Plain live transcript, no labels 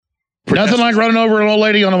Nothing like running over an old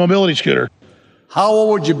lady on a mobility scooter. How old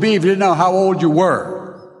would you be if you didn't know how old you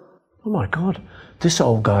were? Oh my God, this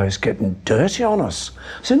old guy is getting dirty on us.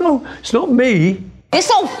 So no, it's not me. This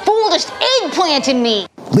old foolish eggplant in me.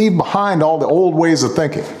 Leave behind all the old ways of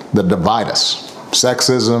thinking that divide us.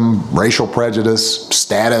 Sexism, racial prejudice,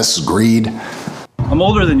 status, greed. I'm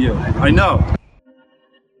older than you, I know.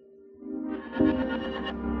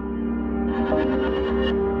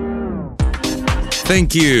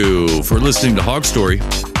 Thank you for listening to Hog Story,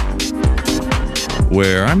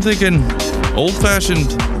 where I'm thinking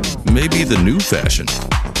old-fashioned may be the new fashion.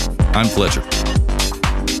 I'm Fletcher.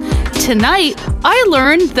 Tonight, I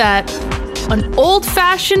learned that an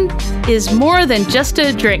old-fashioned is more than just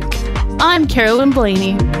a drink. I'm Carolyn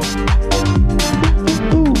Blaney.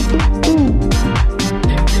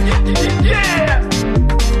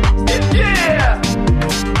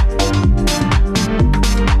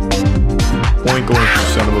 Oink, oink, you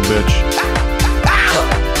son of a bitch.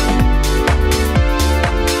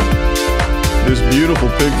 This beautiful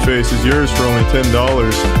pig face is yours for only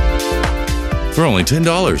 $10. For only $10.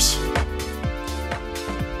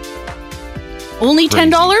 Only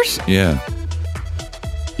 $10? Yeah.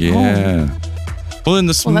 Yeah. Well, in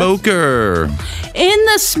the smoker. In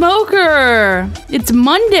the smoker. It's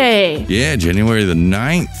Monday. Yeah, January the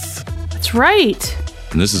 9th. That's right.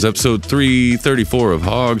 And this is episode 334 of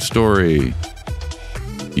Hog Story.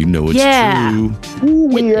 You know it's true. Ooh,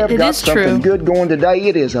 we have it got is something true. good going today.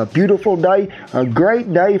 It is a beautiful day, a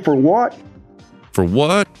great day for what? For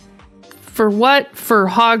what? For what? For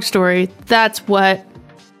Hog Story. That's what.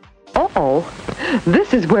 Oh,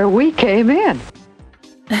 this is where we came in.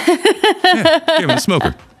 Yeah, in the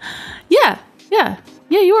smoker. Yeah,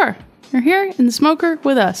 you are. You're here in the smoker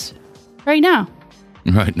with us. Right now.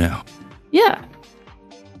 Right now. Yeah.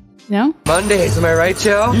 No? Mondays, am I right,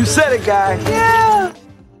 Joe? You said it, guy. Yeah.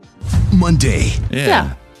 Monday.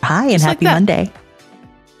 Yeah. Hi, and Just happy like that. Monday.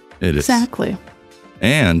 It is. Exactly.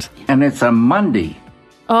 And it's a Monday.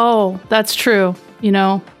 Oh, that's true. You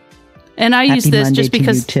know, and I use Happy this Monday just to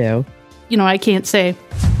because, you too. you know, I can't say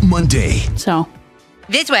Monday. so.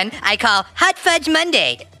 This one I call Hot Fudge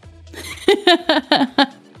Monday.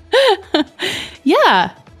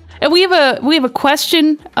 Yeah. And we have a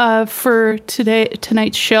question for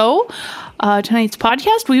tonight's show, tonight's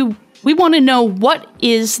podcast. We want to know, what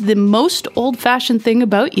is the most old-fashioned thing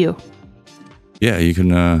about you? Yeah, you can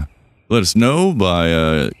let us know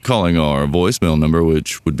by calling our voicemail number,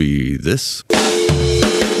 which would be this.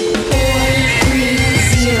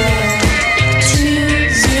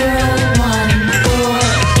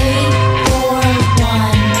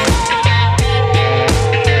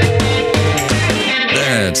 430-201-4841.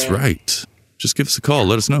 That's right. Just give us a call.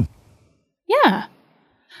 Let us know. Yeah.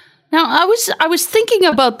 Now, I was thinking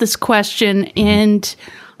about this question, and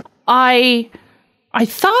I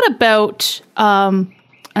thought about an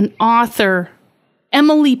author,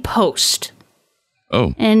 Emily Post.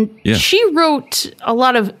 Oh, and yeah. She wrote a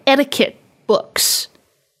lot of etiquette books.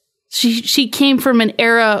 She came from an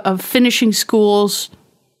era of finishing schools.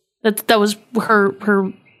 That was where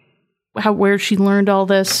she learned all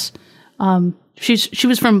this. She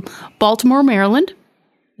was from Baltimore, Maryland,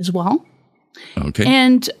 as well. Okay.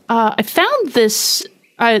 And I found this.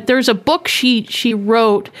 There's a book she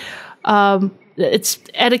wrote. It's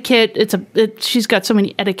etiquette. She's got so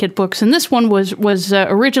many etiquette books, and this one was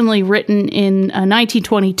originally written in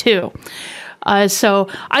 1922. So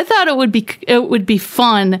I thought it would be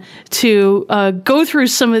fun to go through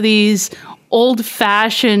some of these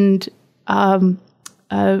old-fashioned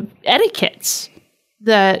etiquettes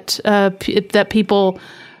that people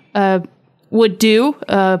would do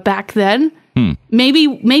back then. Maybe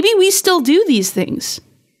we still do these things.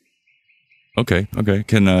 Okay.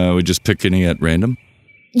 Can we just pick any at random?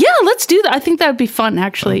 Yeah, let's do that. I think that would be fun,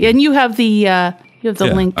 actually. And you have the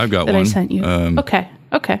link I've got that one. I sent you. Okay.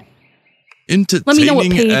 Entertaining Let me know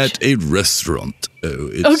what page. at a restaurant. Oh,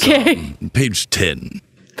 it's page 10.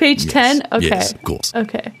 Page 10? Okay. Yes, of course.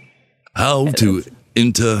 Okay. How to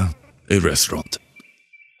enter a restaurant.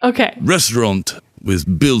 Okay. Restaurant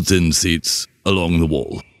with built-in seats along the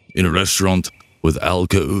wall. In a restaurant with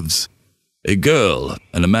alcoves. A girl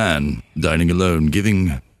and a man dining alone,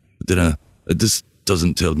 giving dinner. This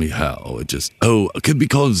doesn't tell me how. It just...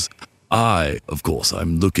 because I'm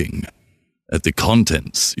looking at the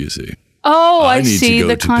contents, you see. Oh, I need see to go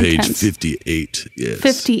the to contents. page 58. Yes.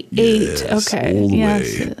 58. Yes, Okay. all the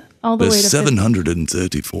Yes. way. All the There's way to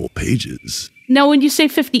 734 pages. Now, when you say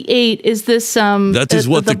 58, is this That is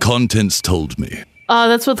what the contents told me.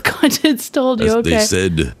 That's what the contents told you. As Okay. they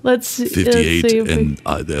said let's 58, see if we- and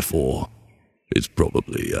I therefore it's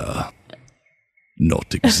probably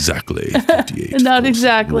Not exactly 58. Not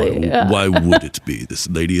exactly. Why would it be? This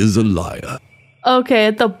lady is a liar. Okay,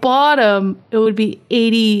 at the bottom, it would be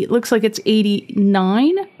 80. Looks like it's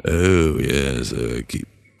 89. Oh, yes.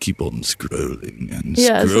 Keep on scrolling and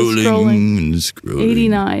Yeah, scrolling and scrolling.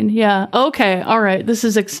 89. Yeah. Okay. All right. This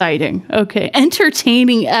is exciting. Okay.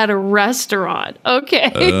 Entertaining at a restaurant.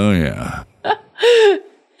 Okay. Oh, yeah.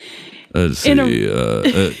 Let's see.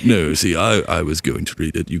 No, see, I was going to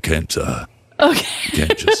read it. You can't. Okay. You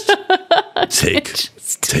can't just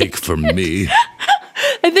take from me.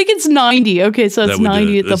 I think it's 90. Okay, so it's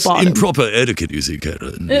 90 at the bottom. Improper etiquette, you see,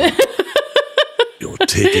 Karen. You're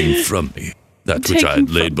taking from me that which I had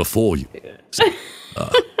laid before you. So,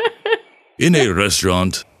 in a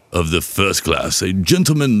restaurant of the first class, a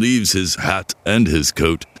gentleman leaves his hat and his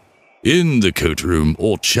coat in the coat room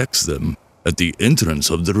or checks them at the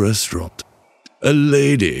entrance of the restaurant. A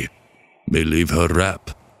lady may leave her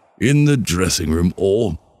wrap in the dressing room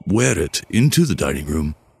or wear it into the dining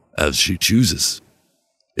room as she chooses.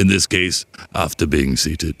 In this case, after being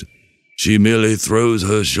seated, she merely throws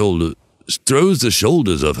the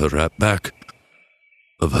shoulders of her wrap back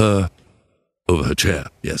over her chair.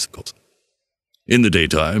 Yes, of course. In the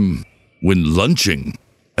daytime, when lunching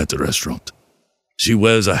at the restaurant, she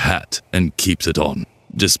wears a hat and keeps it on,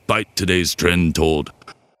 despite today's trend toward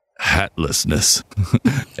hatlessness.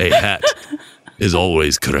 A hat is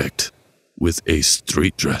always correct with a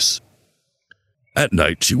street dress. At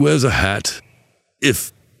night, she wears a hat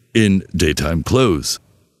if in daytime clothes,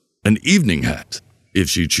 an evening hat if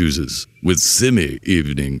she chooses with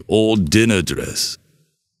semi-evening or dinner dress,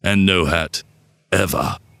 and no hat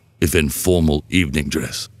ever if in formal evening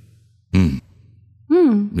dress.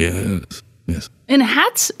 Yes. And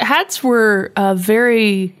hats were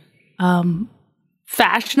very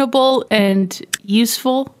fashionable and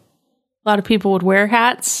useful. A lot of people would wear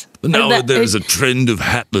hats. But now there's a trend of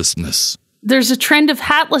hatlessness. There's a trend of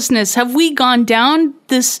hatlessness. Have we gone down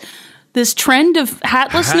this trend of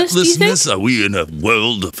hatlessness? Do you think? Are we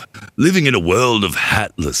living in a world of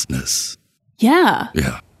hatlessness? Yeah.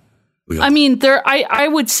 Yeah. I mean, I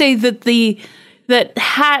would say that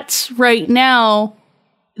hats right now,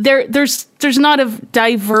 there's not a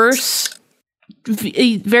diverse,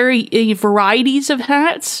 varieties of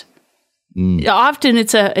hats. Often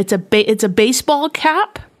it's a baseball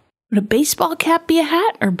cap. Would a baseball cap be a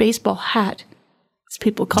hat or a baseball hat? As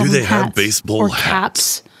people call them hats. Do they have baseball or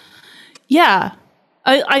hats? Caps? Yeah,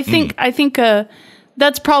 I think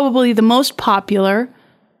that's probably the most popular.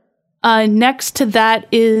 Next to that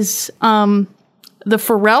is the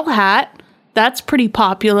Pharrell hat. That's pretty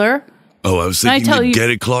popular. Oh, I was thinking the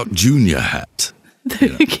Gary Clark Jr. hat.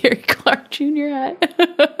 The Gary Clark Jr. hat.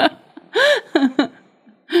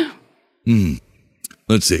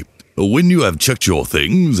 Let's see. When you have checked your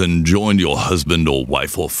things and joined your husband or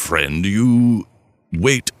wife or friend, you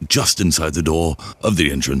wait just inside the door of the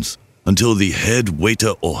entrance until the head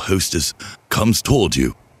waiter or hostess comes toward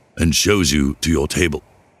you and shows you to your table.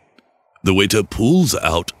 The waiter pulls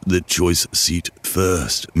out the choice seat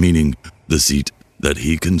first, meaning the seat that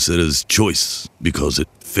he considers choice because it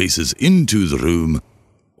faces into the room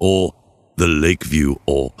or the lake view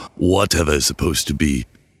or whatever is supposed to be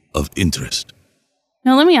of interest.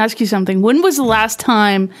 Now, let me ask you something. When was the last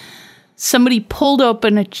time somebody pulled up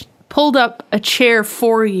a chair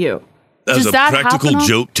for you? As a practical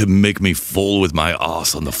joke to make me fall with my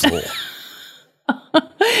ass on the floor.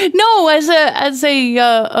 No, as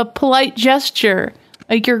a polite gesture,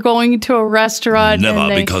 like you're going to a restaurant.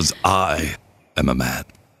 Never, because I am a man.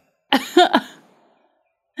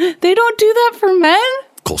 They don't do that for men?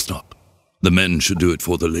 Of course not. The men should do it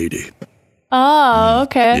for the lady. Oh,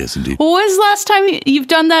 okay. Yes, indeed. Well, when was the last time you've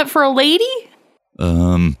done that for a lady?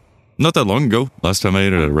 Not that long ago. Last time I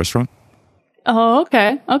ate at a restaurant. Oh,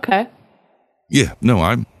 okay. Yeah, no,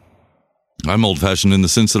 I'm old-fashioned in the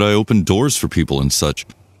sense that I open doors for people and such.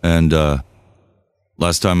 And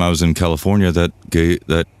last time I was in California, that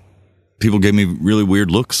people gave me really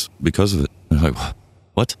weird looks because of it. They're like,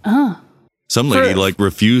 what? Some lady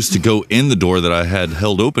refused to go in the door that I had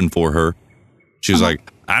held open for her. She was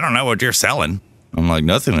like, I don't know what you're selling. I'm like,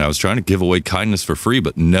 nothing. I was trying to give away kindness for free,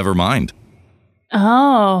 but never mind.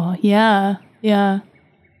 Oh, yeah. I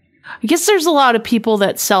guess there's a lot of people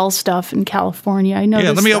that sell stuff in California. I know.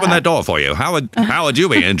 Yeah, let me open that door for you. How would you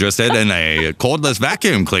be interested in a cordless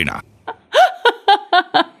vacuum cleaner?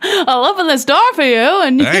 I'll open this door for you,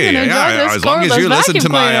 and you can enjoy this cordless vacuum cleaner. As long as you listen to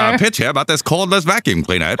my pitch here about this cordless vacuum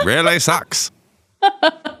cleaner, it really sucks,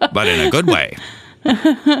 but in a good way.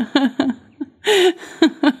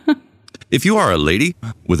 If you are a lady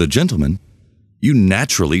with a gentleman, you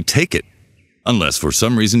naturally take it, unless for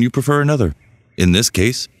some reason you prefer another. In this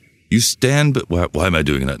case, you stand... Why am I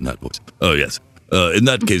doing that in that voice? Oh, yes. In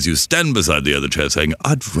that case, you stand beside the other chair saying,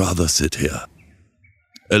 I'd rather sit here.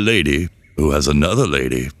 A lady who has another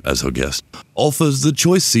lady as her guest offers the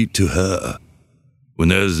choice seat to her. When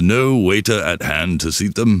there's no waiter at hand to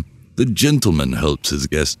seat them, the gentleman helps his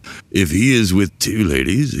guest. If he is with two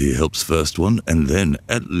ladies, he helps first one and then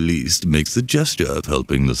at least makes the gesture of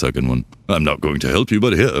helping the second one. I'm not going to help you,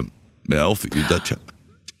 but here, may I offer you that chair?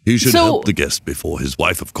 He should help the guest before his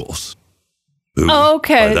wife, of course. Who, by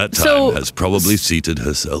that time, has probably seated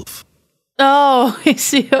herself. Oh, I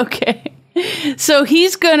see. Okay. So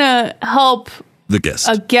he's going to help the guest.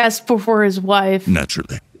 A guest before his wife.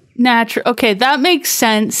 Naturally. Okay, that makes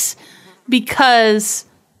sense because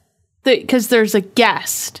there's a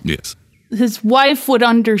guest. Yes. His wife would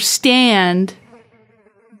understand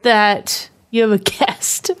that you have a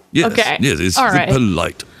guest. Yes. Okay. Yes, it's all the right.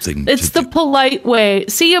 polite thing. It's the polite way.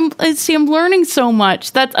 See, I'm learning so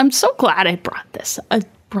much. I'm so glad I brought this. I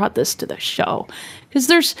brought this to the show because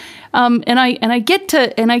there's and I get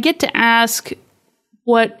to ask,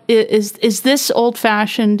 what is this old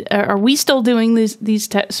fashioned? Are we still doing these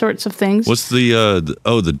sorts of things? What's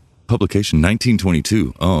the publication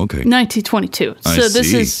 1922? Oh, okay. 1922. So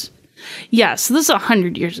this is this is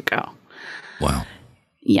 100 years ago. Wow.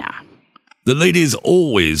 Yeah. The ladies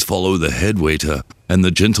always follow the head waiter, and the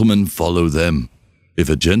gentlemen follow them. If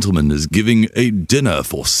a gentleman is giving a dinner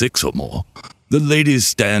for 6 or more, the ladies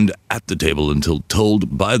stand at the table until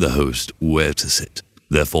told by the host where to sit.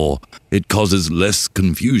 Therefore, it causes less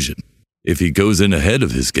confusion if he goes in ahead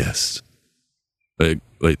of his guest.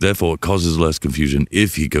 Therefore, it causes less confusion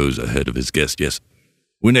if he goes ahead of his guest, yes.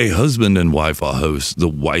 When a husband and wife are hosts, the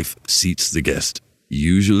wife seats the guest,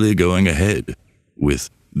 usually going ahead with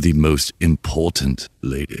the most important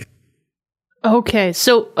lady. Okay,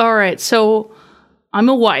 so, all right, so I'm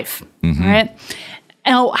a wife, Mm-hmm. right?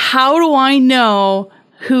 Now, how do I know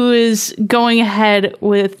who is going ahead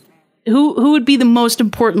with, who would be the most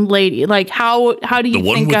important lady? Like, how do you think the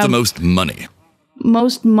one with the most money.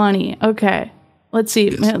 Most money, okay. Let's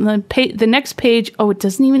see, Yes. the next page, it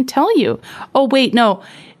doesn't even tell you. Oh, wait, no.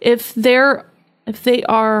 If there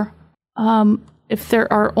are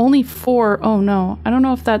only 4, oh no, I don't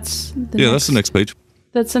know if that's That's the next page.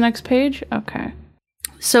 That's the next page? Okay.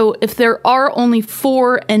 So if there are only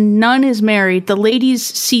 4 and none is married, the ladies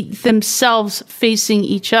seat themselves facing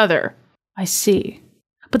each other. I see.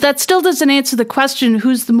 But that still doesn't answer the question,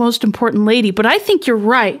 who's the most important lady? But I think you're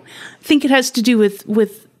right. I think it has to do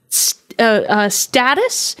with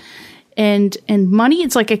status and money.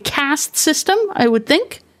 It's like a caste system, I would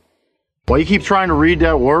think. Why you keep trying to read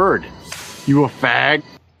that word? You a fag?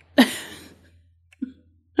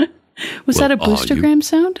 Was that a boostergram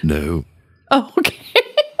sound? No. Oh, okay. I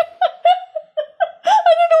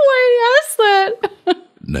don't know why I asked that.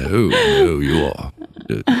 No, you are.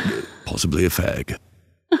 Possibly a fag.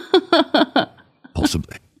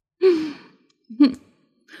 Possibly.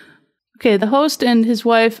 Okay, the host and his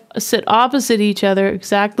wife sit opposite each other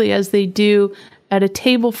exactly as they do at a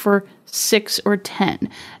table for 6 or 10.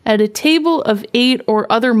 At a table of 8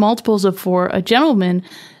 or other multiples of 4, a gentleman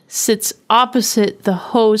sits opposite the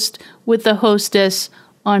host with the hostess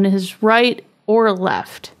on his right or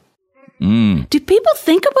left. Do people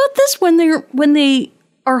think about this when they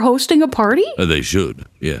are hosting a party? They should,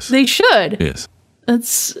 yes. They should. Yes.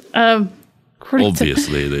 That's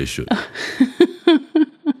obviously they should.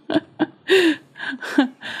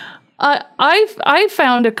 I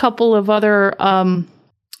found a couple of other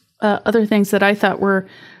things that I thought were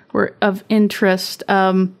of interest,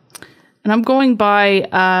 and I'm going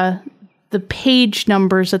by the page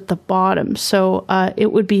numbers at the bottom. So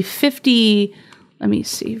it would be 50. Let me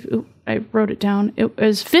see. I wrote it down. It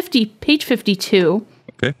was page 52.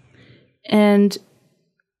 Okay. And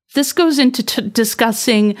this goes into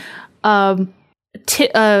discussing a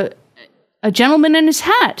gentleman and his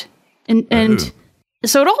hat, and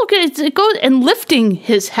so it goes and lifting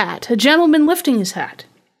his hat. A gentleman lifting his hat.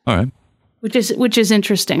 All right. Which is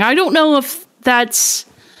interesting. I don't know if that's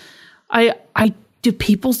do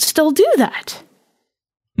people still do that?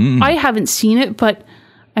 I haven't seen it, but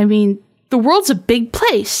I mean, the world's a big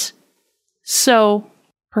place, so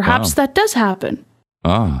perhaps that does happen.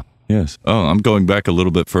 Ah, yes. Oh, I'm going back a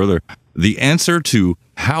little bit further. The answer to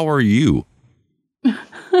 "How are you?"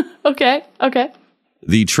 Okay.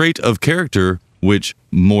 The trait of character which,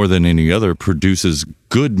 more than any other, produces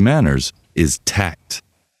good manners is tact.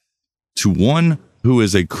 To one who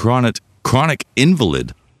is a chronic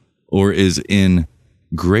invalid or is in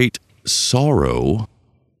great sorrow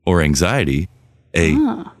or anxiety,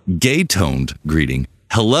 a gay-toned greeting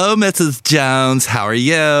hello, Mrs. Jones. How are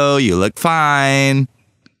you? You look fine.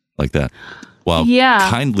 Like that. While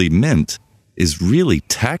kindly meant is really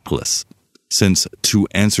tactless, since to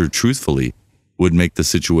answer truthfully would make the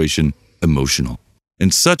situation emotional.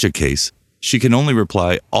 In such a case, she can only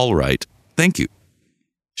reply, all right, thank you.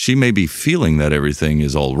 She may be feeling that everything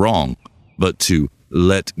is all wrong, but to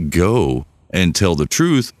let go and tell the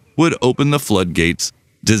truth would open the floodgates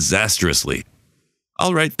disastrously.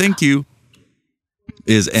 All right, thank you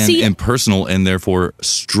is an impersonal and therefore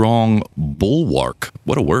strong bulwark.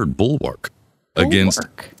 What a word, bulwark. Against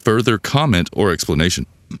further comment or explanation.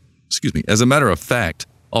 Excuse me. As a matter of fact,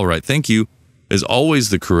 all right, thank you is always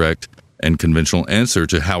the correct and conventional answer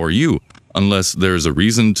to how are you, unless there's a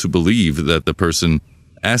reason to believe that the person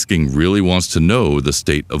asking really wants to know the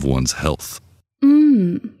state of one's health.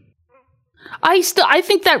 I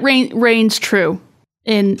think that reigns true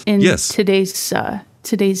in today's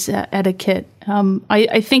etiquette.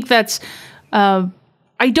 I think that's I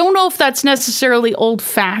don't know if that's necessarily old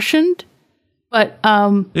fashioned, but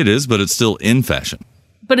it is, but it's still in fashion.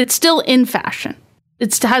 But it's still in fashion.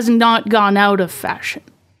 It has not gone out of fashion.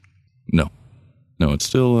 No, it's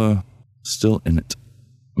still in it.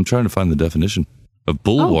 I'm trying to find the definition of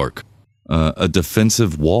bulwark. A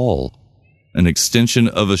defensive wall, an extension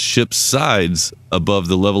of a ship's sides above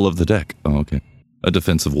the level of the deck. Oh, okay. A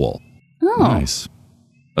defensive wall. Oh, nice.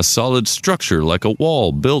 A solid structure like a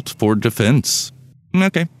wall built for defense.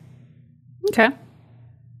 Okay.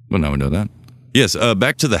 Well, now we know that. Yes.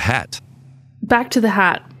 Back to the hat. Back to the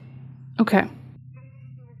hat. Okay.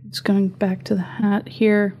 It's going back to the hat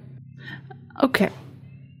here. Okay.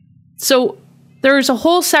 So there's a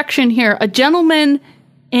whole section here. A gentleman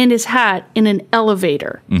and his hat in an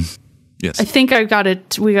elevator. Yes. I think we got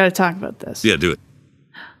to talk about this. Yeah, do it.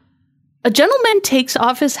 A gentleman takes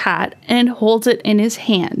off his hat and holds it in his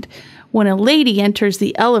hand when a lady enters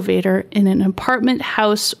the elevator in an apartment,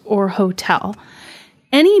 house, or hotel.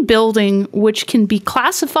 Any building which can be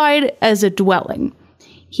classified as a dwelling.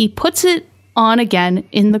 He puts it on again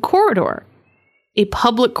in the corridor. A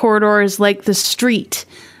public corridor is like the street,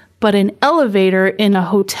 but an elevator in a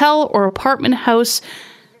hotel or apartment house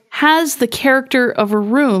has the character of a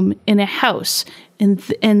room in a house, and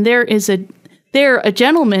there a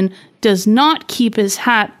gentleman does not keep his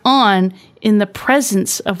hat on in the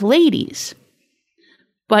presence of ladies.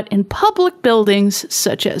 But in public buildings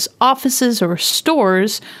such as offices or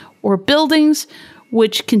stores or buildings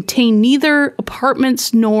which contain neither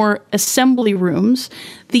apartments nor assembly rooms,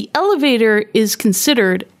 the elevator is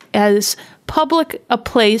considered as public a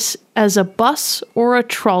place as a bus or a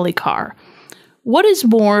trolley car. What is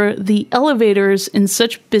more, the elevators in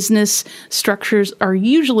such business structures are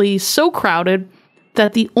usually so crowded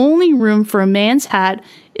that the only room for a man's hat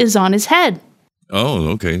is on his head. Oh,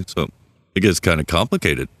 okay. So it gets kind of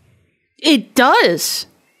complicated. It does.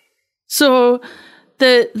 So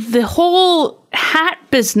the whole hat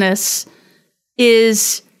business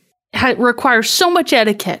requires so much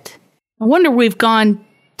etiquette. I wonder we've gone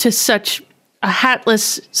to such a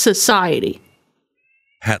hatless society.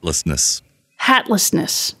 Hatlessness.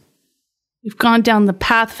 We've gone down the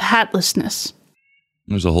path of hatlessness.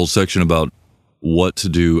 There's a whole section about what to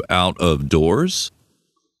do out of doors.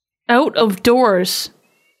 Out of doors.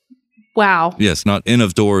 Wow. Yes, not in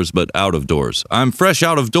of doors, but out of doors. I'm fresh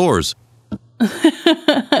out of doors.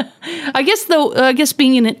 I guess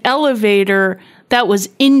being in an elevator, that was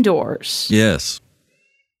indoors. Yes.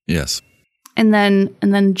 And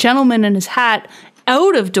then gentleman in his hat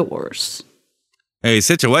out of doors. A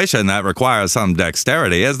situation that requires some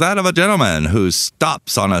dexterity is that of a gentleman who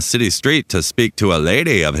stops on a city street to speak to a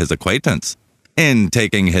lady of his acquaintance, in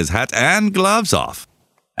taking his hat and gloves off,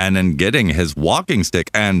 and in getting his walking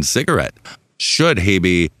stick and cigarette, should he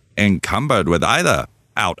be encumbered with either,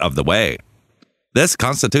 out of the way. This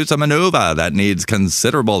constitutes a maneuver that needs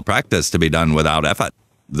considerable practice to be done without effort,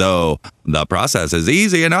 though the process is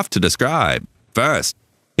easy enough to describe. First,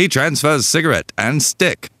 he transfers cigarette and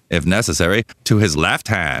stick, if necessary, to his left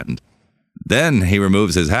hand. Then he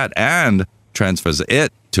removes his hat and transfers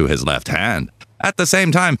it to his left hand, at the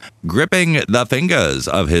same time gripping the fingers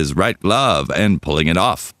of his right glove and pulling it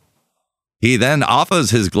off. He then offers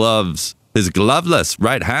his gloveless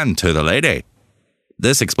right hand to the lady.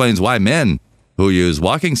 This explains why men who use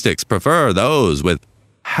walking sticks prefer those with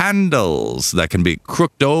handles that can be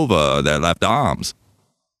crooked over their left arms.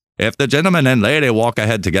 If the gentleman and lady walk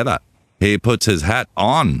ahead together, he puts his hat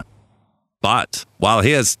on. But while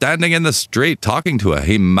he is standing in the street talking to her,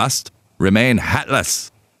 he must remain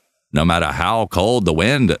hatless, no matter how cold the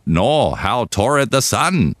wind nor how torrid the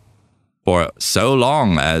sun, for so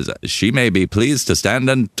long as she may be pleased to stand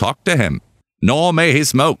and talk to him. nor may he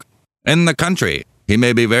smoke. In the country, he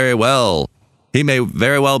may very well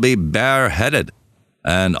be bareheaded,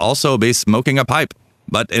 and also be smoking a pipe.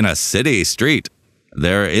 But in a city street,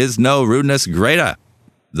 there is no rudeness greater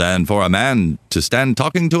than for a man to stand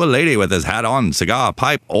talking to a lady with his hat on, cigar,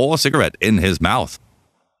 pipe, or cigarette in his mouth.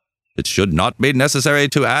 It should not be necessary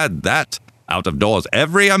to add that, out of doors,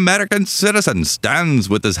 every American citizen stands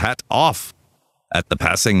with his hat off at the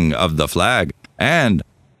passing of the flag and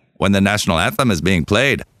when the national anthem is being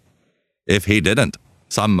played. If he didn't,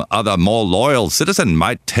 some other more loyal citizen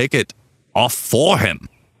might take it off for him.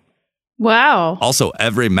 Wow. Also,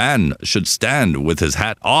 every man should stand with his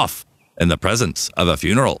hat off in the presence of a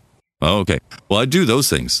funeral. Okay. Well, I do those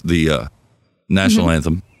things. The national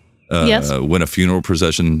anthem. Yes. When a funeral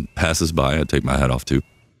procession passes by, I take my hat off too.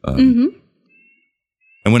 And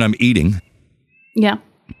when I'm eating. Yeah.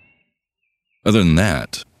 Other than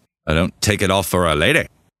that, I don't take it off for a lady.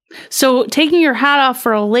 So taking your hat off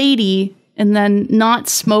for a lady and then not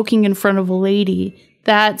smoking in front of a lady,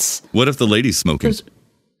 that's... What if the lady's smoking?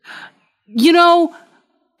 You know,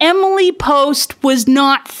 Emily Post was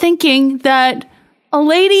not thinking that a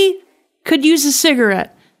lady could use a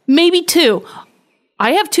cigarette. Maybe two.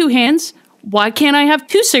 I have two hands. Why can't I have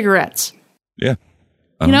two cigarettes? Yeah.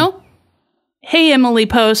 You know? Hey, Emily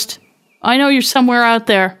Post. I know you're somewhere out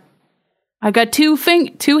there. I got two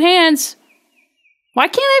hands. Why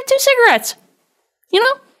can't I have two cigarettes?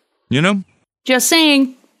 You know? Just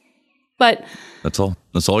saying. But... That's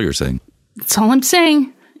all you're saying. That's all I'm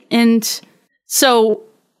saying. And so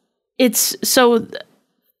it's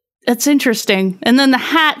interesting. And then the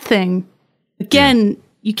hat thing. Again,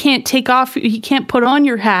 you can't put on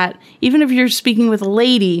your hat, even if you're speaking with a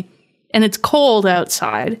lady and it's cold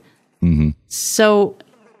outside. Mm-hmm. So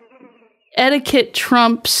etiquette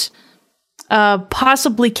trumps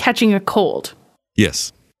possibly catching a cold.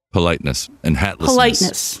 Yes. Politeness and hatlessness.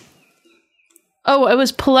 Politeness. Oh, I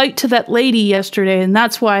was polite to that lady yesterday, and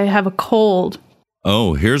that's why I have a cold.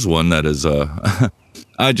 Oh, here's one that is,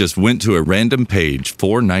 I just went to a random page,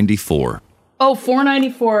 494. Oh,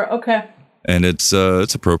 494, okay. And it's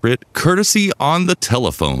appropriate. Courtesy on the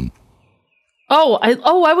telephone.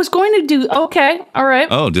 I was going to do, okay, all right.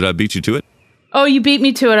 Oh, did I beat you to it? Oh, you beat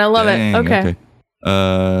me to it, I love Dang, it, okay.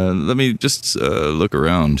 Let me just look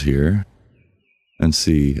around here and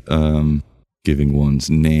see, giving one's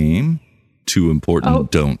name, two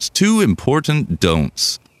important don'ts. Two important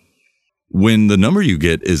don'ts. When the number you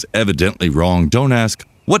get is evidently wrong, don't ask,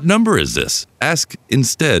 what number is this? Ask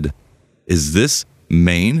instead, is this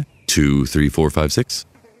Maine 23456?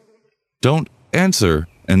 Don't answer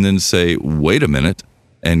and then say, wait a minute,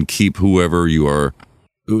 and keep whoever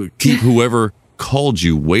called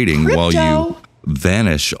you waiting while you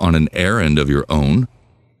vanish on an errand of your own.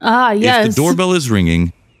 Ah, yes. If the doorbell is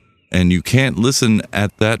ringing and you can't listen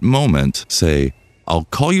at that moment, say, I'll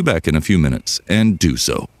call you back in a few minutes, and do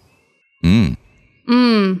so.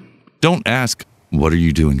 Don't ask, what are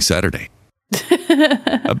you doing Saturday?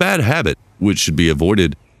 A bad habit, which should be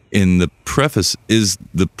avoided in the preface, is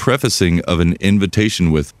the prefacing of an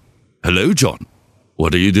invitation with, hello, John,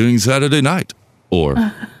 what are you doing Saturday night?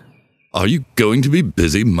 Or, are you going to be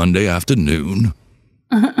busy Monday afternoon?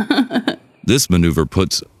 This maneuver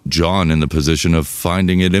puts John in the position of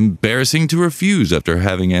finding it embarrassing to refuse after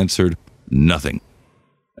having answered nothing,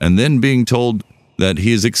 and then being told that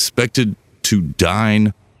he is expected to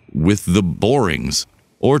dine with the Borings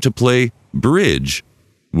or to play bridge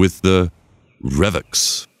with the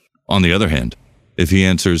Revoks. On the other hand, if he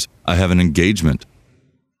answers, I have an engagement,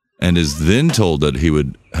 and is then told that he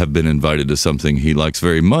would have been invited to something he likes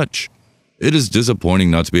very much, it is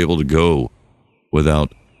disappointing not to be able to go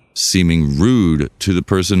without seeming rude to the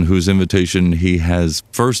person whose invitation he has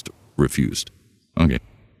first refused. Okay.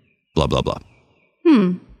 Blah, blah, blah.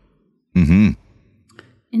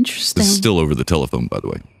 Interesting. This is still over the telephone, by the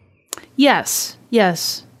way. Yes.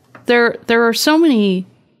 There are so many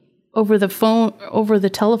over the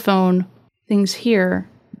telephone things here.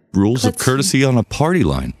 Rules of courtesy on a party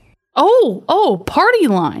line. Oh, party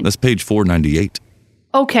line. That's page 498.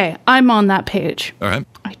 Okay, I'm on that page. All right.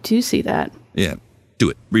 I do see that. Yeah, do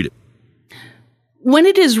it. Read it. When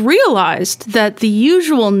it is realized that the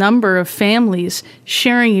usual number of families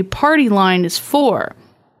sharing a party line is 4,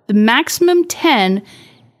 the maximum 10,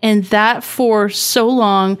 and that for so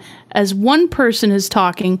long as one person is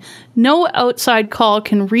talking, no outside call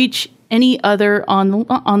can reach any other on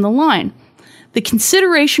the line. The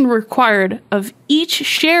consideration required of each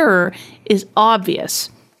sharer is obvious.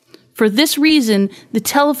 For this reason, the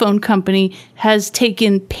telephone company has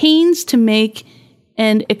taken pains to make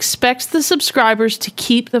and expects the subscribers to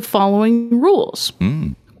keep the following rules.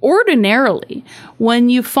 Ordinarily, when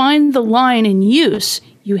you find the line in use,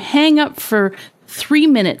 you hang up for 3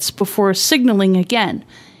 minutes before signaling again.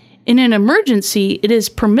 In an emergency, it is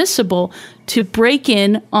permissible to break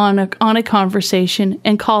in on a conversation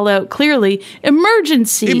and call out clearly,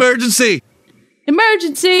 "Emergency! Emergency!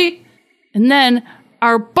 Emergency!" And then,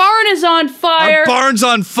 "Our barn is on fire!" Our barn's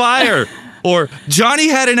on fire! Or, "Johnny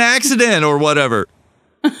had an accident," or whatever.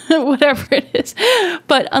 Whatever it is.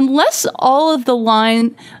 But unless all of the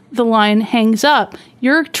line hangs up,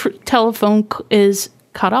 your telephone is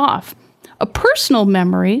cut off. A personal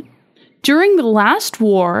memory: during the last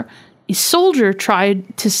war, a soldier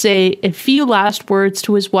tried to say a few last words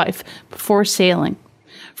to his wife before sailing.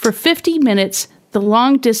 For 50 minutes, the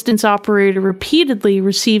long-distance operator repeatedly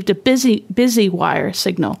received a busy wire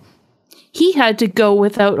signal. He had to go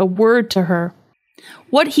without a word to her.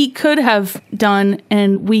 What he could have done,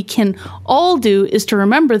 and we can all do, is to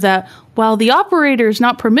remember that while the operator is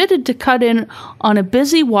not permitted to cut in on a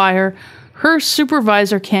busy wire, her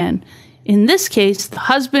supervisor can. In this case, the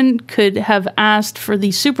husband could have asked for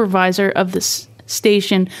the supervisor of the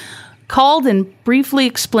station, called and briefly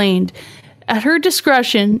explained. At her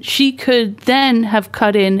discretion, she could then have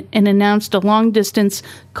cut in and announced a long-distance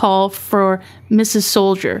call for Mrs.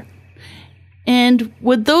 Soldier. And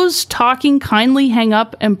would those talking kindly hang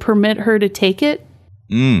up and permit her to take it?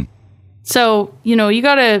 So, you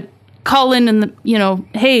gotta call in and,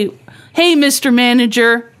 hey, Mr.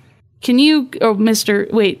 Manager, can you, or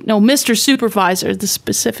Mr. Supervisor,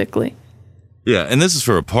 specifically. Yeah, and this is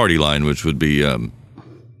for a party line, which would be, kind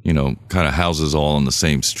of houses all on the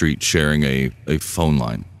same street sharing a phone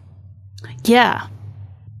line. Yeah.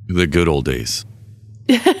 The good old days.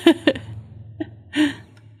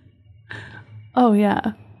 Oh,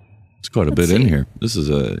 yeah. It's quite a bit in here. This is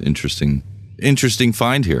a interesting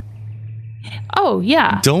find here. Oh,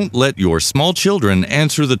 yeah. Don't let your small children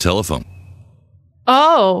answer the telephone.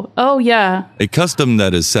 Oh, yeah. A custom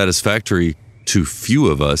that is satisfactory to few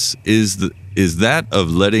of us is that of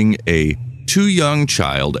letting a too young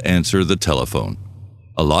child answer the telephone.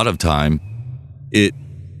 A lot of time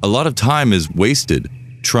is wasted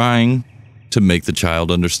trying to make the child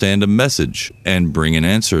understand a message and bring an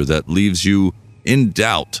answer that leaves you in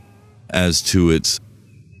doubt as to its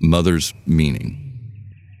mother's meaning.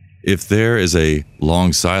 If there is a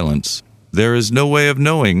long silence, there is no way of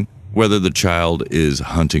knowing whether the child is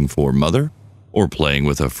hunting for mother or playing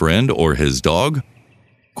with a friend or his dog,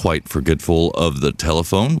 quite forgetful of the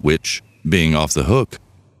telephone, which, being off the hook,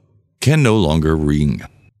 can no longer ring.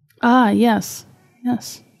 Ah, yes.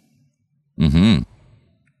 Mm-hmm.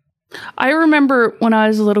 I remember when I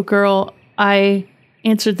was a little girl, I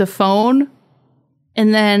answered the phone,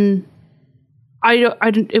 and then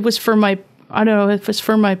it was for my, I don't know if it was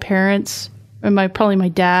for my parents or probably my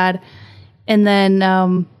dad, and then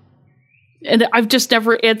and I've just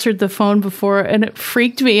never answered the phone before, and it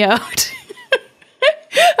freaked me out.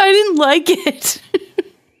 I didn't like it.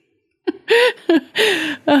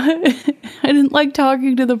 I didn't like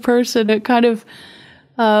talking to the person. It kind of,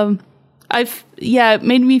 it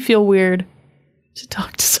made me feel weird to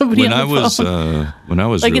talk to somebody on the phone. When I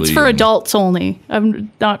was like, really it's for young. adults only.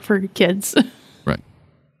 I'm not for kids. Right.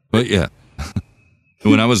 But yeah.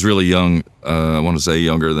 When I was really young, I want to say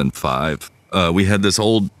younger than 5, we had this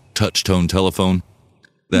old touch tone telephone.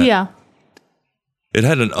 Yeah. It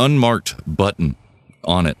had an unmarked button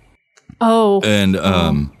on it. Oh. And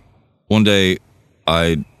one day,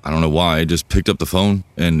 I don't know why, I just picked up the phone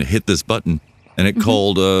and hit this button, and it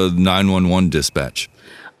called 911 dispatch.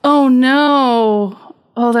 Oh, no.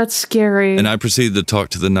 Oh, that's scary. And I proceeded to talk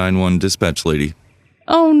to the 911 dispatch lady.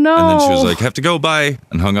 Oh, no. And then she was like, "Have to go, bye,"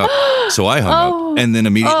 and hung up. So I hung up and then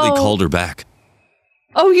immediately called her back.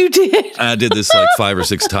 Oh, you did? I did this like 5 or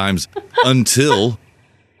 6 times until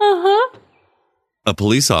a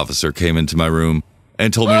police officer came into my room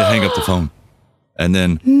and told me to hang up the phone. And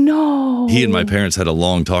then he and my parents had a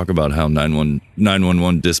long talk about how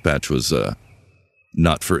 911 dispatch was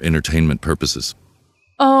not for entertainment purposes.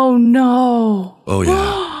 Oh, no. Oh,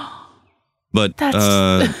 yeah. But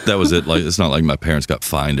that was it. Like, it's not like my parents got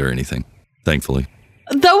fined or anything, thankfully.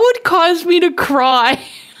 That would cause me to cry.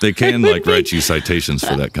 They can write you citations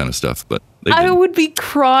for that kind of stuff, but I would be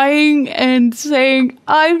crying and saying,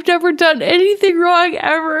 "I've never done anything wrong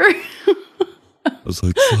ever." I was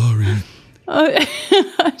like, "Sorry.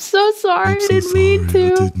 I'm so sorry. I didn't mean to.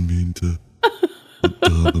 I didn't mean to. I'm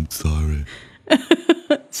dumb. I'm sorry."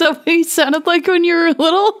 So you sounded like when you were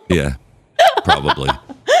little? Yeah, probably.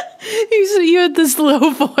 You had this low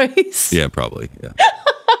voice. Yeah, probably. Yeah.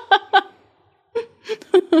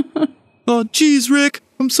 Oh, geez, Rick.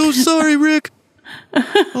 I'm so sorry, Rick.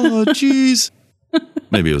 Oh, geez.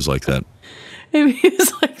 Maybe it was like that. Maybe it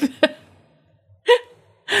was like that.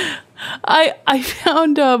 I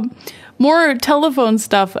found more telephone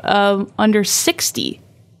stuff under 60.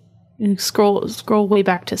 You scroll way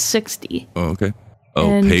back to 60. Oh, okay. Oh,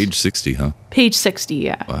 And- page 60, huh? Page 60,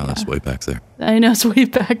 yeah. Wow, that's way back there. I know, it's way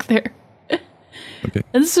back there. Okay.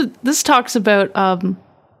 And this talks about on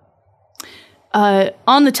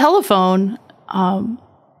the telephone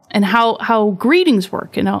and how greetings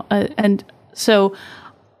work, and so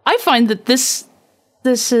I find that this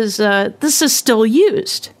is still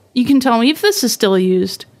used. You can tell me if this is still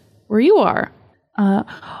used where you are. On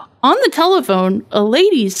the telephone, a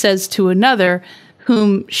lady says to another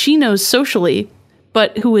whom she knows socially,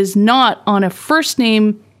 but who is not on a first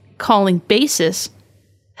name calling basis,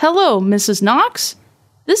 "Hello, Mrs. Knox.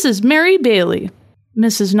 This is Mary Bailey."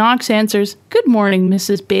 Mrs. Knox answers, "Good morning,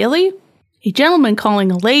 Mrs. Bailey." A gentleman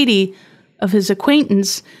calling a lady of his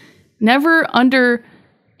acquaintance never under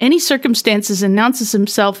any circumstances announces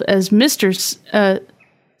himself as Mr.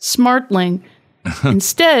 Smartling.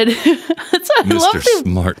 Instead, I love Mr.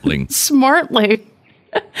 Smartling. Smartling.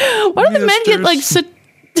 Why do the men get like such?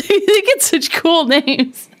 They get such cool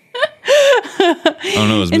names. I don't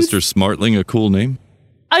know. Is Mr. Smartling a cool name?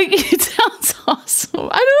 It sounds awesome.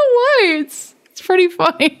 I don't know why. It's pretty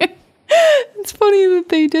funny. It's funny that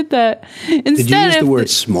they did that. Instead, Did you use the word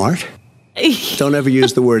smart? Don't ever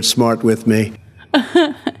use the word smart with me.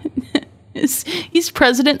 He's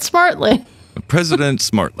President Smartling. President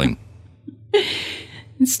Smartling.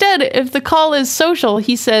 Instead, if the call is social,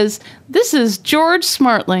 he says, "This is George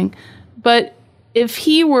Smartling." But if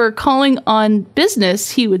he were calling on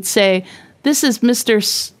business, he would say, "This is Mr.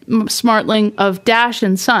 Smartling of Dash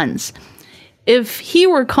and Sons." If he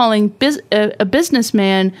were calling a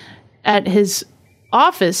businessman at his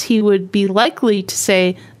office, he would be likely to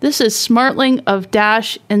say, "This is Smartling of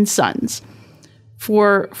Dash and Sons."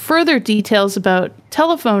 For further details about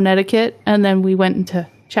telephone etiquette, and then we went into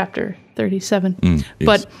chapter 37. Yes.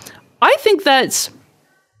 But I think that's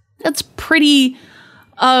pretty.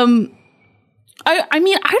 I mean,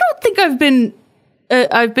 I don't think I've been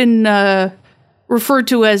referred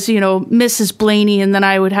to as, Mrs. Blaney, and then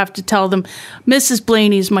I would have to tell them, "Mrs.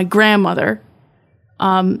 Blaney is my grandmother.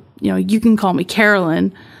 You can call me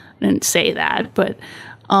Carolyn." I didn't say that, but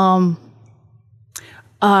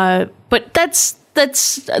that's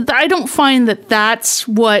I don't find that that's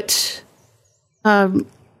what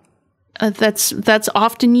that's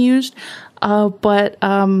often used. But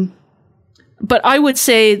I would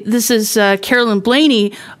say this is Carolyn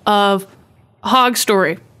Blaney of Hog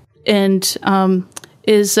Story, and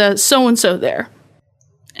is so-and-so there.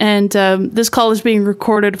 And this call is being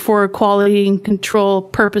recorded for quality and control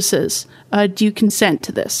purposes. Do you consent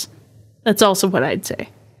to this? That's also what I'd say.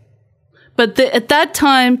 But at that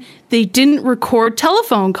time, they didn't record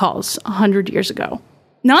telephone calls 100 years ago.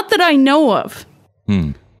 Not that I know of.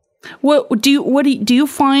 Do you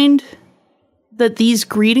find that these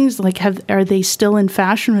greetings are they still in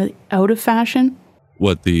fashion or out of fashion?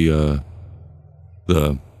 What, the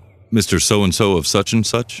Mr. So-and-so of such and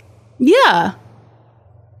such? Yeah.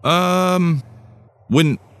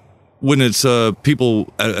 When it's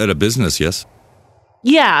people at a business, yes.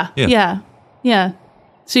 Yeah.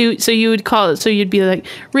 So you would call it. So you'd be like,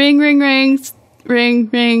 "Ring, ring, ring, ring,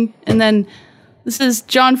 ring," and then, "This is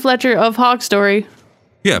John Fletcher of Hog Story."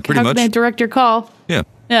 Yeah, pretty How much. can I direct your call? Yeah.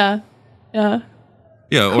 Yeah. Yeah,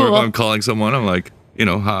 Cool. or if I'm calling someone, I'm like,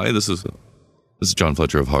 "Hi, this is John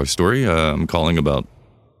Fletcher of Hog Story. I'm calling about,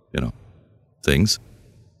 things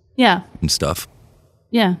Yeah. and stuff,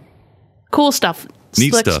 Yeah. Cool stuff.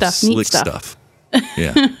 neat Slick stuff, Neat slick stuff."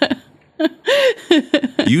 Yeah.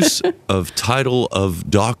 Use of title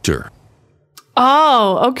of doctor.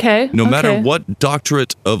 Oh, okay. No matter Okay. what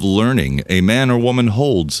doctorate of learning a man or woman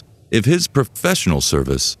holds, if his professional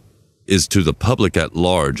service is to the public at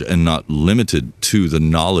large and not limited to the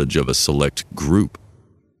knowledge of a select group,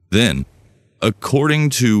 then,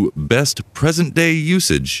 according to best present-day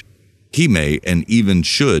usage, he may and even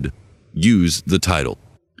should use the title.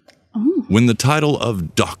 When the title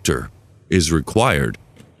of doctor is required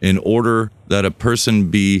in order that a person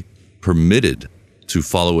be permitted to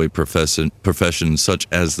follow a profession such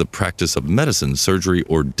as the practice of medicine, surgery,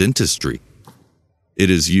 or dentistry, it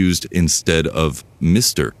is used instead of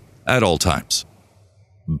Mr. at all times.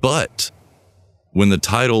 But when the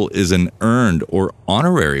title is an earned or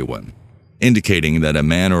honorary one, indicating that a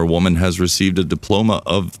man or woman has received a diploma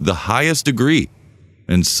of the highest degree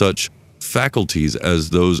in such faculties as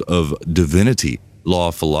those of divinity, law,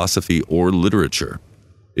 philosophy, or literature,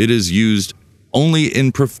 it is used only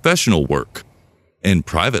in professional work. In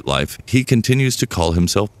private life, he continues to call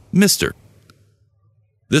himself Mr.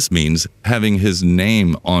 This means having his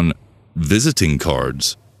name on visiting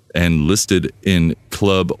cards and listed in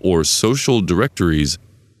club or social directories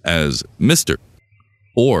as Mr.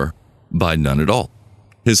 or by none at all.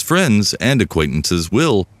 His friends and acquaintances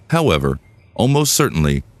will, however, almost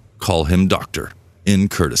certainly call him Doctor in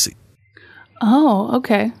courtesy. Oh,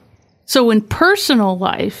 okay. So in personal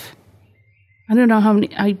life, I don't know how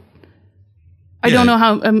many. I don't know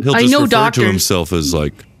how. He'll I just know refer doctors. to himself as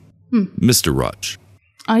like Mr. Roch.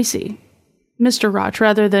 I see, Mr. Roch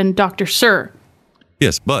rather than Dr. Sir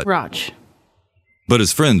Yes, but Roch.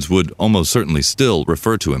 his friends would almost certainly still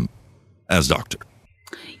refer to him as Doctor.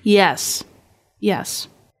 Yes, yes.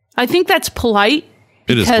 I think that's polite.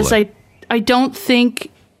 It is because polite. I don't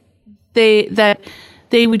think they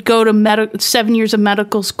would go to 7 years of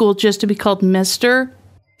medical school just to be called Mister.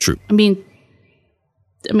 True. I mean,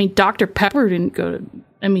 Dr. Pepper didn't go to.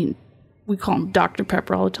 I mean, we call him Dr.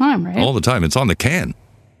 Pepper all the time, right? All the time. It's on the can.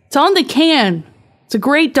 It's on the can. It's a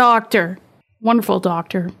great doctor. Wonderful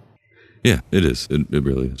doctor. Yeah, it is. It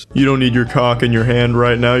really is. You don't need your cock in your hand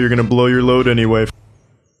right now. You're going to blow your load anyway.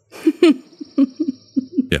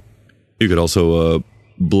 Yeah. You could also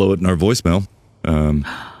blow it in our voicemail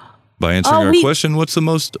by answering our question, what's the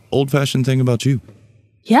most old-fashioned thing about you?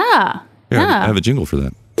 Yeah. Here, Yeah. I have a jingle for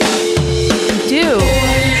that. I do.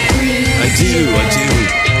 I do.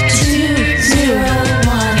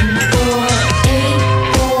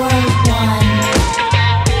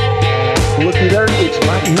 Looky there, it's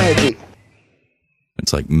like magic.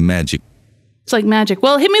 It's like magic. It's like magic.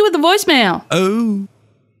 Well, hit me with the voicemail. Oh.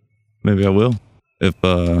 Maybe I will. If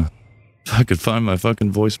I could find my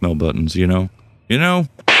fucking voicemail buttons, you know?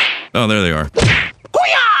 Oh, there they are.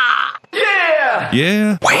 Yeah!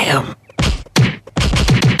 Yeah. Wham! Take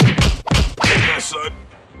that, son.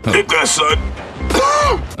 Take that, son.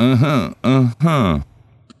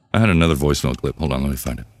 I had another voicemail clip. Hold on, let me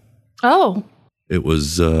find it. Oh. It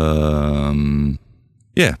was,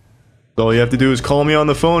 yeah. All you have to do is call me on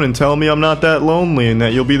the phone and tell me I'm not that lonely and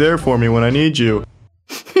that you'll be there for me when I need you.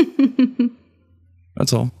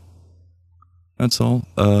 That's all.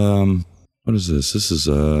 What is this? This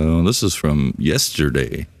is from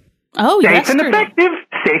yesterday. Oh, Safe yesterday. and effective.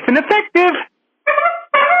 Safe and effective.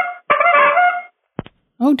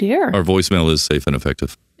 Oh, dear. Our voicemail is safe and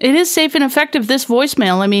effective. It is safe and effective, this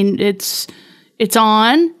voicemail. I mean, it's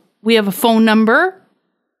on. We have a phone number.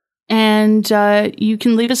 And you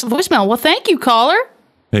can leave us a voicemail. Well, thank you, caller.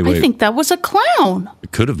 Hey, wait. I think that was a clown.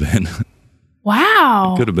 It could have been.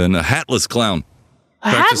 Wow. It could have been a hatless clown.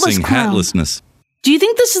 A Practicing hatless clown. hatlessness. Do you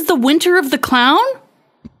think this is the winter of the clown?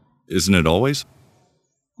 Isn't it always?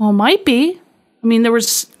 Well, it might be. I mean, there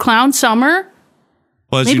was clown summer.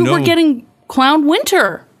 Well, as Maybe you know, we're getting clown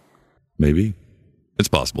winter. Maybe. It's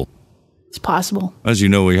possible. It's possible. As you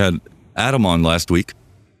know, we had Adam on last week.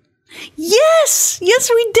 Yes,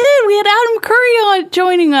 we did. We had Adam Curry on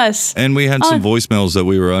joining us. And we had some voicemails that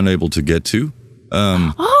we were unable to get to.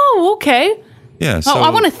 Oh, okay. Yeah. So I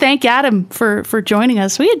want to thank Adam for joining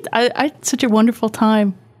us. I had such a wonderful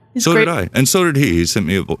time. He's so great. did I. And so did he. He sent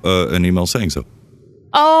me an email saying so.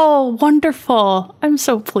 Oh, wonderful. I'm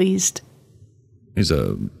so pleased. He's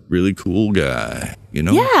a really cool guy, you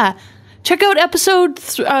know? Yeah. Check out episode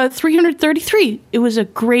 333.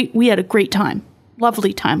 We had a great time.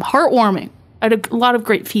 Lovely time. Heartwarming. I had a lot of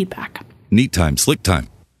great feedback. Neat time. Slick time.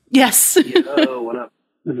 Yes. Oh, what up?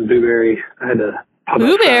 This is Blueberry. I had to pop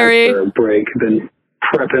Blueberry outside for a break. Been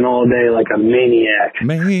prepping all day like a maniac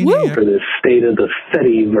for this State of the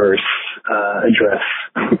Fediverse address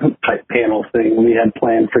type panel thing we had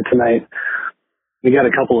planned for tonight. We got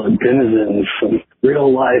a couple of denizens, some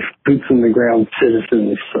real life boots on the ground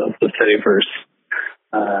citizens of the Fediverse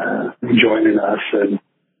joining us. And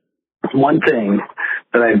one thing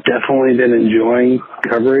that I've definitely been enjoying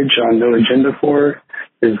coverage on No Agenda for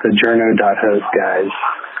is the Journo.host guys.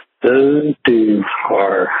 Those dudes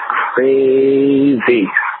are crazy.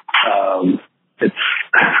 It's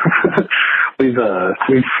we've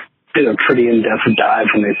did a pretty in-depth dive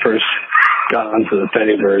when they first got onto the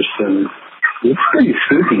Fediverse, and it's pretty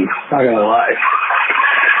spooky, not gonna lie.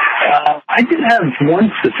 I did have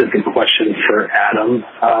one specific question for Adam,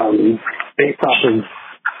 based off of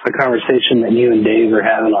a conversation that you and Dave were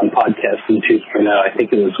having on Podcasting 2.0. I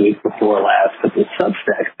think it was week before last, but the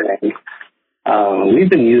Substack thing. We've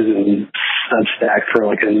been using Substack for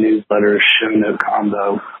like a newsletter show note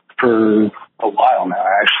combo for a while now.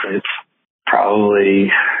 Actually, it's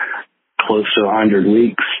probably close to 100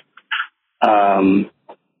 weeks.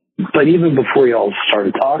 But even before y'all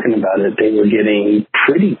started talking about it, they were getting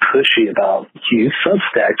pretty pushy about use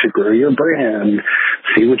Substack to grow your brand,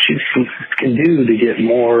 see what you can do to get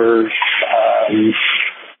more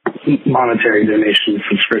monetary donations,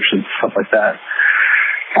 subscriptions, stuff like that.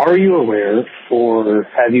 Are you aware, or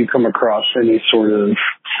have you come across any sort of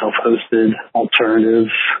self-hosted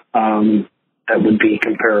alternatives that would be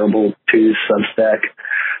comparable to Substack?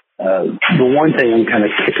 The one thing I'm kind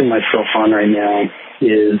of kicking myself on right now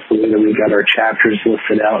is the way that we got our chapters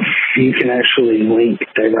listed out. You can actually link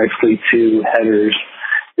directly to headers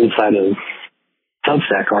inside of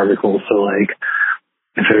Substack articles. So, like,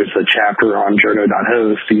 if there's a chapter on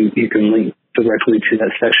journo.host, you can link directly to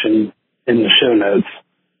that section in the show notes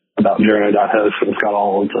about journo.host, and it's got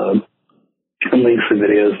all of the links and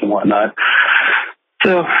videos and whatnot.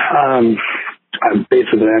 So, I'm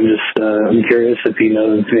curious if you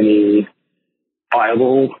know of any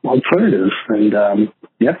viable alternatives. And,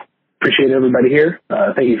 appreciate everybody here.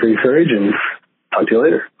 Thank you for your courage, and talk to you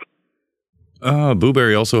later.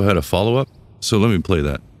 Booberry also had a follow-up, so let me play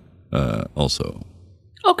that also.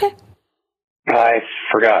 Okay. I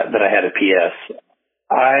forgot that I had a PS.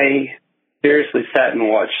 I seriously sat and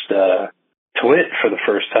watched Twit for the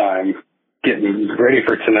first time, getting ready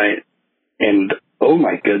for tonight, and oh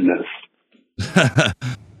my goodness.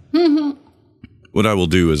 What I will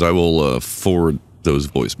do is I will forward those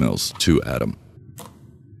voicemails to Adam.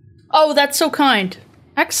 Oh, that's so kind.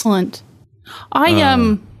 Excellent.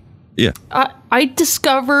 I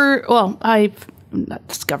discovered. Well, I've not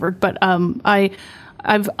discovered, but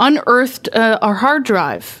I've unearthed our hard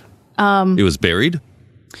drive. It was buried.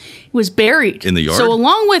 It was buried in the yard. So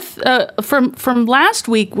along with from last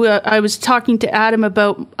week, I was talking to Adam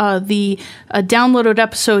about the downloaded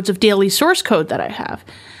episodes of Daily Source Code that I have,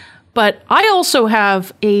 but I also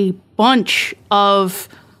have a bunch of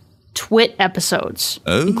Twit episodes,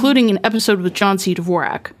 including an episode with John C.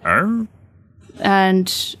 Dvorak.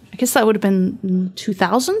 And I guess that would have been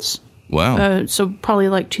 2000s. Wow. So probably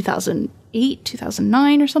like 2008,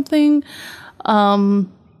 2009 or something.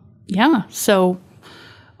 Yeah. So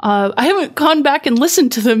I haven't gone back and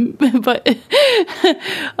listened to them, but it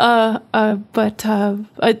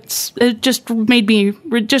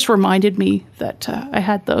just reminded me that I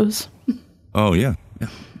had those. Oh yeah.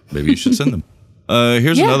 Maybe you should send them.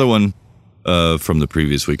 Here's another one from the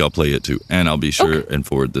previous week. I'll play it too, and I'll be sure and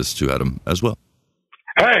forward this to Adam as well.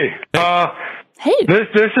 Hey. This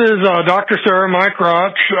is Dr. Sarah Mike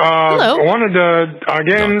Roch. Hello. I wanted to,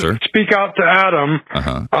 again, speak out to Adam.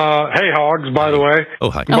 Hey, Hogs, by the way. Oh,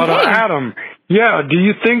 hi. But Adam, do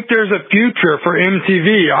you think there's a future for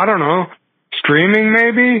MTV? I don't know. Streaming,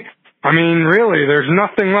 maybe? I mean, really, there's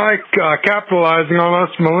nothing like capitalizing on us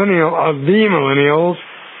the millennials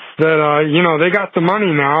that, they got the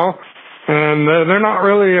money now, and they're not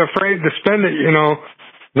really afraid to spend it,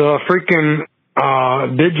 the freaking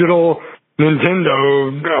digital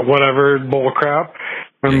Nintendo, whatever, bullcrap,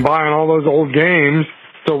 and buying all those old games.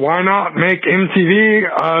 So why not make MTV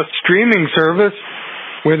a streaming service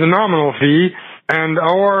with a nominal fee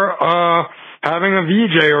or having a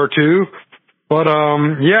VJ or two? But,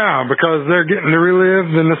 because they're getting to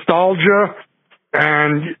relive the nostalgia,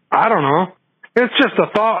 and I don't know. It's just a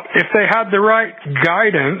thought. If they had the right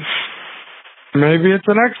guidance, maybe it's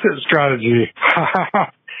an exit strategy.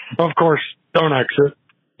 Of course, don't exit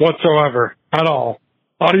whatsoever at all.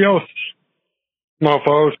 Adios,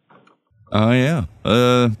 mofos. Oh yeah.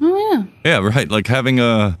 Yeah, right. Like having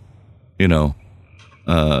a,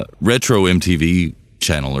 retro MTV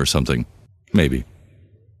channel or something. Maybe.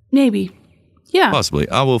 Yeah. Possibly.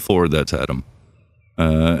 I will forward that to Adam.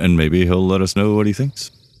 And maybe he'll let us know what he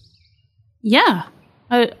thinks. Yeah.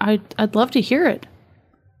 I'd love to hear it.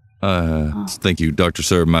 Thank you, Dr.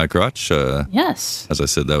 Sir Mike Roch. Yes. As I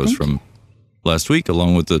said, that was from last week,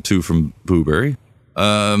 along with the two from Booberry.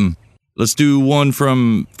 Let's do one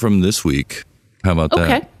from this week. How about that?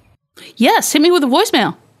 Okay. Yes, hit me with a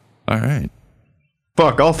voicemail. All right.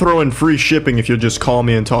 Fuck, I'll throw in free shipping if you'll just call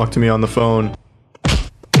me and talk to me on the phone.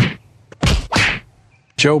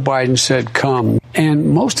 Joe Biden said come, and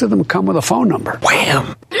most of them come with a phone number.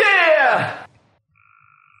 Wham! Yeah!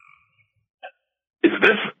 Is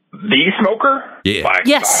this the smoker? Yeah. Like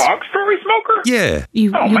yes. the Hog Story smoker? Yeah.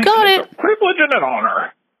 You got it. It's a privilege and an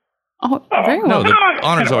honor. Oh, very well. No, the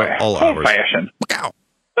honors are all ours. Fashion.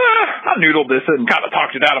 I noodled this and kind of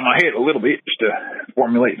talked it out of my head a little bit just to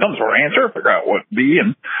formulate some sort of answer, figure out what it would be.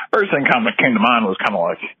 And first thing kind of came to mind was kind of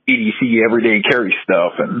like EDC everyday carry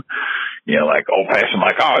stuff, and like old fashioned,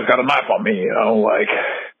 like, oh, he's got a knife on me, like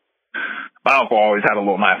my uncle always had a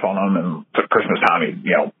little knife on him, and at Christmas time he'd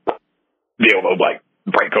be able to like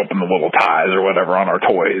break open the little ties or whatever on our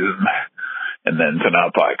toys, and then to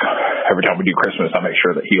not like every time we do Christmas, I make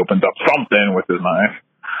sure that he opens up something with his knife.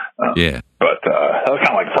 Yeah. But that was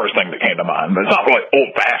kind of like the first thing that came to mind. But it's not really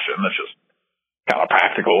old fashioned. It's just kind of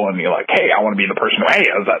practical, and you're like, hey, I want to be the person who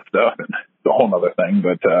has that stuff, and it's a whole other thing.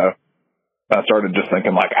 But I started just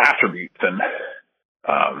thinking like attributes and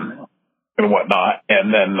whatnot,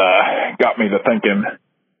 and then got me to thinking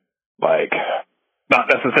like not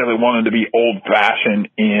necessarily wanting to be old fashioned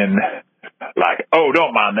in like, oh,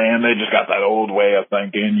 don't mind them, they just got that old way of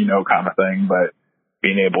thinking, you know, kind of thing, but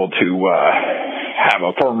being able to have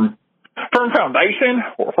a firm foundation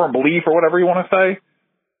or firm belief or whatever you want to say,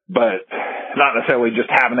 but not necessarily just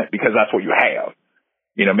having it because that's what you have,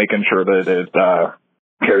 you know, making sure that it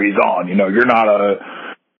carries on. You know, you're not a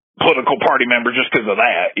political party member just because of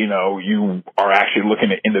that. You know, you are actually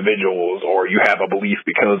looking at individuals, or you have a belief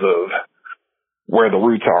because of where the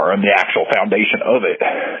roots are and the actual foundation of it.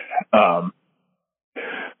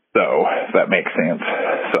 So if that makes sense.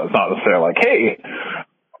 So it's not necessarily like, hey,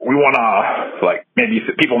 we want to, like, maybe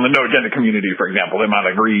people in the no agenda community, for example, they might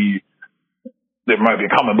agree, there might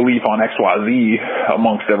be a common belief on XYZ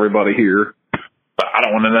amongst everybody here, but I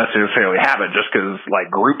don't want to necessarily have it just because,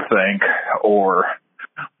 like, groupthink or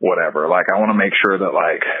whatever. Like, I want to make sure that,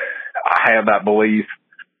 like, I have that belief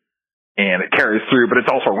and it carries through, but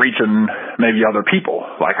it's also reaching maybe other people.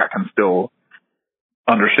 Like, I can still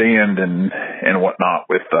understand and whatnot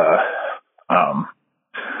with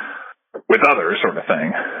others, sort of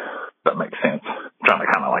thing. If that makes sense. I'm trying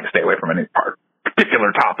to kind of like stay away from any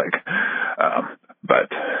particular topic.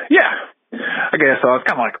 But yeah, I guess so. It's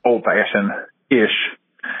kind of like old fashioned ish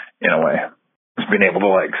in a way. Just being able to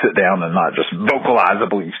like sit down and not just vocalize a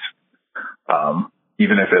belief.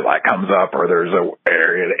 Even if it like comes up or there's a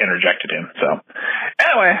area to interject it in. So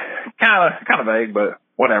anyway, kind of vague, but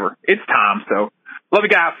whatever. It's time. So love you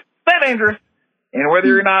guys. Stay dangerous. And whether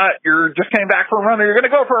you're not, you're just came back for a run, or you're going to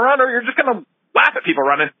go for a run, or you're just going to laugh at people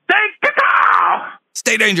running.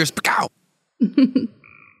 Stay dangerous. Pekow.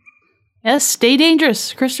 Yes, stay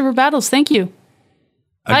dangerous. Christopher Battles, thank you.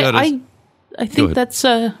 I think that's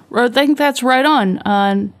right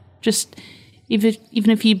on. Just even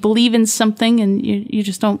if you believe in something and you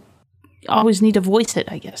just don't always need to voice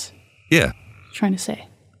it, I guess. Yeah. Trying to say.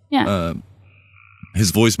 Yeah.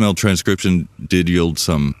 His voicemail transcription did yield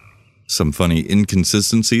some funny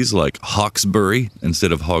inconsistencies, like Hawkesbury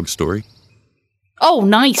instead of Hog Story. Oh,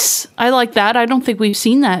 nice. I like that. I don't think we've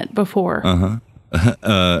seen that before.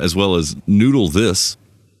 As well as Noodle This.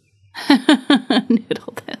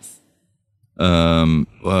 Noodle This.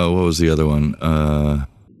 What was the other one?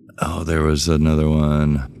 There was another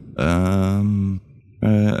one.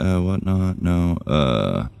 Whatnot? No.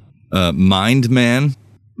 Mind Man.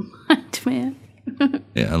 Mind Man.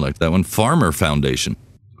 Yeah, I like that one. Farmer Foundation.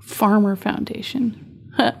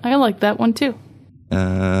 I like that one too.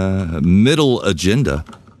 Middle Agenda.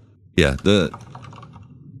 Yeah,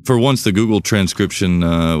 for once the Google transcription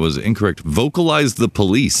was incorrect. Vocalize the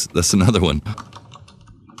Police. That's another one.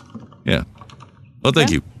 Yeah. Well,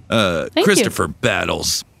 thank you. Thank Christopher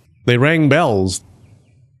Battles. They rang bells.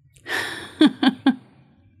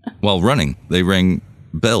 While running, they rang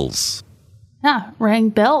bells. Yeah, rang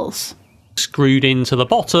bells. Screwed into the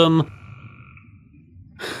bottom.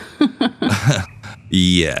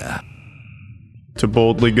 Yeah. To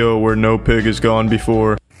boldly go where no pig has gone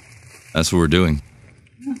before. That's what we're doing.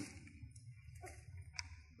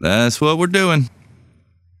 That's what we're doing.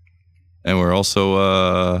 And we're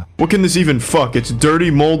also, What can this even fuck? It's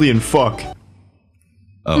dirty, moldy, and fuck.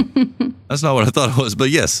 Oh. That's not what I thought it was,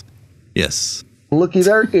 but yes. Yes. Looky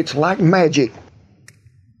there, it's like magic.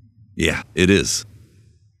 Yeah, it is.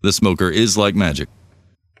 The smoker is like magic.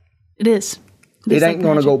 It is. It ain't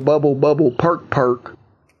gonna go bubble, bubble, perk, perk.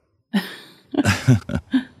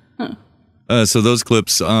 So those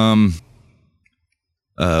clips,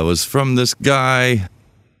 was from this guy,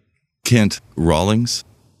 Kent Rawlings.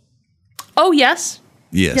 Oh, yes.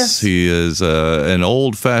 Yes. He is an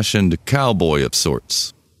old-fashioned cowboy of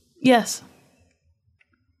sorts. Yes.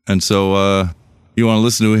 And so, you want to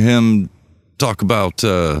listen to him talk about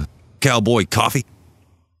cowboy coffee?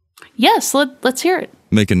 Yes, let's hear it.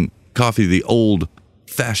 Making coffee the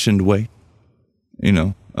old-fashioned way. You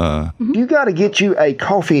know. You got to get you a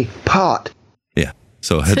coffee pot. Yeah.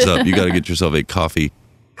 So heads up, you got to get yourself a coffee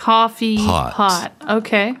pot.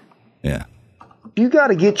 Okay. Yeah. You got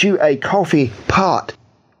to get you a coffee pot.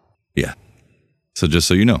 Yeah. So just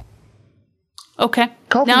so you know. Okay.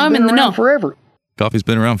 Coffee's now I'm been in the know. around forever. Coffee's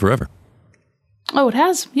been around forever. Oh, it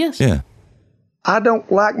has? Yes. Yeah. I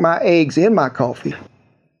don't like my eggs in my coffee.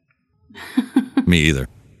 Me either,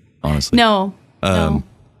 honestly. No.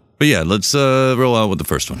 But But yeah, let's roll out with the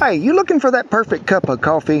first one. Hey, you looking for that perfect cup of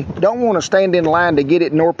coffee? Don't want to stand in line to get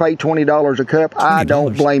it nor pay $20 a cup? I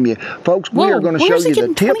don't blame you. Folks, we are going to show you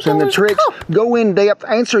the tips and the tricks, go in depth,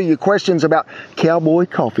 answer your questions about Cowboy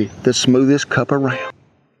Coffee, the smoothest cup around.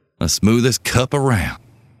 The smoothest cup around.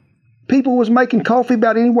 People was making coffee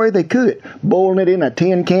about any way they could. Boiling it in a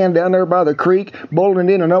tin can down there by the creek, boiling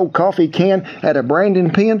it in an old coffee can at a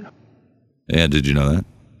Brandon pen. Yeah, did you know that?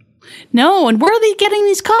 No, and where are they getting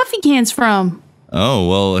these coffee cans from? Oh,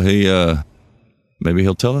 well, maybe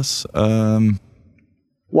he'll tell us.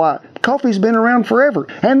 Why, coffee's been around forever,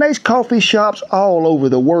 and there's coffee shops all over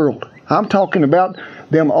the world. I'm talking about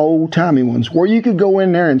them old-timey ones, where you could go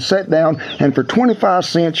in there and sit down, and for 25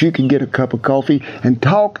 cents you could get a cup of coffee and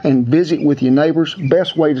talk and visit with your neighbors.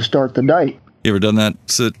 Best way to start the day. You ever done that?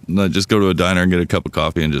 Just go to a diner and get a cup of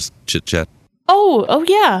coffee and just chit-chat? Oh,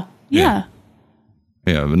 yeah.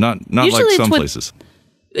 Yeah, but not like some places.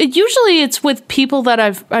 Usually it's with people that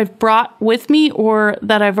I've brought with me or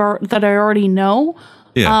that I already know.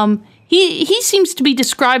 Yeah. He seems to be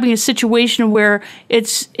describing a situation where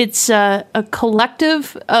it's a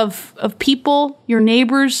collective of people, your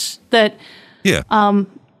neighbors that that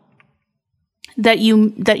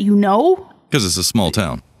you know, because it's a small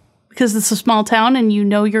town. Because it's a small town, and you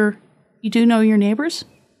do know your neighbors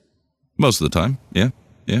most of the time. Yeah.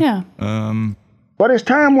 But as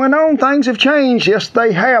time went on, things have changed. Yes,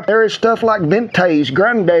 they have. There is stuff like ventés,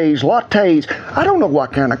 grandes, lattes. I don't know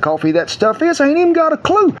what kind of coffee that stuff is. I ain't even got a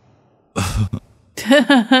clue.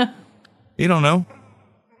 You don't know?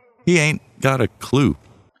 He ain't got a clue.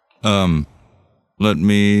 Let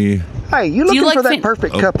me... Hey, you looking for that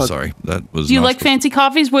perfect cup of... Sorry, that was... Do you like fancy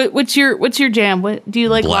coffees? What's your jam? Do you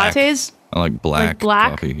like black. lattes? I like black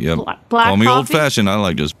coffee. Yep. Black Call me coffee? old-fashioned. I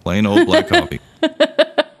like just plain old black coffee.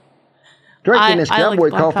 Drinking this Cowboy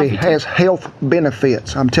like coffee has health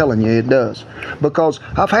benefits. I'm telling you, it does. Because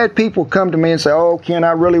I've had people come to me and say, oh, Ken,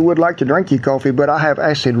 I really would like to drink your coffee, but I have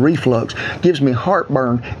acid reflux. Gives me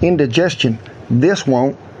heartburn, indigestion. This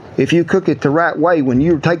won't. If you cook it the right way, when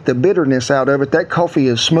you take the bitterness out of it, that coffee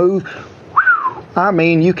is smooth. I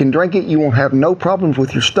mean, you can drink it. You won't have no problems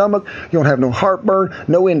with your stomach. You won't have no heartburn,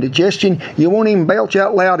 no indigestion. You won't even belch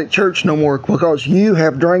out loud at church no more because you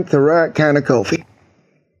have drank the right kind of coffee.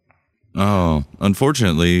 Oh,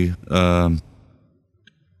 unfortunately,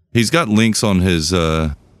 he's got links on his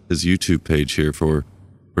YouTube page here for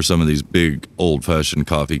some of these big old-fashioned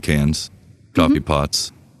coffee cans, coffee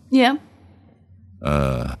pots. Yeah.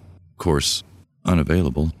 Of course,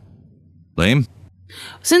 unavailable. Lame.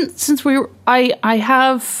 Since I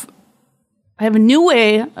have a new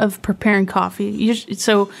way of preparing coffee.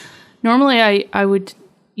 So normally I would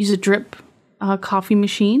use a drip coffee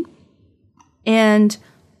machine, and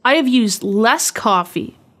I have used less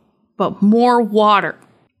coffee, but more water.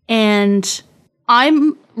 And I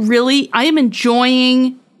am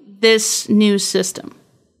enjoying this new system.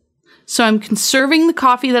 So I'm conserving the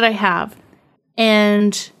coffee that I have.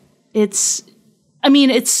 And it's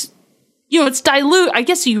dilute. I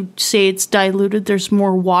guess you say it's diluted. There's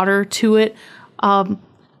more water to it.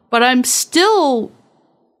 But I'm still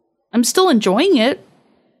enjoying it.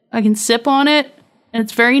 I can sip on it, and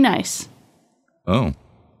it's very nice. Oh.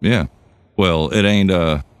 Yeah. Well, it ain't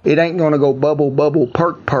It ain't gonna go bubble, bubble,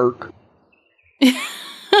 perk, perk. You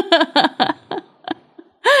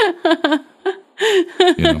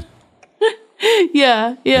know.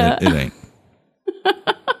 Yeah. It ain't.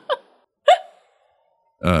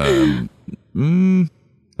 No,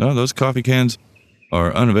 those coffee cans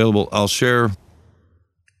are unavailable. I'll share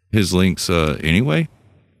his links anyway.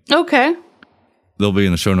 Okay. They'll be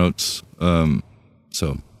in the show notes.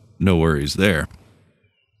 So no worries there.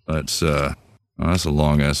 That's a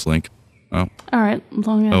long ass link. Oh. All right,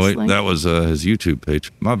 long ass link. That was his YouTube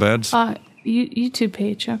page. My bad. YouTube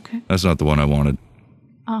page. Okay. That's not the one I wanted.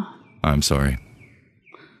 Oh. I'm sorry.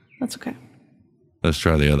 That's okay. Let's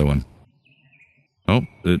try the other one. Oh,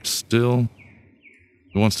 it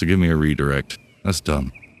wants to give me a redirect. That's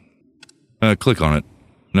dumb. Click on it.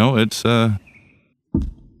 No, it's oh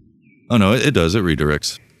no, it does. It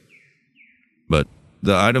redirects. But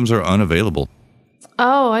the items are unavailable.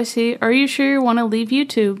 Oh, I see. Are you sure you want to leave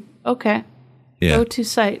YouTube? Okay. Yeah. Go to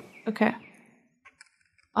site. Okay.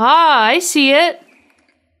 I see it.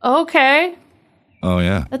 Okay. Oh,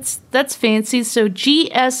 yeah. That's fancy. So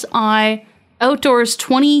GSI Outdoors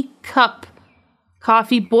 20 cup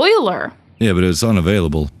coffee boiler. Yeah, but it's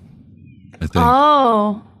unavailable, I think.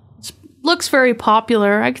 Oh. Looks very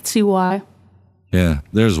popular. I could see why. Yeah,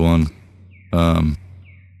 there's one.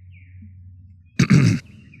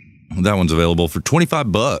 That one's available for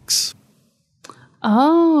 $25.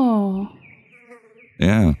 Oh.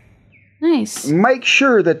 Yeah. Nice. Make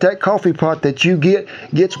sure that coffee pot that you get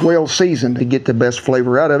gets well seasoned to get the best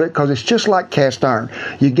flavor out of it, because it's just like cast iron.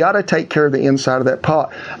 You got to take care of the inside of that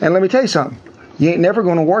pot. And let me tell you something. You ain't never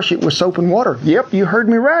going to wash it with soap and water. Yep, you heard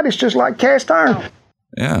me right. It's just like cast iron.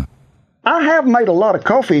 Yeah. I have made a lot of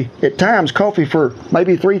coffee, at times coffee for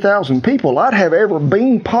maybe 3,000 people. I'd have every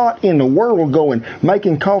bean pot in the world going,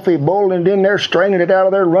 making coffee, boiling it in there, straining it out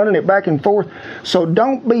of there, running it back and forth. So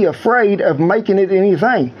don't be afraid of making it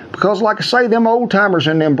anything. Because like I say, them old timers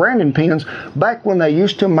and them Brandon pens, back when they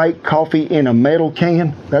used to make coffee in a metal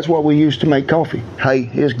can, that's what we used to make coffee.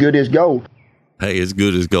 Hey, it's good as gold. Hey, it's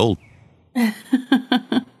good as gold. All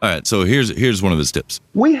right, so here's one of his tips.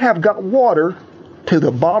 We have got water to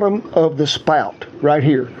the bottom of the spout right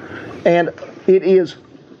here, and it is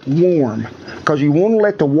warm, because you want to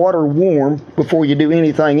let the water warm before you do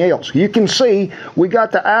anything else. You can see we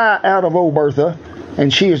got the eye out of old Bertha,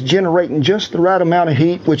 and she is generating just the right amount of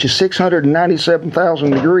heat, which is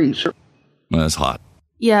 697,000 degrees. Well, that's hot.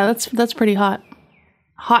 Yeah, that's pretty hot.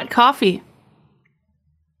 Hot coffee.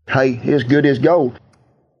 Hey, it's good as gold.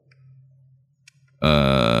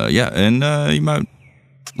 Yeah, and you might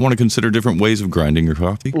want to consider different ways of grinding your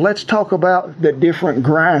coffee. Let's talk about the different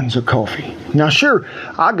grinds of coffee. Now, sure,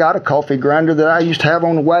 I got a coffee grinder that I used to have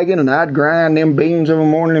on the wagon, and I'd grind them beans in the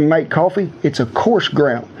morning and make coffee. It's a coarse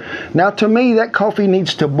ground. Now, to me, that coffee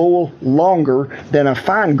needs to boil longer than a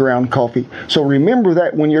fine ground coffee. So remember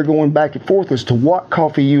that when you're going back and forth as to what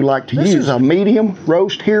coffee you like to use. This is a medium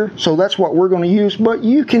roast here, so that's what we're going to use, but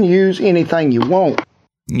you can use anything you want.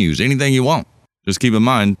 You can use anything you want. Just keep in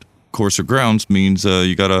mind, coarser grounds means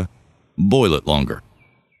you gotta boil it longer.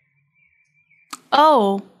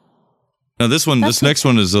 Oh. Now this next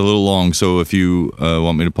one is a little long, so if you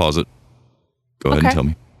want me to pause it, go ahead and tell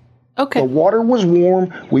me. Okay. The water was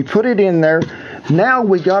warm. We put it in there. Now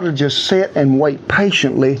we gotta just sit and wait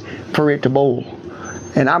patiently for it to boil.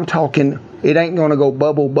 And I'm talking, it ain't gonna go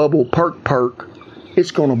bubble, bubble, perk, perk. It's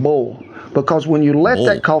gonna boil. Because when you let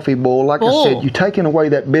that coffee boil, like I said, you're taking away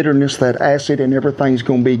that bitterness, that acid, and everything's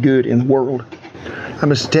going to be good in the world. I'm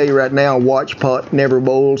just to tell you right now, watch pot never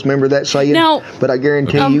boils. Remember that saying? Now, but I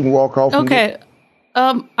guarantee you can walk off. Okay.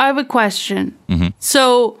 I have a question. Mm-hmm.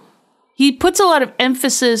 So he puts a lot of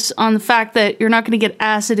emphasis on the fact that you're not going to get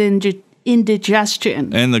acid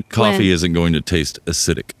indigestion. And the coffee isn't going to taste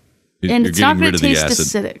acidic. And it's not going to taste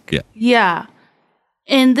acidic. Yeah. Yeah.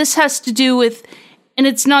 And this has to do with... And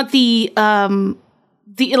it's not it's not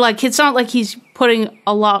like he's putting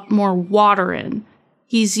a lot more water in.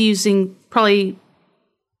 He's using probably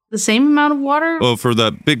the same amount of water. Well, for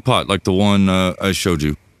that big pot, like the one I showed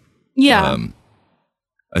you. Yeah.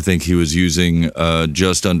 I think he was using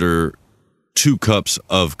just under 2 cups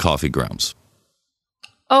of coffee grounds.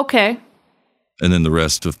 Okay. And then the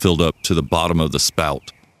rest filled up to the bottom of the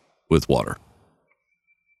spout with water.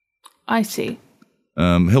 I see.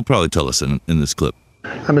 He'll probably tell us in this clip.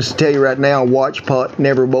 I'm just to tell you right now, watch pot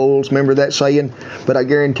never boils. Remember that saying? But I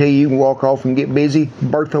guarantee you can walk off and get busy.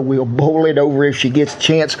 Bertha will boil it over if she gets a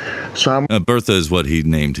chance. So Bertha is what he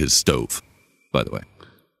named his stove, by the way.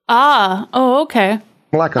 Oh, okay.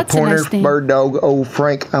 Like a pointer, bird dog, old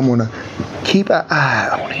Frank, I'm going to keep an eye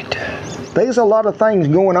on it. There's a lot of things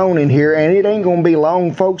going on in here, and it ain't going to be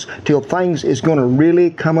long, folks, till things is going to really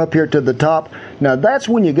come up here to the top. Now, that's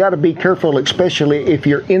when you got to be careful, especially if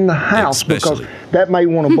you're in the house, because that may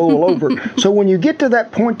want to boil over. So when you get to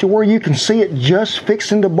that point to where you can see it just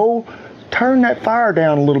fixing to boil, turn that fire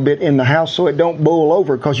down a little bit in the house so it don't boil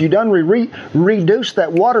over, because you done reduce that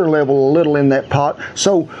water level a little in that pot.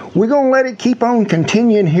 So we're going to let it keep on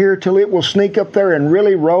continuing here till it will sneak up there and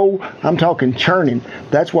really roll. I'm talking churning.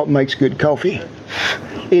 That's what makes good coffee.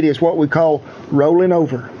 It is what we call rolling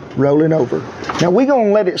over. Rolling over. Now we're going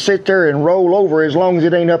to let it sit there and roll over as long as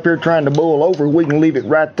it ain't up here trying to boil over. We can leave it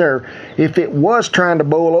right there. If it was trying to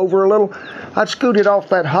boil over a little, I'd scoot it off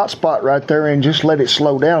that hot spot right there and just let it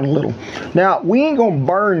slow down a little. Now, we ain't going to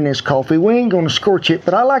burn this coffee. We ain't going to scorch it,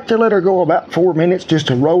 but I like to let her go about 4 minutes just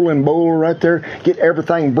to roll and boil right there, get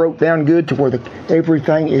everything broke down good to where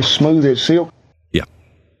everything is smooth as silk. Yeah.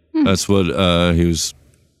 That's what he was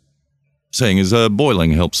saying is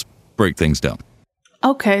boiling helps break things down.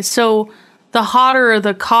 Okay, so the hotter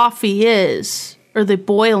the coffee is, or the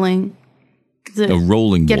boiling... A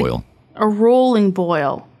rolling boil. A rolling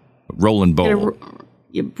boil. Rolling bowl.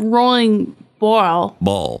 Rolling boil.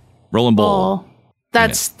 Ball. Rolling ball.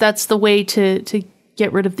 That's the way to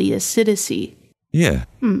get rid of the acidity. Yeah.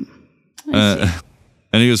 And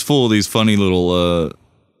he was full of these funny little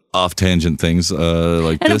off tangent things like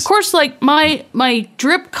and this. And of course, like my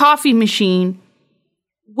drip coffee machine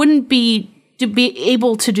wouldn't be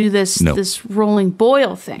able to do this rolling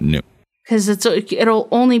boil thing. No. because it'll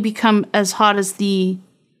only become as hot as the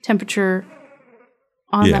temperature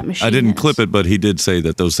on that machine. I didn't clip it, but he did say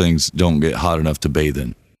that those things don't get hot enough to bathe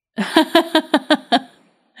in.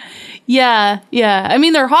 Yeah. I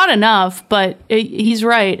mean, they're hot enough, but he's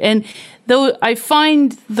right. And though I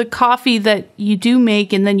find the coffee that you do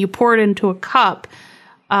make and then you pour it into a cup,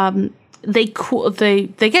 they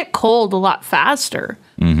get cold a lot faster.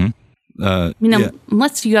 Mm-hmm.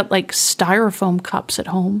 Unless you got like styrofoam cups at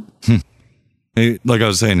home. Hey, like I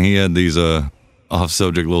was saying, he had these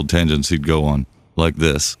off-subject little tangents he'd go on, like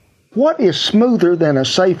this. What is smoother than a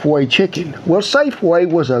Safeway chicken? Well, Safeway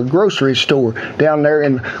was a grocery store down there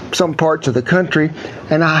in some parts of the country,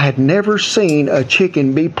 and I had never seen a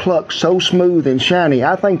chicken be plucked so smooth and shiny.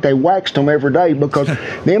 I think they waxed them every day because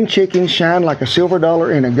them chickens shine like a silver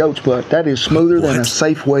dollar in a goat's butt. That is smoother than a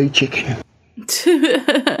Safeway chicken.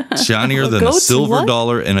 Shinier than a silver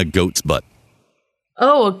dollar in a goat's butt.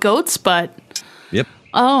 Oh, a goat's butt. Yep.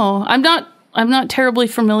 Oh, I'm not terribly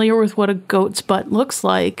familiar with what a goat's butt looks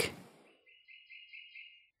like.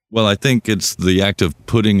 Well, I think it's the act of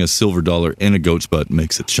putting a silver dollar in a goat's butt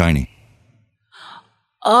makes it shiny.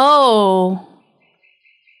 Oh.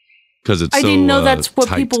 Because it's I so didn't know that's what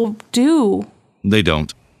tight. people do. They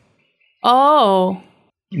don't. Oh.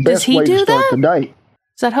 Does he do that? The day.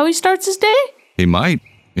 Is that how he starts his day? He might.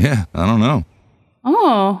 Yeah, I don't know.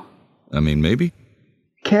 Oh. I mean, maybe.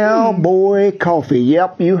 Cowboy coffee.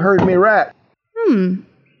 Yep, you heard me right.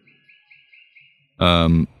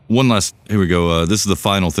 One last, here we go. This is the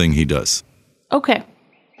final thing he does. Okay.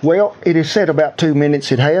 Well, it is set about 2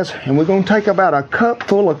 minutes it has, and we're going to take about a cup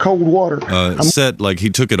full of cold water. Set like he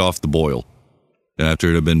took it off the boil. After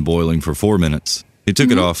it had been boiling for 4 minutes, he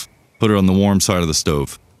took it off, put it on the warm side of the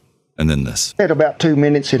stove, and then this. At about 2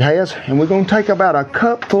 minutes it has, and we're going to take about a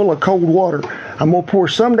cup full of cold water. I'm going to pour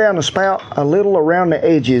some down the spout, a little around the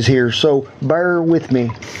edges here, so bear with me.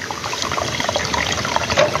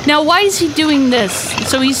 Now, why is he doing this?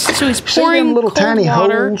 So he's pouring See them little cold tiny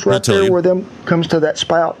water. holes right there where them comes to that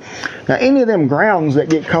spout. Now, any of them grounds that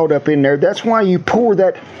get caught up in there, that's why you pour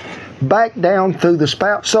that back down through the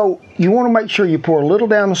spout. So you want to make sure you pour a little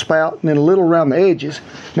down the spout and then a little around the edges.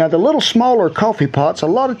 Now, the little smaller coffee pots, a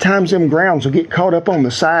lot of times them grounds will get caught up on the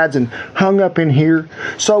sides and hung up in here.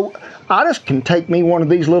 So I just can take me one of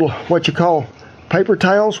these little, what you call, paper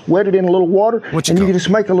towels, wet it in a little water, and you can just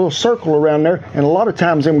make a little circle around there, and a lot of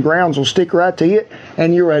times them grounds will stick right to it,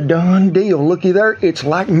 and you're a done deal. Looky there, it's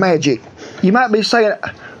like magic. You might be saying,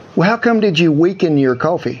 well, how come did you weaken your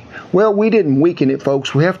coffee? Well, we didn't weaken it,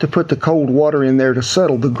 folks. We have to put the cold water in there to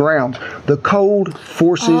settle the ground. The cold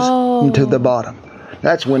forces into the bottom.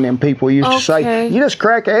 That's when them people used to say, you just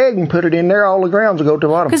crack an egg and put it in there, all the grounds will go to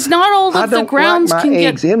the bottom. Because not all of the grounds like can my get...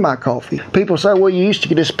 eggs in my coffee. People say, well, you used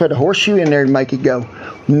to just put a horseshoe in there and make it go.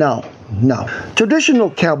 No. Traditional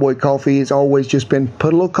cowboy coffee has always just been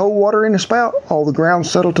put a little cold water in the spout, all the grounds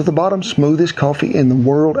settle to the bottom, smoothest coffee in the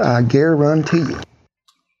world, I guarantee you.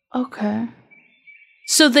 Okay.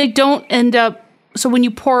 So they don't end up... So when you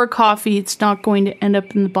pour a coffee, it's not going to end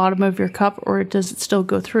up in the bottom of your cup, or does it still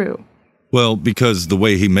go through? Well, because the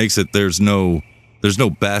way he makes it, there's no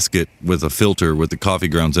basket with a filter with the coffee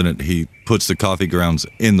grounds in it. He puts the coffee grounds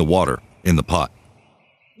in the water, in the pot.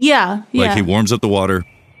 Yeah. Like he warms up the water,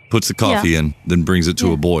 puts the coffee in, then brings it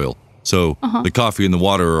to a boil. So the coffee and the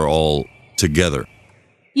water are all together.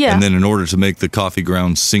 Yeah. And then in order to make the coffee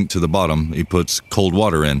grounds sink to the bottom, he puts cold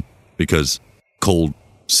water in because cold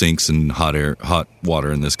sinks and hot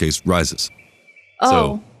water in this case rises.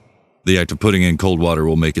 So the act of putting in cold water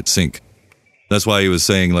will make it sink. That's why he was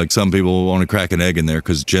saying, like, some people want to crack an egg in there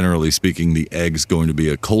because generally speaking, the egg's going to be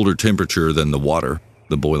a colder temperature than the water,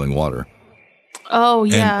 the boiling water. Oh,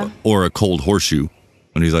 yeah. Or a cold horseshoe.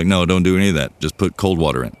 And he's like, no, don't do any of that. Just put cold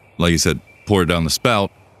water in. Like you said, pour it down the spout.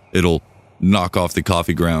 It'll knock off the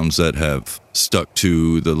coffee grounds that have stuck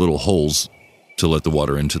to the little holes to let the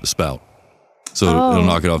water into the spout. So it'll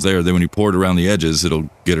knock it off there. Then when you pour it around the edges, it'll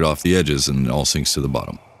get it off the edges and it all sinks to the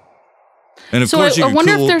bottom. And of course, I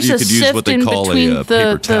wonder if there's you a could use what sift they call between a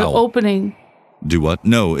paper the towel. opening. Do what?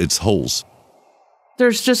 No, it's holes.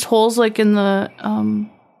 There's just holes like in the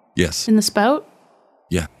Yes. in the spout?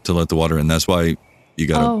 Yeah, to let the water in. That's why you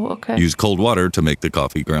gotta use cold water to make the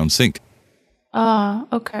coffee ground sink.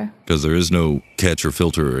 Okay. Because there is no catch or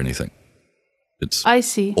filter or anything. It's I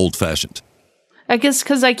see. Old fashioned. I guess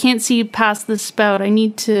because I can't see past the spout, I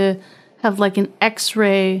need to have like an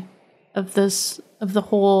X-ray of the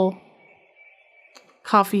whole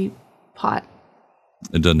coffee pot.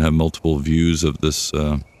 It doesn't have multiple views of this.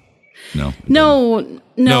 No. No.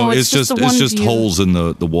 It's just view. holes in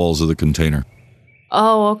the walls of the container.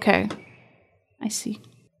 Oh, okay. I see.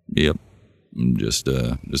 Yep. Just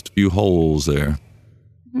a few holes there.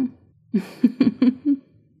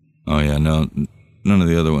 Oh yeah, no, none of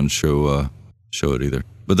the other ones show it either.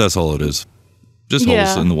 But that's all it is. Just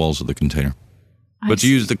holes in the walls of the container. But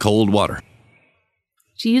you use the cold water.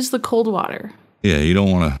 You use the cold water. Yeah, you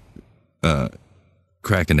don't want to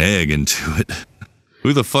crack an egg into it.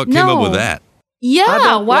 Who the fuck came up with that? Yeah, I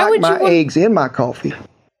don't why like would my you? eggs in my coffee.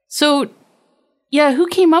 So, yeah, who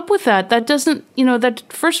came up with that? That doesn't, that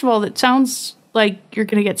first of all, that sounds like you're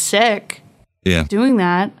gonna get sick. Yeah, doing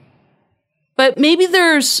that. But maybe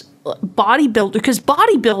there's because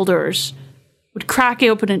bodybuilders would crack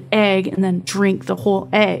open an egg and then drink the whole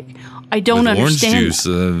egg. I don't understand. Orange juice,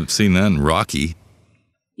 I've seen that in Rocky.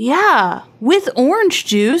 Yeah, with orange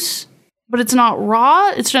juice, but it's not raw.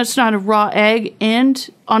 It's just not a raw egg, and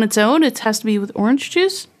on its own, it has to be with orange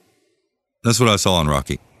juice. That's what I saw on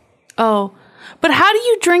Rocky. Oh, but how do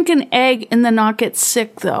you drink an egg and then not get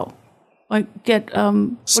sick though? Like get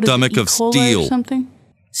stomach of steel or something?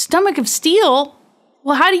 Stomach of steel?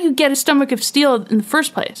 Well, how do you get a stomach of steel in the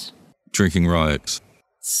first place? Drinking raw eggs.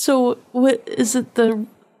 So, what is it? The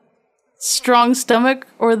strong stomach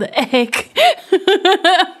or the egg?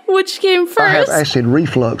 Which came first? I have acid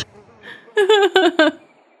reflux. I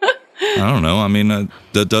don't know. I mean,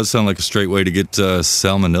 that does sound like a straight way to get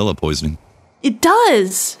salmonella poisoning. It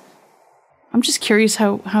does. I'm just curious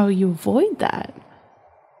how you avoid that.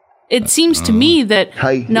 It seems to me that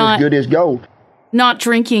not as good as gold. Not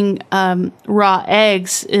drinking raw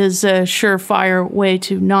eggs is a surefire way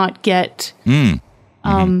to not get,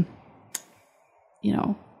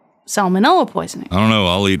 salmonella poisoning. I don't know.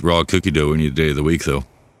 I'll eat raw cookie dough any day of the week, though.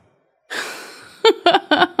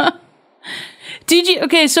 Did you?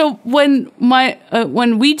 Okay, so when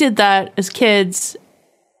we did that as kids,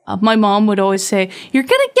 my mom would always say, "You're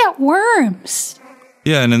gonna get worms."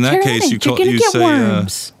 Yeah, and in that case, you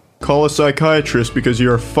say, "Call a psychiatrist because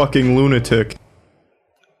you're a fucking lunatic."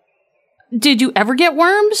 Did you ever get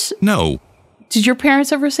worms? No. Did your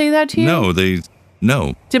parents ever say that to you?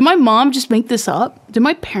 No. Did my mom just make this up? Did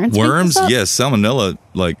my parents worms? Make this up? Yes, salmonella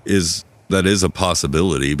is a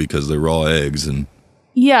possibility because they're raw eggs and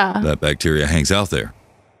that bacteria hangs out there.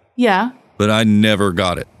 Yeah. But I never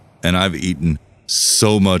got it, and I've eaten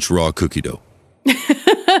so much raw cookie dough.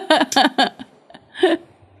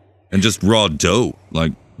 And just raw dough,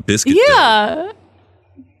 like biscuit dough.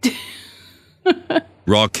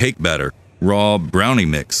 Raw cake batter, raw brownie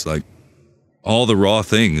mix, like all the raw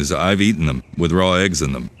things, I've eaten them with raw eggs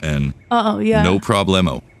in them, and no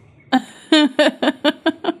problemo.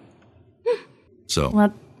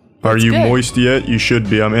 So, are you moist yet? You should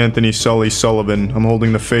be. I'm Anthony Sully Sullivan. I'm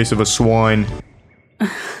holding the face of a swine.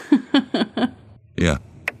 Yeah.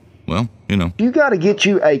 Well, You got to get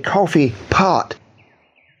you a coffee pot.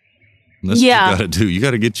 That's what you got to do. You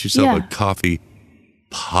got to get yourself a coffee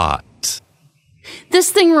pot.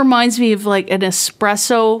 This thing reminds me of like an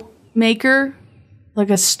espresso maker, like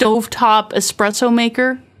a stovetop espresso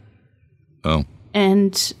maker. Oh.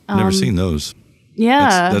 And never seen those.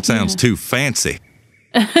 Yeah. That sounds too fancy.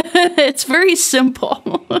 It's very simple.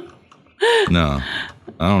 No,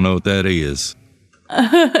 I don't know what that is.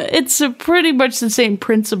 It's pretty much the same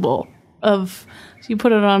principle of you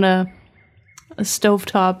put it on a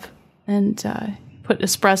stovetop and put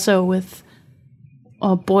espresso with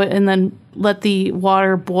a boil and then let the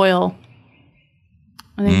water boil.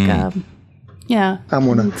 I think, I'm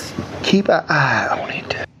going to keep an eye on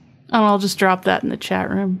it. And I'll just drop that in the chat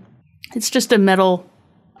room. It's just a metal.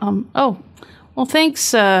 Well,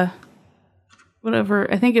 thanks.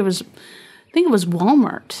 Whatever. I think it was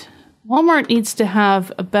Walmart. Walmart needs to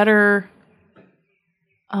have a better.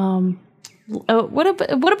 What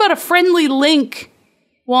about a friendly link?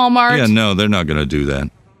 Walmart. Yeah, no, they're not going to do that.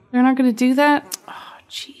 They're not going to do that. Oh,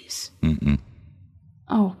 jeez.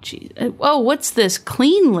 Oh, jeez. Oh, what's this?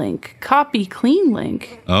 Clean link. Copy clean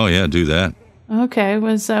link. Oh yeah, do that. Okay. I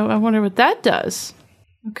wonder what that does.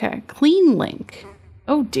 Okay, clean link.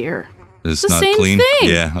 Oh dear. It's the not same clean. thing.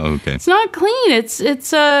 Yeah. Okay. It's not clean.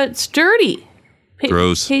 It's dirty.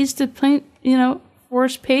 Gross. Pasted,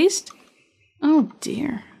 force paste. Oh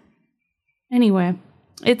dear. Anyway,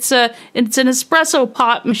 it's an espresso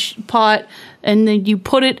pot, and then you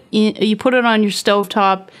put it on your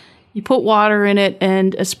stovetop. You put water in it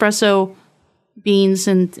and espresso beans,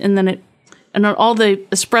 and then all the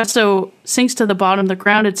espresso sinks to the bottom, the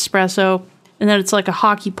grounded espresso, and then it's like a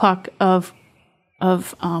hockey puck of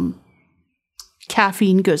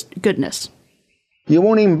caffeine goodness. You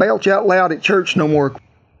won't even belch out loud at church no more.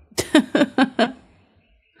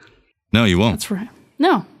 No, you won't. That's right.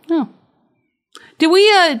 No. Do we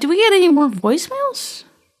get any more voicemails?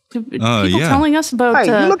 People telling us about Hey,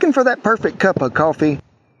 you looking for that perfect cup of coffee?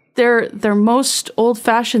 their most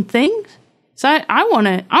old-fashioned things. So I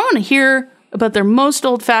want to hear about their most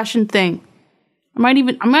old-fashioned thing. I might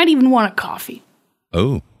even want a coffee.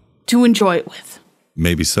 Oh. To enjoy it with.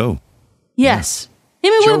 Maybe so. Yes.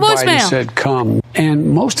 Hit me Joe with a voicemail. Biden said come,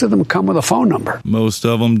 and most of them come with a phone number. Most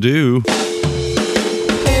of them do.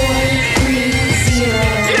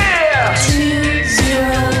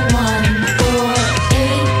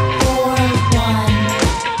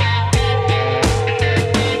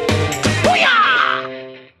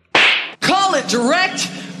 Call it direct,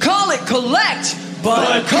 call it collect,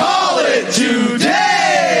 but call it today.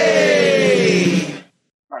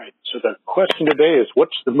 All right, so the question today is,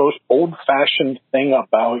 what's the most old-fashioned thing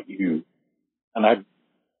about you? And I don't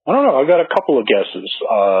know, I got a couple of guesses.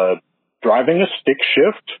 Driving a stick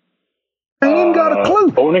shift. I ain't got a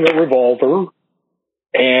clue. Owning a revolver.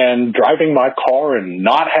 And driving my car and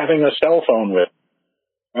not having a cell phone with.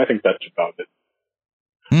 I think that's about it.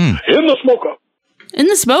 In the smoker. In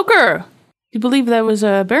the smoker. You believe that was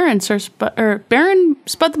Baron Spud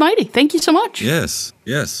the Mighty. Thank you so much. Yes,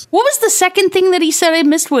 yes. What was the second thing that he said? I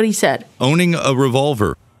missed what he said. Owning a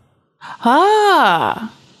revolver.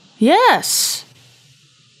 Ah, yes.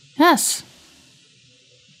 Yes.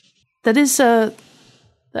 That is I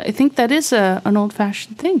think that is an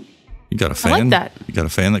old-fashioned thing. You got a fan? I like that. You got a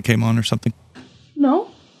fan that came on or something?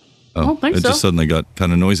 No. I don't think it so. just suddenly got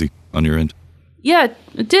kind of noisy on your end. Yeah,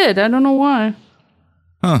 it did. I don't know why.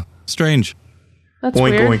 Huh. Strange. That's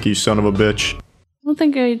Boink, weird. boink, you son of a bitch. I don't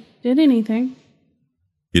think I did anything.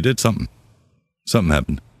 You did something. Something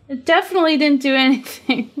happened. It definitely didn't do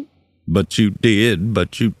anything. But you did,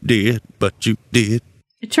 but you did, but you did.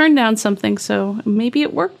 I turned down something, so maybe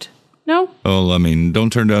it worked? No? Well, I mean,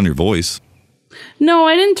 don't turn down your voice. No,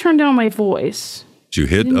 I didn't turn down my voice. Did you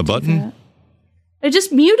hit a button? I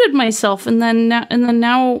just muted myself, and then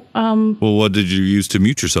now. Well, what did you use to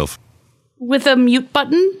mute yourself? With a mute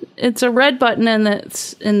button, it's a red button, and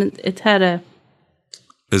it had a.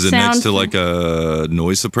 Is it sound next to like a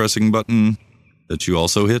noise suppressing button that you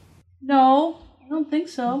also hit? No, I don't think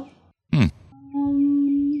so. I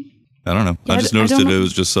don't know. Yeah, I just I noticed don't it. know. It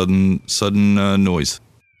was just sudden noise.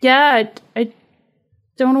 Yeah, I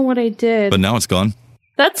don't know what I did. But now it's gone.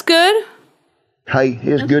 That's good. Hey,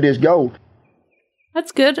 it's good as gold.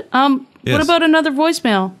 That's good. Yes. What about another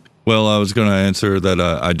voicemail? Well, I was going to answer that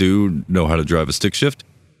I do know how to drive a stick shift.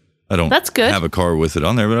 I don't That's good. have a car with it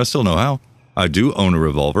on there, but I still know how. I do own a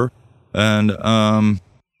revolver. And,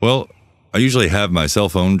 well, I usually have my cell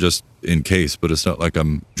phone just in case, but it's not like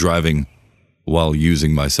I'm driving while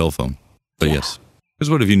using my cell phone. But yes,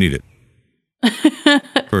 because what if you need it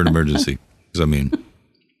for an emergency? Because, I mean,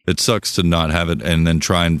 it sucks to not have it and then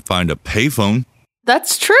try and find a payphone.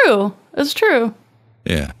 That's true. That's true.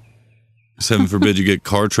 Yeah. 'Cause heaven forbid you get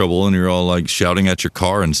car trouble and you're all like shouting at your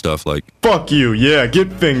car and stuff like, fuck you, yeah,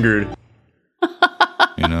 get fingered.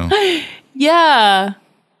 You know? Yeah.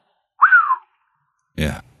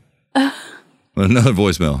 Yeah. Well, another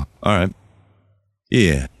voicemail. All right.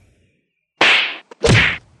 Yeah.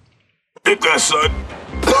 Hit that, son.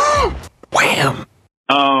 Wham.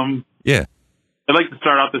 Yeah. I'd like to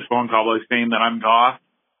start off this phone call by saying that I'm goth.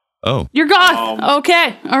 Oh. You're goth.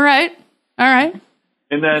 Okay. All right. All right.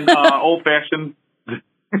 And then old fashioned.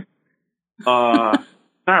 Sorry,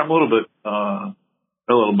 I'm a little bit a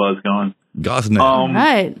little buzz going. Goth name.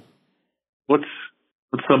 Right. What's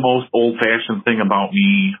the most old fashioned thing about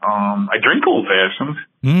me? I drink old fashions.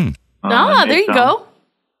 There you go.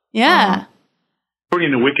 Yeah.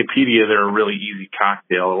 According to Wikipedia, they're a really easy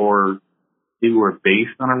cocktail, or they were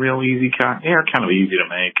based on a real easy cocktail. They're kind of easy to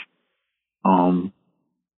make.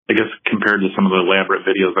 I guess compared to some of the elaborate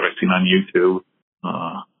videos that I've seen on YouTube.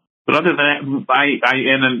 But other than that,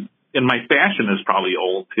 and my fashion is probably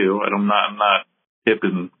old too. I'm not hip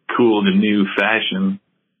and cool to new fashion,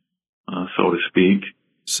 so to speak.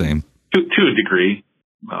 Same. To a degree.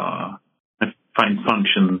 I find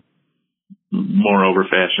function more over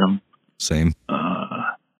fashion. Same.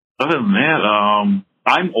 Other than that,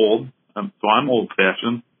 I'm old, so I'm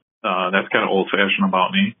old-fashioned. That's kind of old-fashioned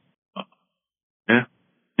about me. Yeah,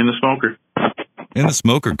 in the smoker. In the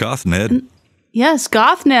smoker, Goth Ned. Yes,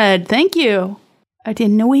 Goth Ned. Thank you. I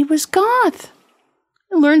didn't know he was goth.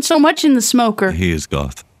 I learned so much in the smoker. He is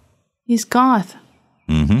goth. He's goth.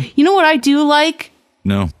 Mm-hmm. You know what I do like?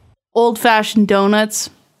 No. Old-fashioned donuts.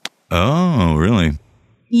 Oh, really?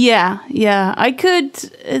 Yeah. I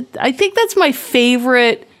think that's my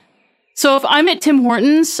favorite. So if I'm at Tim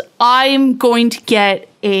Hortons, I'm going to get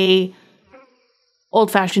a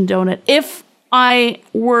old-fashioned donut. If I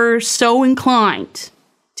were so inclined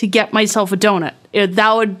to get myself a donut,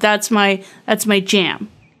 That's my jam.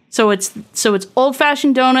 So it's old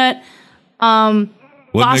fashioned donut. What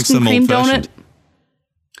Boston makes them cream old-fashioned? donut.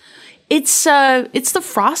 It's the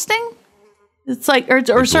frosting. It's like so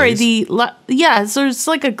it's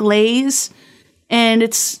like a glaze, and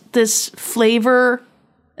it's this flavor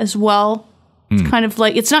as well. It's kind of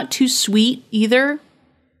like, it's not too sweet either.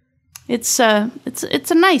 It's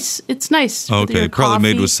nice. Okay,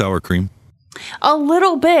 probably made with sour cream. A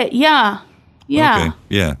little bit, yeah. Okay,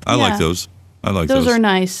 yeah. I like those. Those are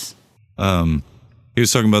nice. He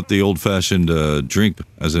was talking about the old-fashioned drink,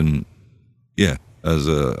 as in, as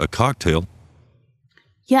a cocktail.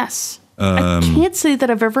 Yes. I can't say that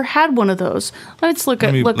I've ever had one of those. Let's look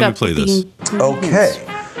up. Play this. Okay,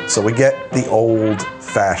 so we get the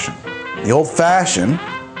old-fashioned. The old-fashioned,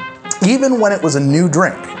 even when it was a new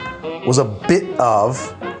drink, was a bit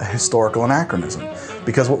of a historical anachronism.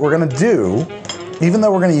 Because what we're going to do, even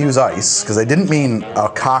though we're going to use ice, because they didn't mean a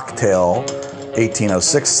cocktail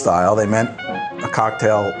 1806 style, they meant a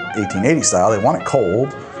cocktail 1880 style. They want it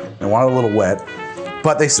cold, they want it a little wet,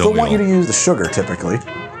 but they still want you to use the sugar typically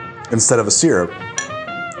instead of a syrup.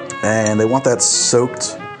 And they want that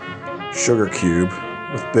soaked sugar cube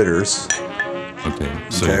with bitters.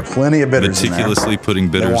 Okay, plenty of bitters meticulously in there. putting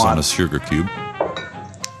bitters on a sugar cube.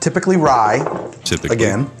 Typically rye.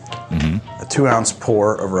 Again, a 2-ounce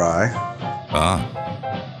pour of rye.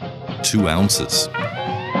 2 ounces.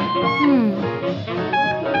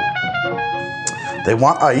 They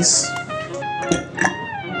want ice.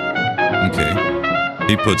 Okay.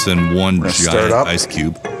 He puts in one giant ice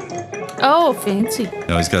cube. Oh, fancy.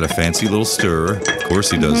 Now he's got a fancy little stirrer. Of course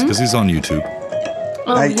he does, because he's on YouTube.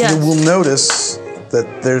 Oh, You will notice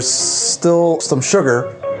that there's still some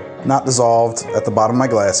sugar not dissolved at the bottom of my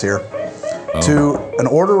glass here. To an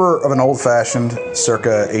orderer of an old-fashioned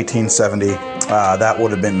circa 1870, that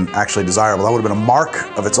would have been actually desirable. That would have been a mark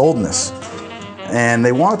of its oldness. And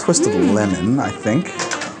they want a twist of lemon, I think.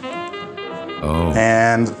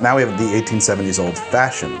 And now we have the 1870s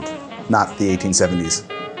old-fashioned, not the 1870s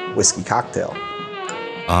whiskey cocktail.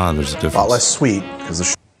 There's a difference. A lot less sweet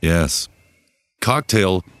because Yes.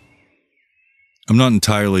 Cocktail, I'm not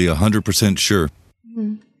entirely 100% sure,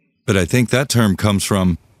 but I think that term comes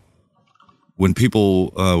from when people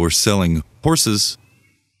were selling horses.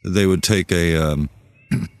 They would take a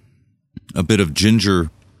bit of ginger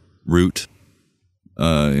root,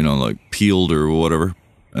 like peeled or whatever,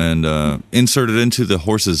 and insert it into the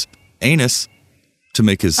horse's anus to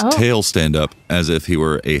make his tail stand up as if he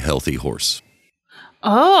were a healthy horse.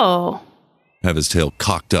 Oh. Have his tail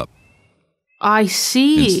cocked up. I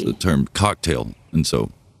see. It's the term cocktail. And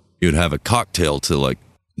so you'd have a cocktail to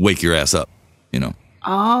wake your ass up,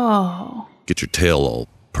 Oh. Get your tail all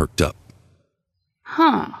perked up.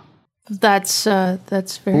 Huh. That's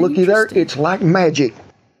very Looky there, it's like magic.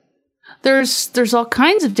 There's all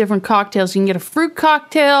kinds of different cocktails. You can get a fruit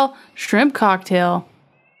cocktail, shrimp cocktail.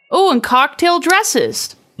 Oh, and cocktail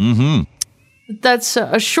dresses. That's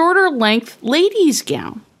a shorter length ladies'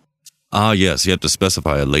 gown. Yes, you have to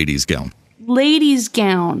specify a lady's gown. Ladies'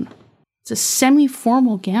 gown. It's a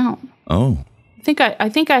semi-formal gown. Oh. I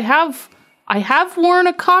think I have worn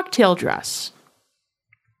a cocktail dress.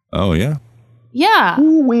 Oh, yeah? Yeah.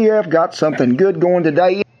 Ooh, we have got something good going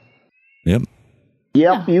today. Yep.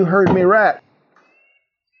 Yep, you heard me right.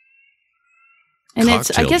 And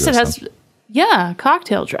I guess it has,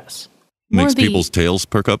 cocktail dress. Makes people's tails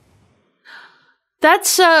perk up?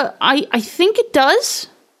 That's, I think it does.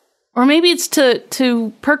 Or maybe it's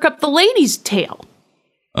to perk up the lady's tail.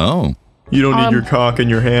 Oh. You don't need your cock in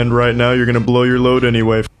your hand right now. You're going to blow your load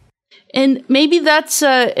anyway. And maybe that's,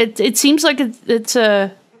 it seems like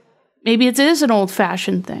maybe it is an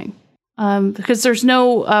old-fashioned thing. Because there's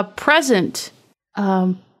no present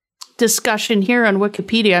discussion here on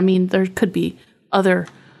Wikipedia. I mean, there could be other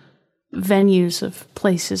venues of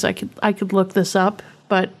places. I could look this up,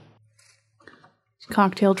 but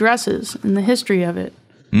cocktail dresses and the history of it.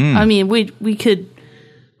 I mean, we could.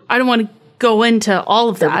 I don't want to go into all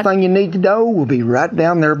of that. Everything you need to know will be right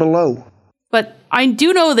down there below. But I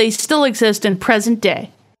do know they still exist in present day.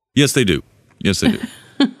 Yes, they do.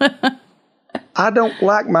 I don't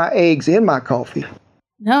like my eggs in my coffee.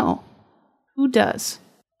 No. Who does?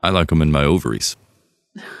 I like them in my ovaries.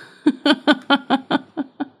 Look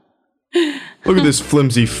at this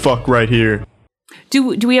flimsy fuck right here. Do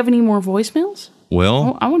we have any more voicemails?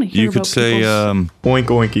 Well, I want to hear. You could say, oink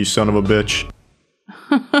oink, you son of a bitch.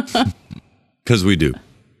 Because we do.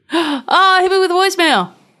 Hit me with a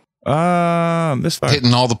voicemail. Misfire.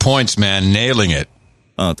 Hitting all the points, man. Nailing it.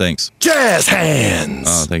 Oh, thanks. Jazz hands.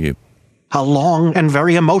 Oh, thank you. A long and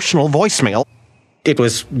very emotional voicemail. it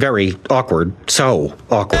was very awkward. So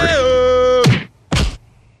awkward.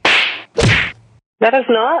 That is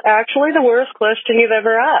not actually the worst question you've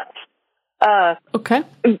ever asked. Okay.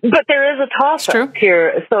 But there is a toss-up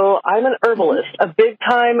here. So I'm an herbalist, a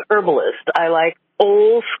big-time herbalist. I like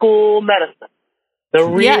old-school medicine, the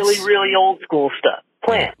really, really old-school stuff,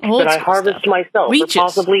 plants that I harvest myself or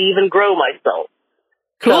possibly even grow myself.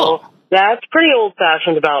 Cool. So that's pretty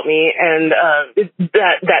old-fashioned about me. And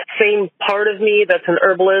that same part of me that's an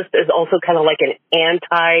herbalist is also kind of like an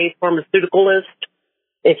anti-pharmaceuticalist,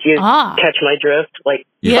 if you catch my drift, like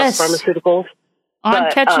pharmaceuticals.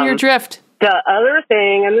 I'm catching your drift. The other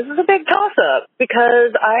thing, and this is a big toss-up,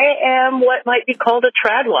 because I am what might be called a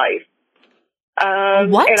trad wife.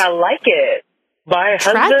 What? And I like it. My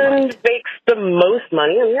husband makes the most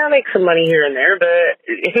money. I mean, I make some money here and there, but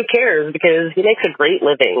who cares? Because he makes a great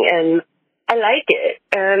living, and I like it.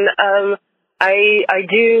 And I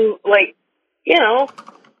do, like, you know,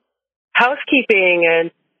 housekeeping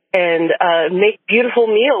and make beautiful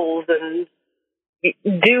meals and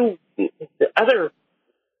do other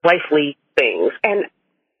wifely things, and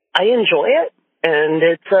I enjoy it, and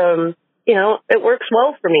it's you know, it works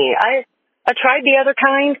well for me. I tried the other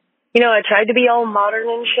kind, you know, I tried to be all modern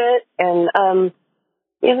and shit, and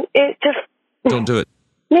you know, it just don't do it.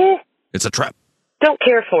 Meh. It's a trap. Don't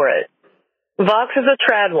care for it. Vox is a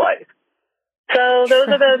trad wife. So those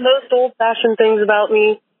are the most old-fashioned things about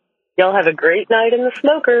me. Y'all have a great night in the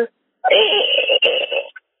smoker.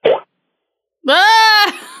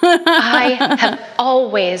 I have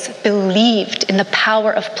always believed in the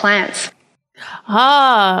power of plants.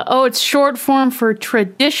 Oh, it's short form for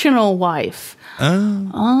traditional wife.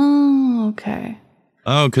 Oh, okay.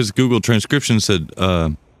 Oh, because Google transcription said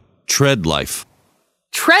tread life.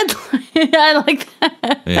 Tread life? I like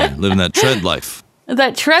that. Yeah, living that tread life.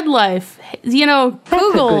 That tread life. You know,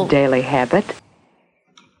 Google. That's a good daily habit.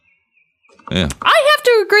 Yeah. I have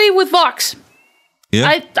to agree with Vox.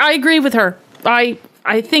 Yeah. I agree with her. I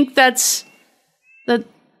think that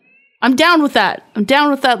I'm down with that. I'm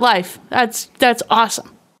down with that life. That's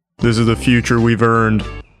awesome. This is the future we've earned.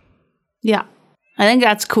 Yeah. I think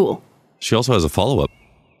that's cool. She also has a follow-up.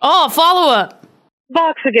 Oh, follow-up.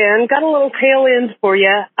 Vox again, got a little tail end for you.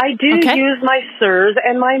 I do use my sirs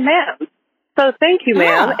and my ma'am. So thank you,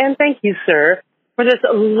 ma'am, and thank you, sir, for this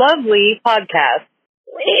lovely podcast.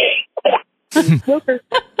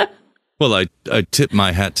 Well, I tip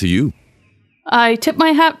my hat to you. I tip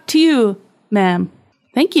my hat to you, ma'am.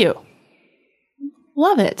 Thank you.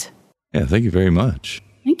 Love it. Yeah, thank you very much.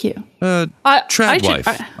 Thank you. Trad wife.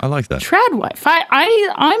 I like that. Trad wife.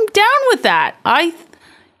 I'm down with that.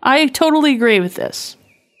 I totally agree with this.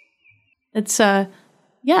 It's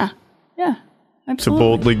yeah, absolutely. To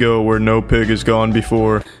boldly go where no pig has gone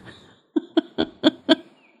before.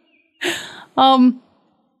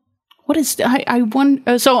 What is I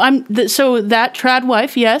wonder? So so that trad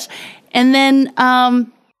wife, yes, and then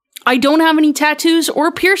I don't have any tattoos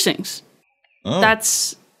or piercings. Oh. That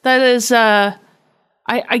is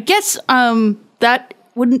I guess that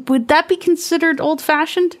would that be considered old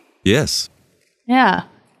fashioned? Yes. Yeah.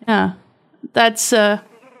 That's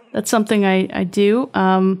something I do.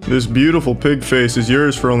 This beautiful pig face is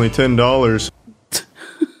yours for only $10.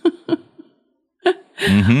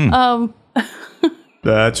 Mm-hmm.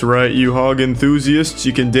 That's right, you hog enthusiasts.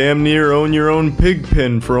 You can damn near own your own pig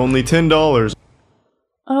pen for only $10.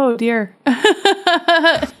 Oh dear.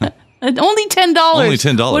 Only $10. Only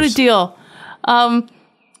 $10. What a deal.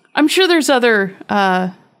 I'm sure there's other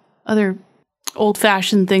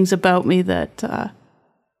old-fashioned things about me that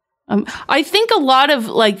I think a lot of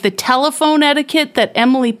like the telephone etiquette that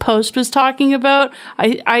Emily Post was talking about.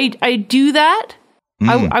 I do that.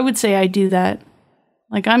 I would say I do that.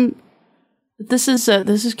 Like this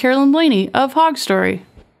is Carolyn Blaney of Hog Story.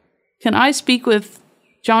 Can I speak with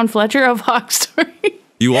John Fletcher of Hog Story?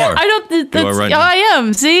 You are. I don't. You are right now. I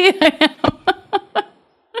am. See. I am.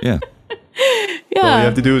 Yeah. Yeah. All you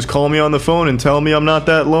have to do is call me on the phone and tell me I'm not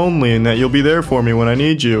that lonely and that you'll be there for me when I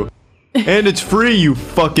need you. And it's free, you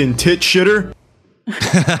fucking tit shitter.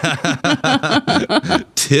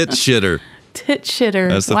 Tit shitter. Tit shitter.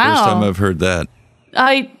 That's the first time I've heard that.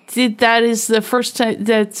 That is the first time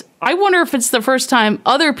I wonder if it's the first time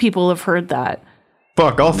other people have heard that.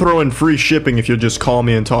 Fuck, I'll throw in free shipping if you'll just call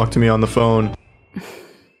me and talk to me on the phone.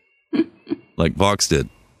 Like Vox did.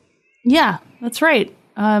 Yeah, that's right.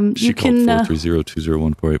 She you called can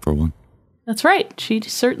 430-201-4841. That's right. She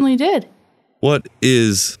certainly did. What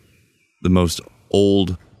is the most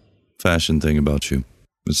old-fashioned thing about you?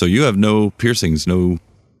 So you have no piercings, no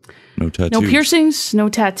tattoos. No piercings, no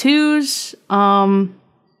tattoos. When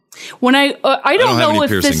I don't have know any if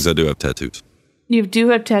piercings. this, I do have tattoos. You do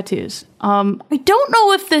have tattoos. I don't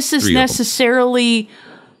know if this is 3 of them. necessarily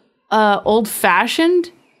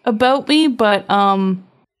old-fashioned about me, but when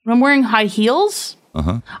I'm wearing high heels,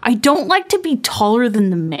 I don't like to be taller than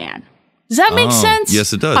the man. Does that make sense?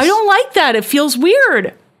 Yes, it does. I don't like that. It feels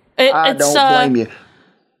weird. I don't blame you.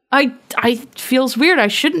 I feels weird. I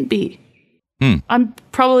shouldn't be. I'm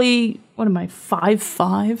probably, what am I,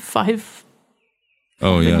 5'5"?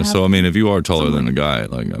 Oh, yeah. So, I mean, if you are taller than a guy,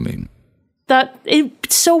 like, I mean. That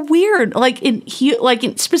it's so weird. Like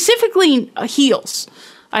specifically in heels.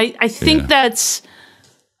 I think that's,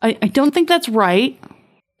 I don't think that's right.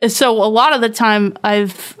 So a lot of the time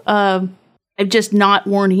I've just not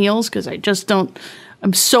worn heels because I just don't,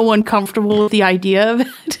 I'm so uncomfortable with the idea of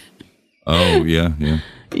it. Oh, yeah.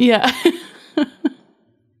 Yeah.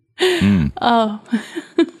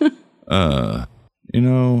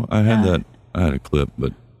 I had a clip,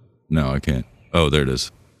 but no, I can't. Oh, there it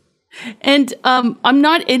is. And I'm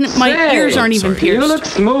not in, my ears aren't even pierced. You look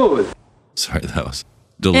smooth. Sorry, that was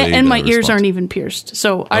delayed. And my ears aren't even pierced.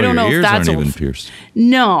 So I don't know if that's aren't even pierced.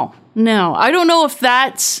 No. I don't know if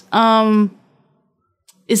that's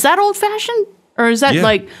is that old fashioned? Or is that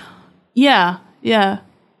like yeah.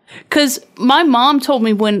 Because my mom told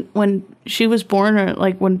me when she was born, or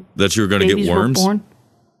like when that you were going to get worms.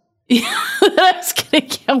 Yeah, I was gonna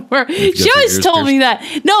get worms. She always told me that.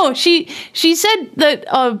 No, she said that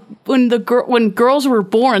when girls were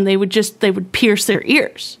born, they would pierce their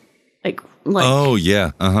ears, like oh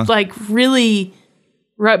yeah, like really,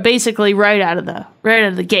 basically right out of the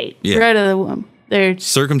gate, right out of the womb. They're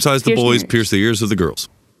circumcise the boys, pierce the ears of the girls.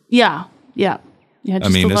 Yeah.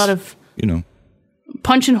 Just a lot of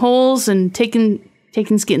punching holes and taking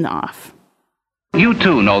skin off. You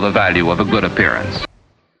too know the value of a good appearance.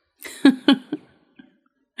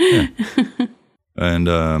 And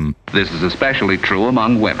this is especially true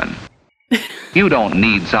among women. You don't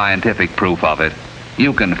need scientific proof of it.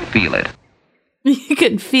 You can feel it. You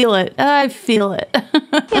can feel it. I feel it.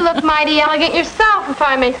 You look mighty elegant yourself, if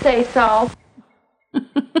I may say so.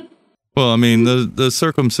 Well, I mean, the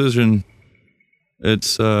circumcision,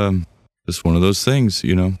 it's just one of those things,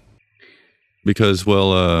 because,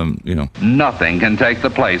 nothing can take the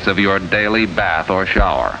place of your daily bath or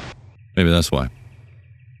shower. Maybe that's why.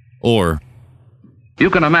 Or you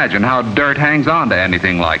can imagine how dirt hangs on to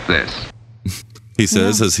anything like this. He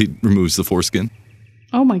says as he removes the foreskin.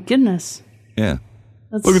 Oh my goodness. Yeah.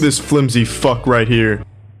 Look at this flimsy fuck right here.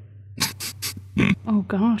 Oh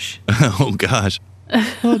gosh. Oh gosh.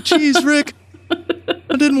 Oh jeez, Rick.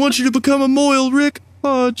 I didn't want you to become a moil, Rick.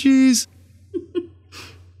 Oh jeez.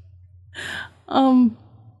 I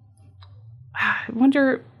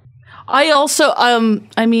wonder. I also I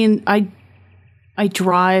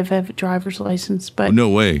drive. I have a driver's license, but no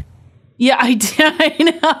way. Yeah, I do.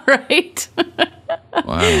 I know, right?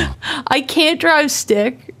 Wow. I can't drive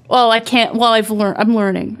stick. Well, I can't. Well, I'm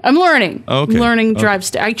learning. Okay. I'm learning drive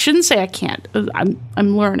stick. I shouldn't say I can't.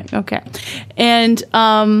 I'm learning. Okay, and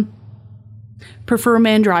prefer a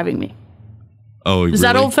man driving me. Oh, is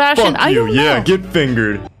that old fashioned? Fuck you. Yeah, get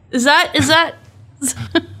fingered. Is that?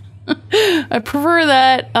 I prefer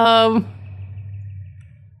that.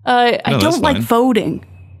 I don't like voting.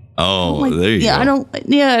 Oh, there you go. I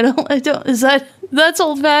don't. Is that's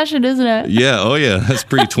old fashioned, isn't it? Yeah. Oh, yeah. That's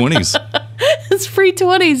pre-20s. It's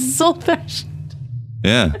pre-20s. It's old fashioned.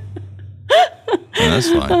 Yeah.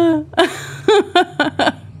 That's fine.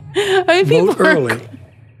 I mean, vote early.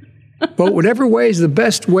 Vote whatever way is the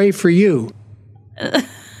best way for you.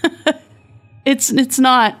 It's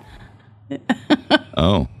not.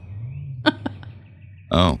 Oh.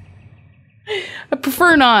 I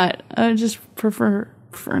prefer not. I just prefer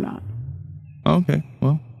not. Okay.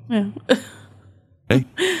 Well. Yeah. Hey.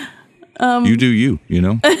 You do you.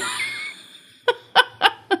 AOC.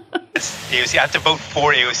 I have to vote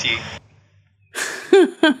for AOC.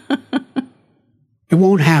 It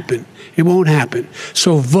won't happen. It won't happen.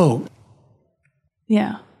 So vote.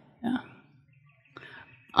 Yeah.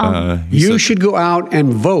 You should go out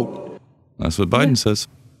and vote. That's what Biden says.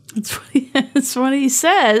 That's what he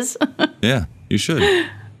says. Yeah, you should.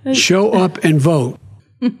 Show up and vote.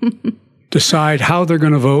 Decide how they're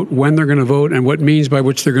going to vote, when they're going to vote, and what means by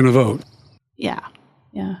which they're going to vote. Yeah.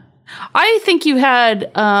 I think you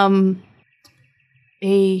had a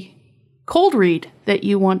cold read that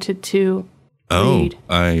you wanted to read.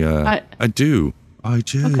 I do.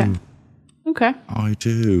 Okay. I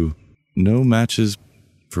do. No matches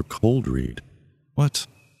for cold read. What?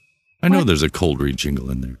 I know there's a cold read jingle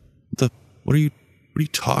in there. What are you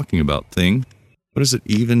talking about, thing? What is it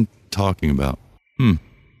even talking about? And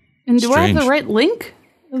do I have the right link?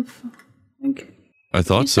 I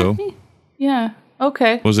thought so. Yeah.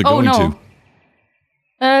 Okay. What was it going to?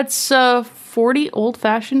 That's 40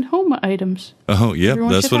 old-fashioned home items. Oh, yeah,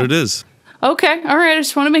 Everyone that's should what have. it is. Okay. All right. I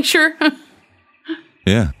just want to make sure.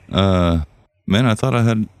 Yeah. Man, I thought I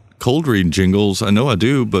had cold read jingles. I know I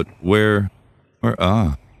do, but where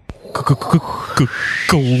Cold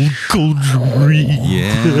read.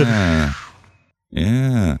 Yeah.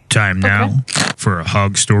 Yeah. Time now for a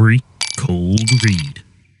hog story. Cold read.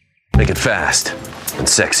 Make it fast and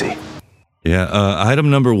sexy. Yeah. Item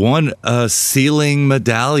number 1, a ceiling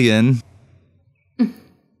medallion.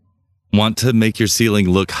 Want to make your ceiling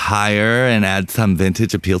look higher and add some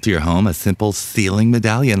vintage appeal to your home? A simple ceiling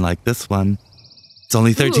medallion like this one. It's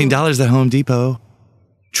only $13 at Home Depot.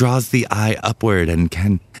 Draws the eye upward and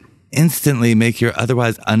can instantly make your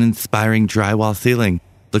otherwise uninspiring drywall ceiling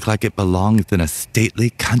look like it belongs in a stately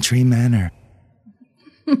country manor.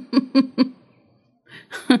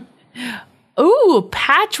 Ooh,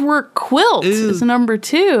 patchwork quilt is number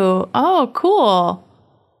 2. Oh, cool.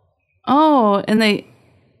 Oh, and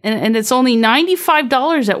it's only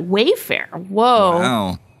 $95 at Wayfair.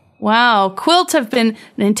 Whoa. Wow. Quilts have been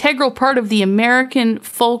an integral part of the American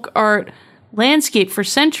folk art landscape for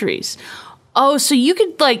centuries. Oh, so you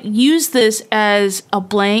could use this as a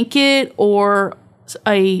blanket or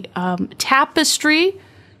a tapestry,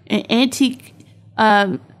 an antique.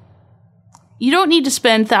 You don't need to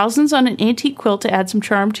spend thousands on an antique quilt to add some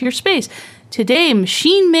charm to your space. Today,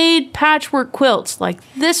 machine-made patchwork quilts like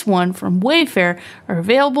this one from Wayfair are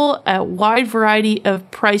available at a wide variety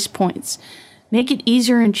of price points. Make it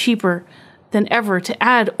easier and cheaper than ever to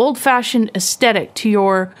add old-fashioned aesthetic to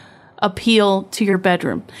your appeal to your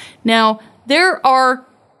bedroom. Now, there are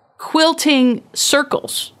quilting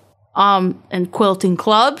circles and quilting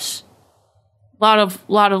clubs. A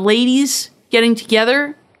lot of ladies getting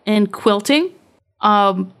together and quilting. You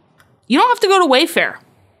don't have to go to Wayfair.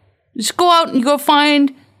 Just go out and you go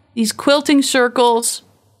find these quilting circles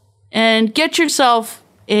and get yourself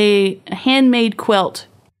a handmade quilt.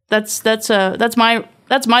 That's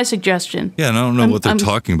my suggestion. Yeah, and I don't know what they're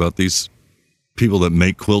talking about. These people that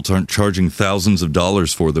make quilts aren't charging thousands of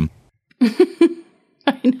dollars for them.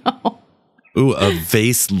 I know. Ooh, a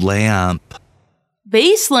vase lamp.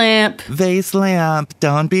 Vase lamp. Vase lamp.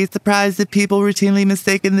 Don't be surprised if people routinely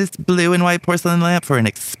mistaken this blue and white porcelain lamp for an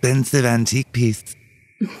expensive antique piece.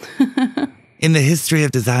 In the history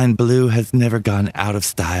of design, blue has never gone out of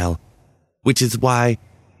style, which is why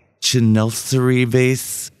chinoiserie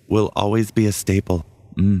vase will always be a staple.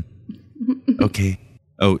 Okay.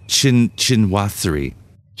 Oh, chinoiserie.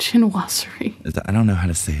 Chinoiserie. I don't know how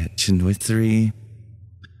to say it. Chinoiserie.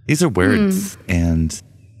 These are words, and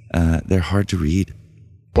they're hard to read.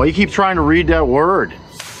 Why you keep trying to read that word?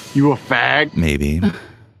 You a fag? Maybe.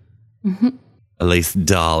 A lace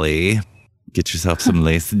dolly. Get yourself some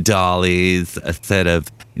lace dollies, a set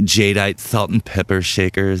of jadeite salt and pepper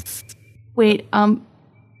shakers. Wait,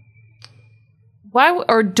 why,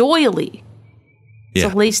 or doily?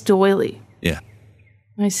 It's a lace doily. Yeah.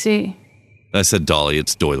 I see. I said dolly,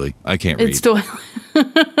 it's doily. I can't read. It's doily.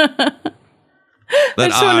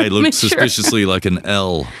 That I looked suspiciously like an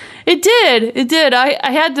L. It did.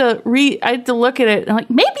 I had to look at it and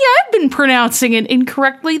maybe I've been pronouncing it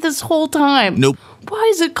incorrectly this whole time. Nope. Why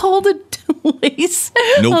is it called a lace?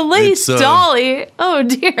 Nope, a lace dolly. Oh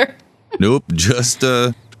dear. Nope, just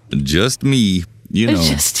me. You know. It's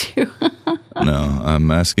just you. No,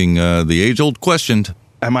 I'm asking the age-old question.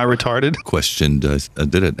 Am I retarded? Questioned. I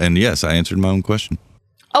did it, and yes, I answered my own question.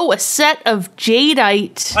 Oh, a set of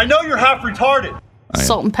jadeite. I know you're half retarded.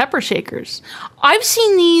 Salt and pepper shakers. I've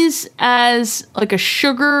seen these as like a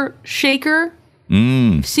sugar shaker.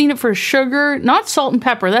 I've seen it for sugar, not salt and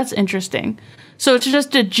pepper. That's interesting. So it's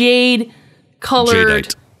just a jadeite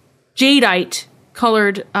colored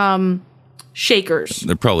shakers.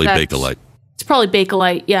 They're probably Bakelite. It's probably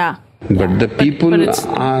Bakelite, yeah. But the people are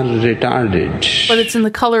retarded. But it's in the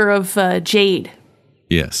color of jade.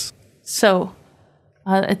 Yes. So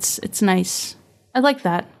it's nice. I like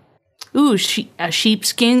that. Ooh, a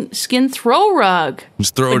sheepskin throw rug.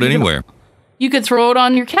 Just throw it anywhere. You could throw it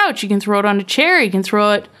on your couch. You can throw it on a chair. You can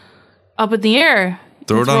throw it up in the air.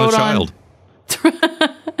 Throw it on a child.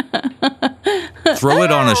 Throw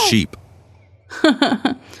it on a sheep.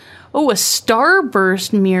 Oh, a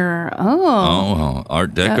starburst mirror. Oh,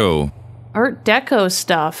 Art Deco. Art Deco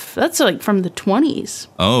stuff. That's like from the 20s.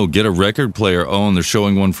 Oh, get a record player. Oh, and they're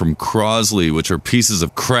showing one from Crosley, which are pieces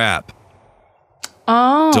of crap.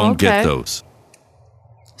 Oh, Don't okay. get those.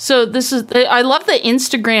 So this is, I love the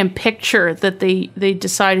Instagram picture that they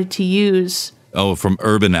decided to use Oh, from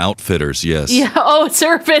Urban Outfitters, yes. Yeah. Oh, it's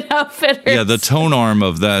Urban Outfitters. Yeah, the tone arm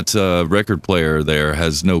of that record player there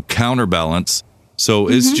has no counterbalance, so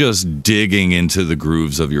it's just digging into the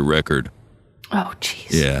grooves of your record. Oh,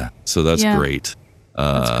 jeez. Yeah, so that's great.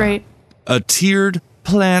 That's great. A tiered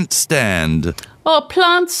plant stand. Oh, a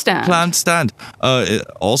plant stand. Plant stand.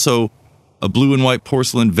 Also, a blue and white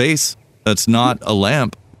porcelain vase that's not a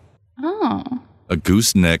lamp. Oh. A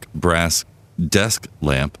gooseneck brass desk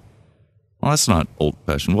lamp. Well, that's not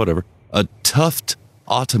old-fashioned, whatever. A tuft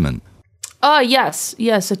ottoman. Oh, yes.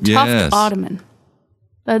 Yes, a tuft ottoman.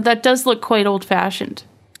 That does look quite old-fashioned.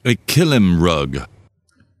 A kilim rug.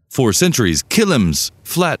 For centuries, kilims,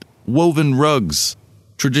 flat, woven rugs,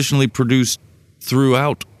 traditionally produced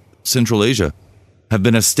throughout Central Asia, have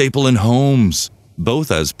been a staple in homes,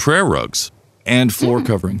 both as prayer rugs and floor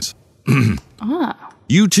coverings.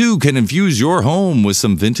 You too can infuse your home with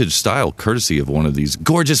some vintage style courtesy of one of these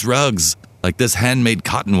gorgeous rugs, like this handmade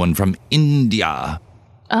cotton one from India.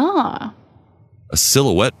 Ah. A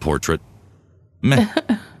silhouette portrait. Meh.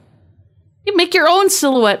 You make your own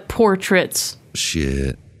silhouette portraits.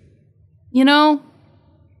 Shit. You know?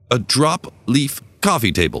 A drop leaf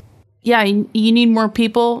coffee table. Yeah, you need more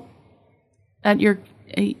people at your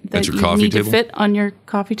coffee need table? to fit on your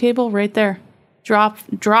coffee table right there.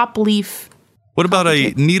 Drop leaf. What about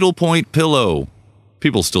a needlepoint pillow?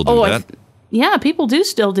 People still do that. Yeah, people do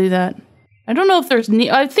still do that. I don't know if there's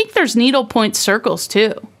I think there's needlepoint circles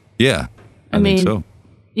too. Yeah, I think so.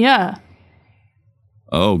 Yeah.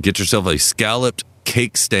 Oh, get yourself a scalloped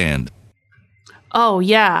cake stand. Oh,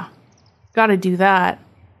 yeah. Got to do that.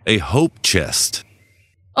 A hope chest.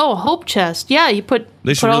 Oh, a hope chest. Yeah, you put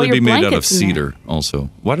They should put all really your be made out of blankets in there. cedar also.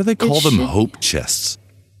 Why do they call them hope chests?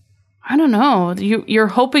 I don't know. You're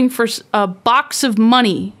hoping for a box of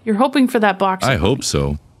money. You're hoping for that box. I hope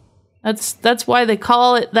so. That's why they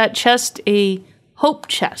call it that chest a hope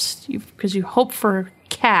chest, because you hope for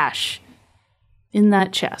cash in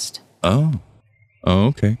that chest. Oh,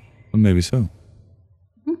 okay. Well, maybe so.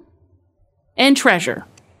 And treasure.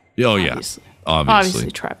 Oh, yeah.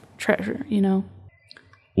 Obviously. Treasure, you know.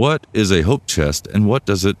 What is a hope chest and what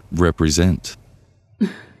does it represent?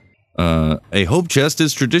 A hope chest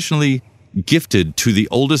is traditionally gifted to the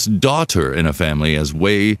oldest daughter in a family as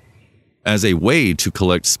a way to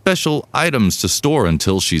collect special items to store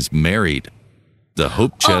until she's married. The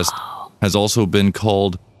hope chest has also been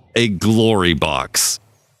called a glory box.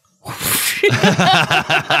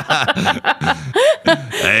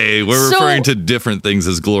 Hey, we're referring to different things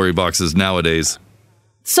as glory boxes nowadays.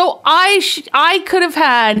 So I could have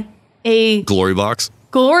had a glory box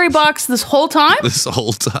this whole time. This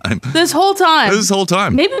whole time.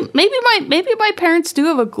 Maybe my parents do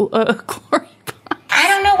have a glory box. I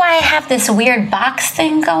don't know why I have this weird box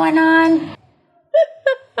thing going on.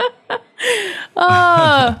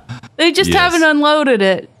 They just haven't unloaded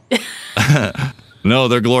it. No,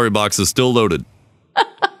 their glory box is still loaded.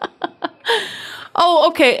 Oh,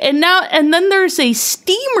 okay. And then there's a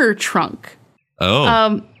steamer trunk.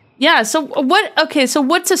 Oh. Yeah. So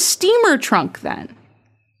what's a steamer trunk then?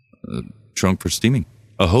 Trunk for steaming.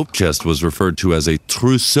 A hope chest was referred to as a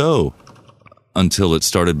trousseau until it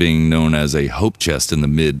started being known as a hope chest in the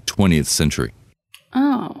mid 20th century.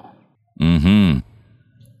 Oh. Mm-hmm.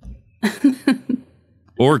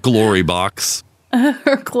 Or glory box.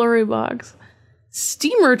 Or glory box.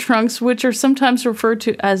 Steamer trunks, which are sometimes referred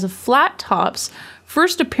to as flat tops,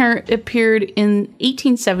 first appeared in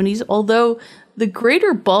 1870s, although the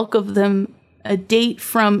greater bulk of them date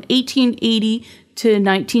from 1880 to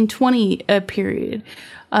 1920 period.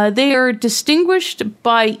 They are distinguished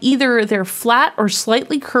by either their flat or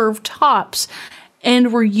slightly curved tops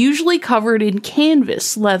and were usually covered in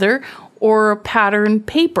canvas, leather, or patterned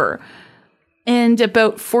paper, and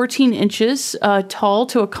about 14 inches tall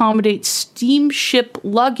to accommodate steamship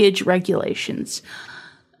luggage regulations.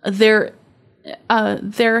 There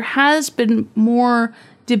has been more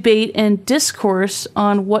debate and discourse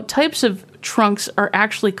on what types of trunks are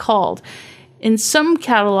actually called. In some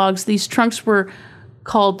catalogs, these trunks were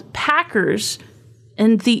called packers,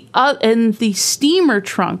 and the steamer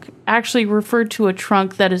trunk actually referred to a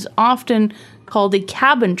trunk that is often called a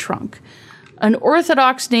cabin trunk. An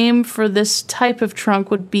orthodox name for this type of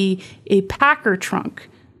trunk would be a packer trunk,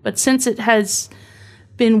 but since it has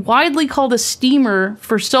been widely called a steamer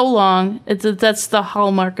for so long, that's the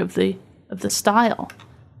hallmark of the style.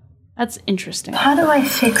 That's interesting. How do I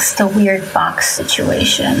fix the weird box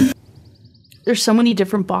situation? There's so many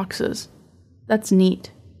different boxes. That's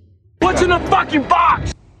neat. What's in the fucking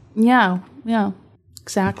box? Yeah,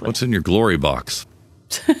 exactly. What's in your glory box?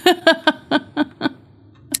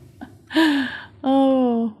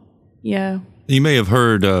 Oh, yeah. You may have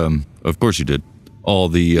heard, of course you did, all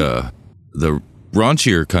the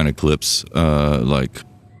raunchier kind of clips, like...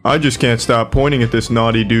 I just can't stop pointing at this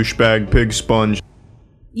naughty douchebag pig sponge.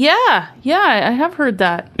 Yeah, I have heard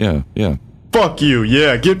that. Yeah. Fuck you,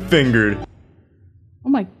 yeah, get fingered. Oh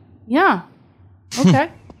my, yeah. Okay.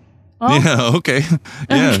 Oh. Yeah, okay.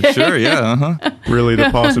 Yeah, Okay. sure, yeah, uh-huh. Really, the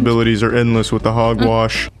possibilities are endless with the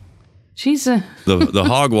hogwash. She's a The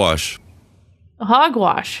hogwash.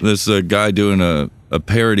 hogwash. This guy doing a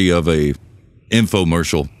parody of a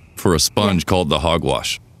infomercial for a sponge called the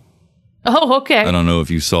hogwash. Oh, okay. I don't know if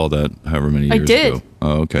you saw that however many years I did. ago.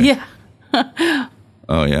 Oh, okay. Yeah.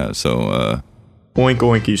 Oh, yeah, so... Oink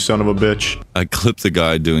oink, you son of a bitch. I clipped the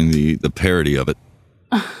guy doing the parody of it.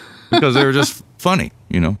 Because they were just funny,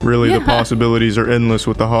 you know? Really, the possibilities are endless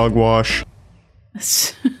with the hogwash.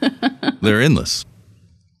 They're endless.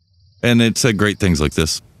 And it said great things like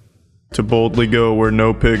this. To boldly go where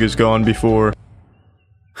no pig has gone before.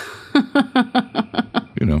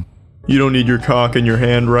 You know. You don't need your cock in your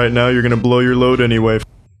hand right now. You're going to blow your load anyway.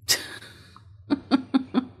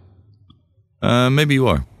 Maybe you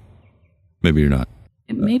are. Maybe you're not.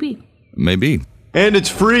 Maybe. Maybe. And it's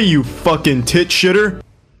free, you fucking tit shitter.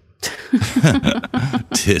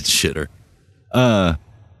 Tit shitter.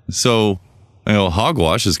 So, you know,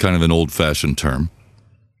 hogwash is kind of an old-fashioned term.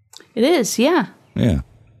 It is, yeah. Yeah.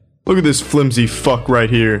 Look at this flimsy fuck right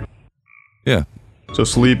here. Yeah. So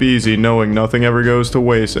sleep easy knowing nothing ever goes to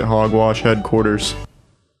waste at Hogwash headquarters.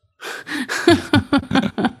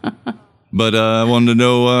 But I wanted to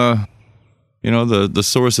know, you know, the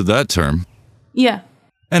source of that term. Yeah.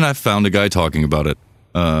 And I found a guy talking about it.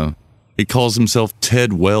 He calls himself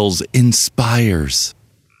Ted Wells Inspires.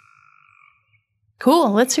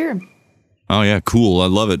 Cool. Let's hear him. Oh, yeah, cool. I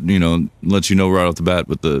love it. You know, lets you know right off the bat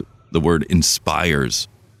with the word inspires.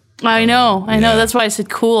 I know. That's why I said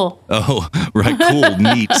cool. Oh, right. Cool,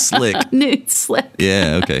 neat, slick. Neat, slick.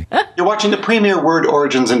 Yeah, okay. You're watching the premier Word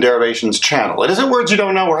Origins and Derivations channel. It isn't words you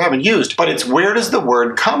don't know or haven't used, but it's where does the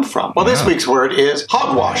word come from? Well, this week's word is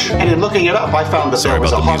hogwash. And in looking it up, I found that there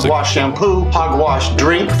was a hogwash shampoo, hogwash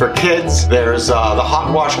drink for kids. There's the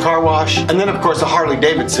hogwash car wash. And then, of course, a Harley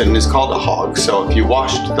Davidson is called a hog. So if you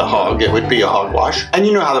washed the hog, it would be a hogwash. And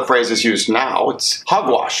you know how the phrase is used now. It's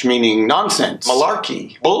hogwash, meaning nonsense,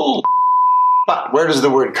 malarkey, bull. But where does the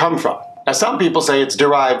word come from? Now, some people say it's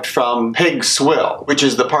derived from pig swill, which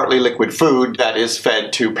is the partly liquid food that is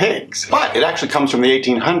fed to pigs. But it actually comes from the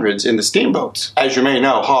 1800s in the steamboats. As you may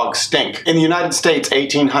know, hogs stink. In the United States,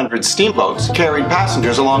 1800 steamboats carried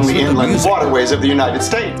passengers along the inland waterways of the United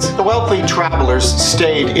States. The wealthy travelers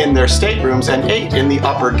stayed in their staterooms and ate in the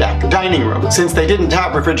upper deck dining room. Since they didn't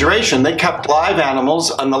have refrigeration, they kept live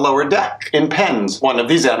animals on the lower deck in pens. One of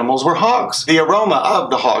these animals were hogs. The aroma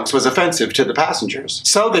of the hogs was offensive to the passengers.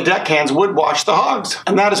 So the deckhands would wash the hogs.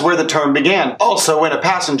 And that is where the term began. Also, when a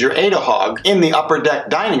passenger ate a hog in the upper deck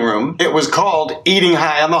dining room, it was called eating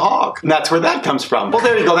high on the hog. And that's where that comes from. Well,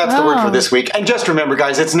 there you go. That's the word for this week. And just remember,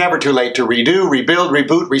 guys, it's never too late to redo, rebuild,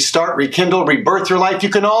 reboot, restart, rekindle, rebirth your life. You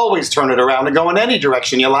can always turn it around and go in any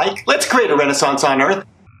direction you like. Let's create a renaissance on Earth.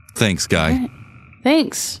 Thanks, guy.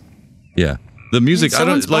 Thanks. Yeah. The music, It's so I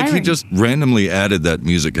don't like. He inspiring. just randomly added that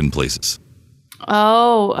music in places,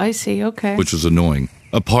 Oh, I see. Okay. which was annoying.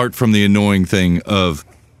 Apart from the annoying thing of,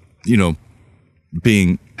 you know,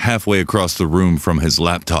 being halfway across the room from his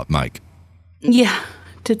laptop mic. Yeah.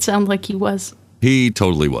 Did sound like he was. He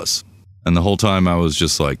totally was. And the whole time I was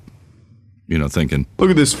just like, you know, thinking. Look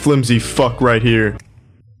at this flimsy fuck right here.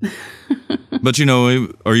 But you know,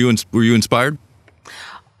 were you inspired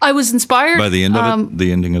I was inspired. by the end of it?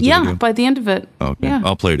 The ending of the yeah, video? by the end of it. Okay. Yeah.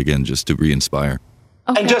 I'll play it again just to re-inspire.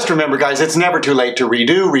 And just remember, guys, it's never too late to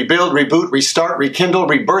redo, rebuild, reboot, restart, rekindle,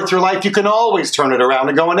 rebirth your life. You can always turn it around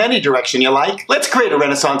and go in any direction you like. Let's create a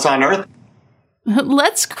renaissance on Earth.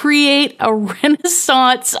 Let's create a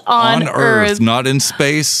renaissance on Earth. Not in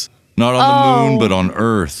space, not on the moon, but on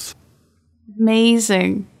Earth.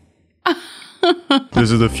 Amazing.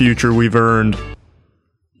 This is the future we've earned.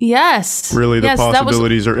 Yes. Really, the Yes, that was-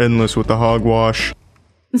 possibilities are endless with the hogwash.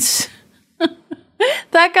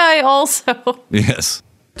 That guy also. Yes.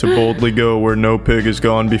 To boldly go where no pig has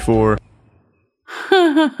gone before.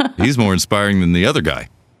 He's more inspiring than the other guy.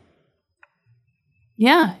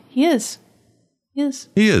 Yeah, he is. He is.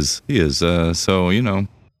 He is. So, you know,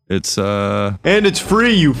 it's, And it's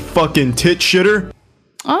free, you fucking tit shitter.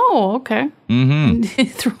 Oh, okay. Mm-hmm. He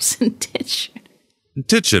throws in ditch.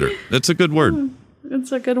 Tit shitter. That's a good word.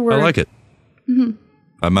 It's a good word. I like it. Mhm.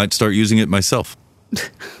 I might start using it myself.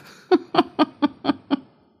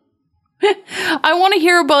 I want to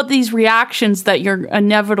hear about these reactions that you're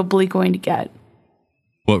inevitably going to get.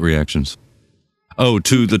 What reactions? Oh,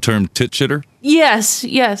 to the term tit shitter? Yes,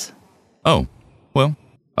 yes. Oh, well,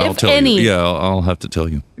 I'll If tell any. you. Yeah, I'll have to tell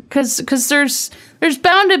you. Because there's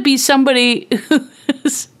bound to be somebody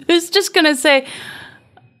who's just gonna say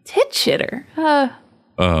tit shitter.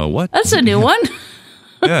 What? That's a new one.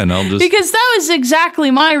 Yeah, and I'll just... Because that was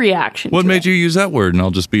exactly my reaction. What made you use that word? And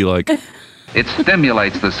I'll just be like... It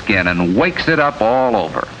stimulates the skin and wakes it up all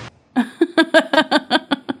over.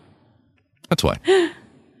 That's why.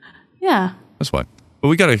 Yeah. That's why. But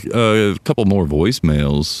we got a couple more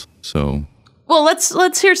voicemails, so... Well,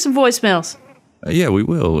 let's hear some voicemails. Yeah, we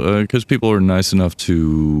will, because people are nice enough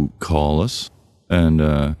to call us, and,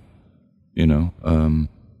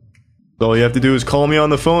 all you have to do is call me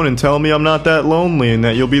on the phone and tell me I'm not that lonely and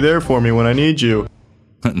that you'll be there for me when I need you.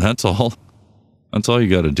 That's all. That's all you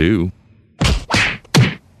got to do.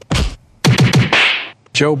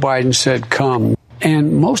 Joe Biden said come,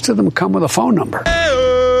 and most of them come with a phone number.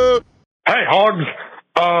 Hey, Hogs.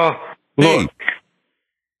 Look,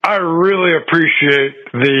 I really appreciate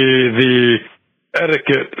the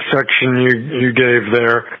etiquette section you gave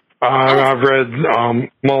there. I've read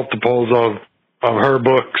multiples of her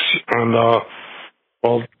books, and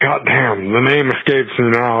well, goddamn, the name escapes me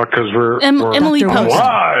now because we're Emily Post.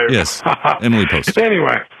 Live. Yes, Emily Post.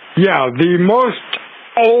 Anyway, yeah, the most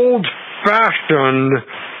old-fashioned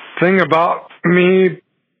thing about me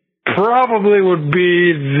probably would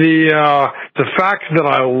be the fact that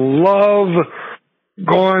I love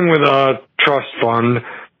going with a trust fund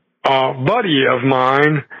buddy of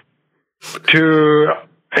mine to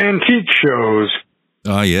antique shows.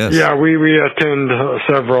 Ah, yes. Yeah, we attend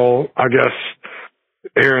several, I guess,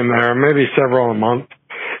 here and there, maybe several a month.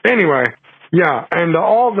 Anyway, yeah, and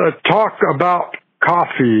all the talk about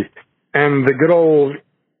coffee and the good old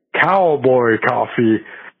cowboy coffee,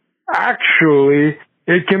 actually,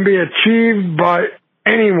 it can be achieved by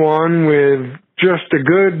anyone with just a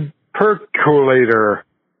good percolator.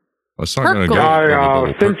 I sent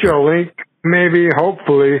you a link, maybe,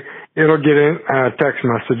 hopefully, it'll get in text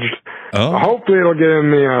message. Oh. Hopefully it'll get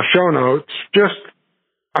in the show notes. Just,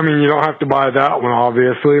 I mean, you don't have to buy that one,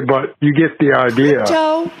 obviously, but you get the idea.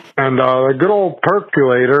 Joe. And the good old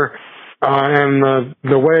percolator, and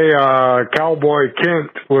the way Cowboy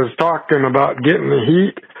Kent was talking about getting the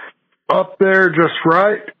heat up there just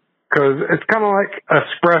right, because it's kind of like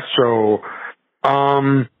espresso.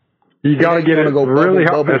 You got to get it really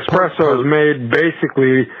hot. Espresso is made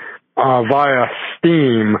basically via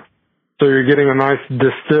steam. So you're getting a nice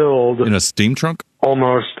distilled... In a steam trunk?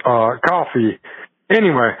 Almost coffee.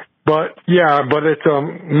 Anyway, but it's a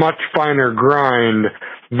much finer grind.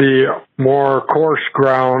 The more coarse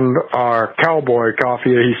ground cowboy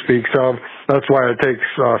coffee that he speaks of, that's why it takes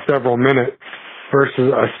several minutes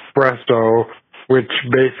versus espresso, which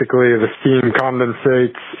basically the steam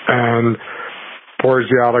condensates and pours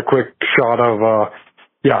you out a quick shot of,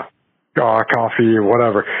 coffee,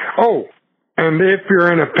 whatever. Oh! And if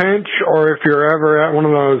you're in a pinch, or if you're ever at one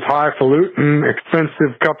of those highfalutin,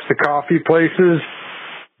 expensive cups of coffee places,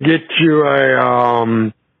 get you a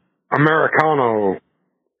Americano.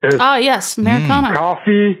 Yes, Americano.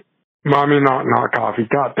 Coffee. I mean, not coffee.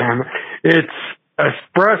 God damn it! It's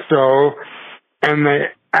espresso, and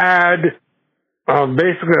they add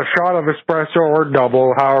basically a shot of espresso or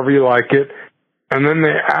double, however you like it. And then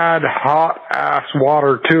they add hot ass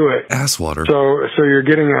water to it. Ass water. So you're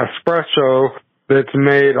getting an espresso that's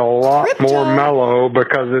made a lot more mellow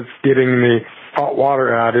because it's getting the hot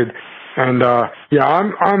water added. And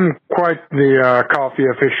I'm quite the coffee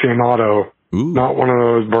aficionado. Ooh. Not one of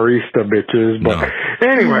those barista bitches. But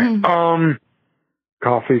anyway,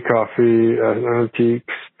 coffee,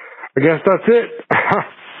 antiques. I guess that's it.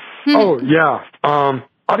 Oh yeah.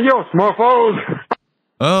 Adios, mofos.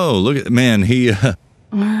 Oh, look at he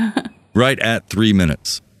right at 3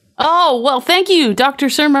 minutes. Oh, well, thank you,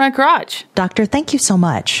 Dr. Sir Mike Roch. Doctor, thank you so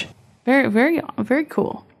much. Very, very, very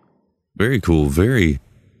cool. Very cool. Very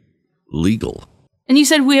legal. And you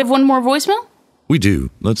said we have one more voicemail? We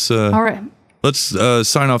do. Let's all right. Let's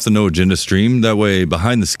sign off the No Agenda stream. That way,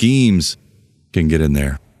 Behind the Schemes can get in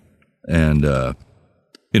there. And,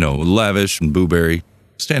 Lavish and Booberry,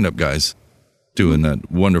 stand-up guys, doing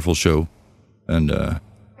that wonderful show. And,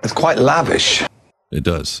 it's quite lavish. It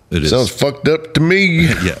does. It is. Sounds fucked up to me.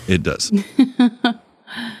 Yeah, it does. We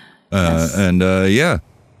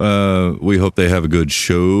hope they have a good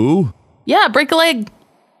show. Yeah, break a leg.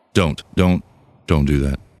 Don't do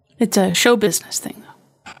that. It's a show business thing, though.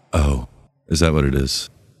 Oh, is that what it is?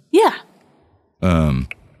 Yeah. I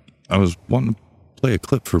was wanting to play a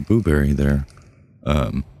clip for Booberry there.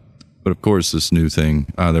 But of course, this new thing.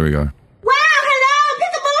 There we go. Wow, hello,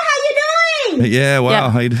 Peekaboo, how you Yeah, wow. Yeah.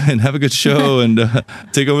 How you doing? Have a good show and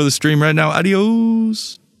take over the stream right now.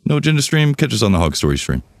 Adios. No agenda stream. Catch us on the Hog Story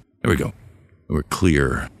stream. There we go. We're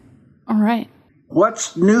clear. All right.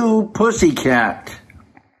 What's new, pussycat?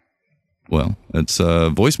 Well, it's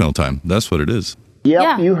voicemail time. That's what it is.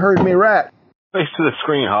 Yep, you heard me right. Thanks to the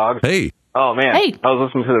screen, Hog. Hey. Oh, man. Hey. I was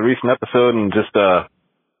listening to the recent episode and just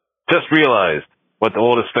realized what the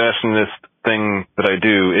oldest fashionedest thing that I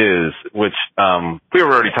do is, which we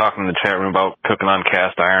were already talking in the chat room about cooking on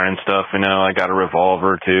cast iron and stuff. You know, I got a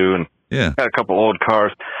revolver, too, and got a couple old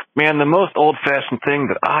cars. Man, the most old-fashioned thing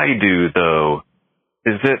that I do, though,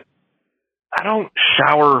 is that I don't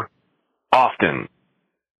shower often.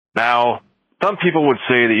 Now, some people would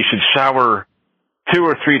say that you should shower 2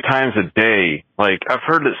 or 3 times a day. Like, I've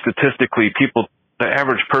heard that statistically the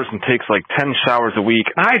average person takes like 10 showers a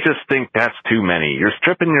week. I just think that's too many. You're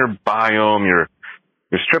stripping your biome, you're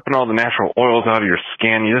stripping all the natural oils out of your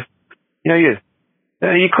skin. You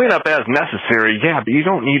clean up as necessary, but you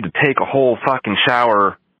don't need to take a whole fucking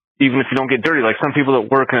shower, even if you don't get dirty. Like some people that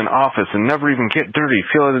work in an office and never even get dirty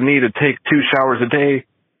feel the need to take 2 showers a day.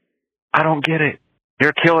 I don't get it.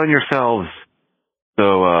 You're killing yourselves.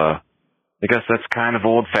 So, I guess that's kind of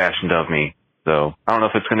old-fashioned of me. So, I don't know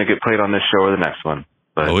if it's going to get played on this show or the next one.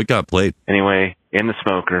 But it got played. Anyway, in the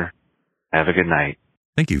smoker. Have a good night.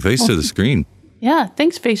 Thank you. Face to the screen. Yeah,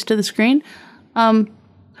 thanks, Face to the Screen. Office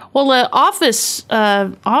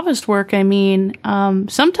work, I mean,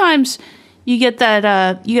 sometimes you get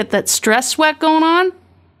that stress sweat going on,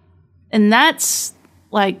 and that's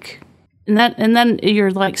like, and then you're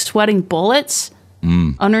like sweating bullets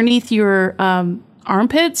underneath your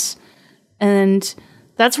armpits, and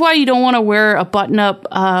that's why you don't want to wear a button-up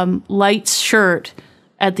lights shirt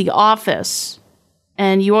at the office,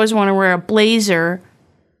 and you always want to wear a blazer.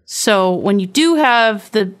 So when you do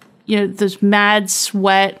have this mad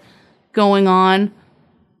sweat going on,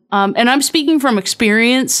 and I'm speaking from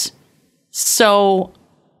experience, so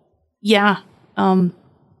yeah,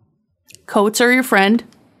 coats are your friend.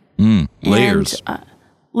 Layers.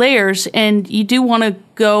 Layers, and you do want to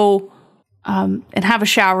go and have a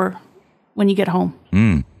shower when you get home.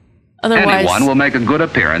 Otherwise, anyone will make a good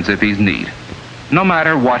appearance if he's neat, no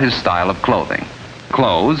matter what his style of clothing.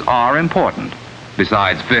 Clothes are important.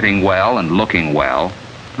 Besides fitting well and looking well,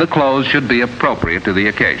 the clothes should be appropriate to the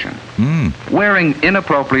occasion. Wearing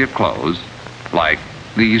inappropriate clothes, like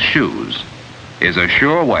these shoes, is a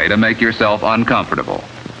sure way to make yourself uncomfortable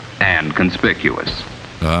and conspicuous.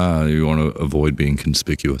 You want to avoid being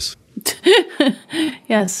conspicuous.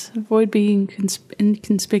 Yes, avoid being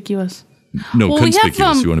inconspicuous. No,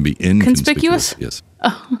 conspicuous. You want to be inconspicuous. Conspicuous? Yes.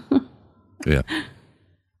 Yeah.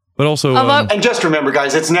 But also... and just remember,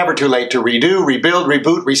 guys, it's never too late to redo, rebuild,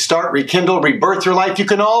 reboot, restart, rekindle, rebirth your life. You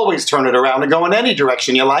can always turn it around and go in any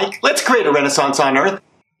direction you like. Let's create a renaissance on Earth.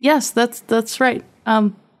 Yes, that's right.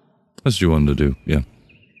 That's what you wanted to do, yeah.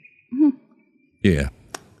 Yeah.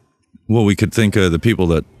 Well, we could think of the people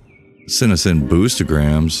that sent us in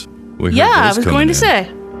Boostograms. I was going to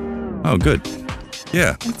say. Oh, good.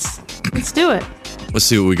 Yeah. Let's do it. Let's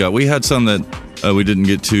see what we got. We had some that we didn't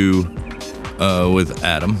get to with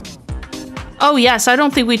Adam. Oh, yes. I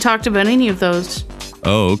don't think we talked about any of those.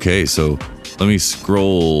 Oh, okay. So let me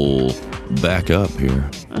scroll back up here.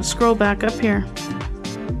 Scroll back up here.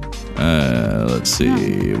 Let's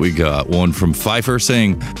see. We got one from Pfeiffer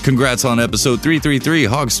saying, "Congrats on episode 333.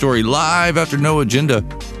 Hog Story live after No Agenda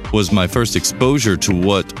was my first exposure to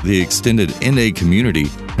what the extended NA community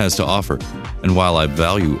has to offer. And while I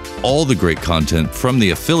value all the great content from the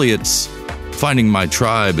affiliates, finding my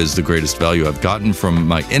tribe is the greatest value I've gotten from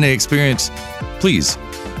my NA experience. Please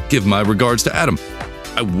give my regards to Adam."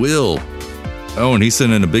 I will. Oh, and he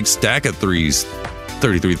sent in a big stack of threes.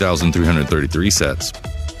 33,333 sets.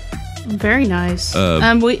 Very nice.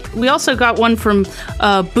 We also got one from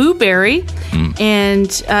Booberry,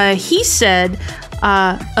 and he said,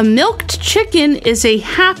 "A milked chicken is a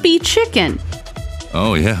happy chicken."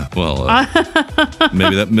 Oh, yeah. Well,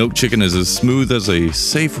 maybe that milk chicken is as smooth as a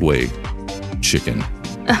Safeway chicken.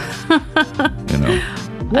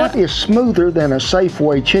 What is smoother than a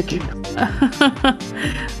Safeway chicken?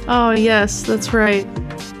 Oh, yes, that's right.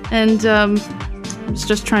 And I was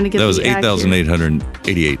just trying to get that was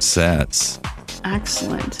 8,888 sats.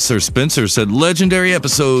 Excellent. Sir Spencer said, "Legendary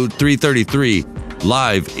episode 333.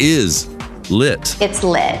 Live is lit. It's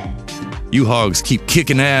lit. You hogs keep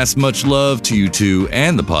kicking ass. Much love to you two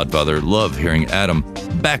and the Podfather. Love hearing Adam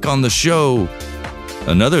back on the show."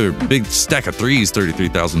 Another big stack of threes,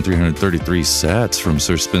 33,333 sats from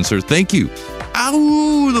Sir Spencer. Thank you.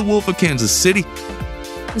 Ow, the Wolf of Kansas City.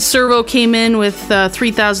 Servo came in with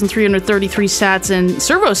 3,333 sats, and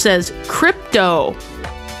Servo says, Crypto.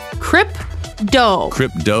 Crypto.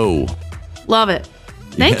 Crypto. Love it.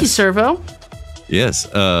 Thank you, Servo. Yes.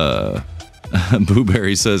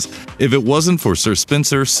 Booberry says, if it wasn't for Sir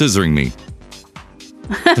Spencer scissoring me.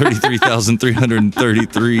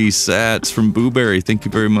 33,333 sats from Booberry. Thank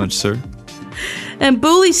you very much, sir. And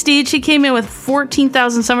Booley Steed, she came in with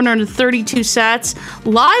 14,732 sats.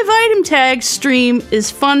 Live item tag stream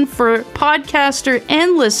is fun for podcaster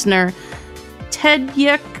and listener.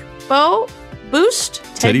 Teddy Boost?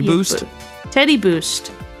 Teddy Boost? Teddy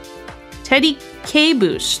Boost. Teddy K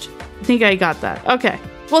Boost. I think I got that. Okay.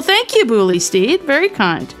 Well, thank you, Booley Steed. Very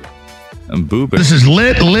kind. And Booberry. This is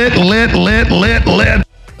lit.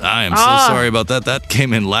 I am so sorry about that. That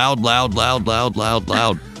came in loud.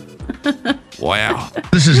 Wow.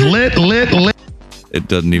 This is lit. It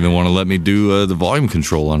doesn't even want to let me do the volume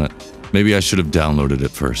control on it. Maybe I should have downloaded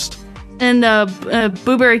it first. And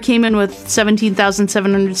Booberry came in with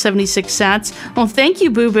 17,776 sats. Well, thank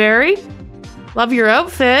you, Booberry. Love your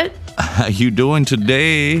outfit. How you doing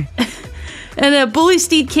today? And Bully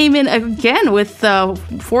Steed came in again with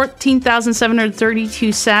 14,732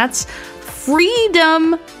 sats.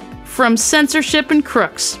 Freedom from censorship and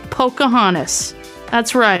crooks. Pocahontas.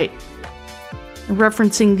 That's right.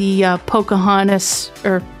 Referencing the Pocahontas,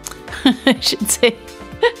 or I should say,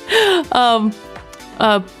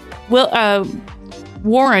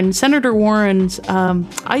 Senator Warren's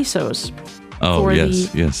ISOs. Oh, for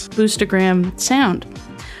yes. the Boostagram sound.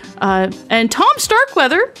 And Tom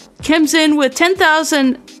Starkweather comes in with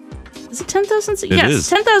 10,000. Is it 10,000? Yes,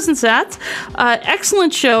 10,000 sats.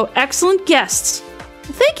 Excellent show. Excellent guests.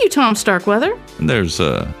 Thank you, Tom Starkweather. And there's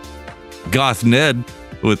Goth Ned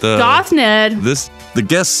with Goth Ned. The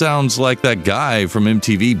guest sounds like that guy from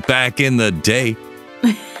MTV back in the day.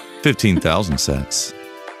 15,000 sats.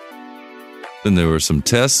 Then there were some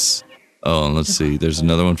tests. Oh, and let's see. There's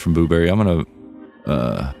another one from Booberry. I'm gonna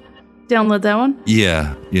download that one.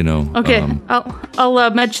 Yeah, Okay,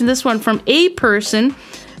 I'll mention this one from A Person.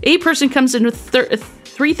 A Person comes in with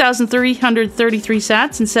 3,333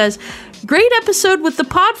 sats and says, "Great episode with the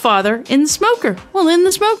Podfather in the Smoker." Well, in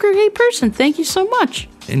the Smoker, A Person. Thank you so much.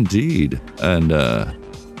 Indeed. And let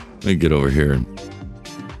me get over here and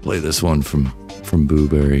play this one from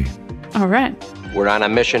Booberry. All right. We're on a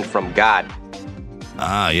mission from God.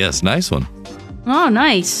 Ah, yes, nice one. Oh,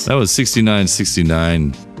 nice. That was 69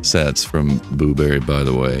 sats from Booberry, by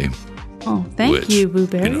the way. Oh, thank you,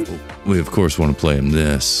 Booberry. We, of course, want to play him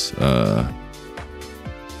this. All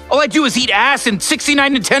I do is eat ass and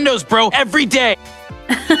 69 Nintendos, bro, every day.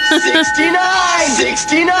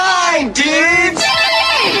 69, dudes!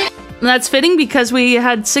 And that's fitting because we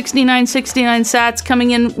had 69 sats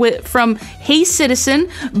coming in from Hey Citizen,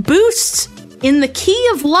 boosts in the key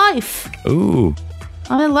of life. Ooh.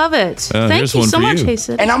 I love it. Thank you so much, Hey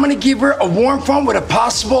Citizen. And I'm going to give her a warm phone with a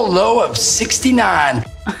possible low of 69.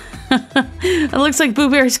 It looks like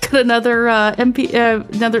Booberry's got another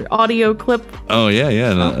another audio clip. Oh yeah,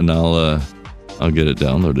 and I'll get it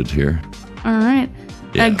downloaded here. All right.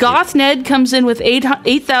 Yeah, Goth Ned comes in with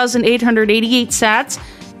 8,888 sats.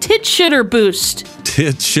 Tit shitter boost.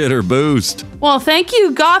 Tit shitter boost. Well, thank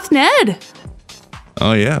you, Goth Ned.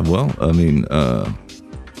 Oh yeah, well, I mean,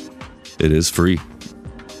 it is free.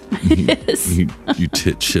 It is. You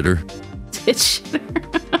tit shitter. Tit shitter.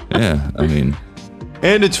 Yeah, I mean.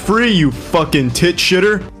 And it's free, you fucking tit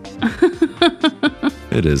shitter.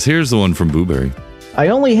 It is. Here's the one from Booberry. I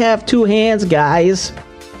only have 2 hands, guys.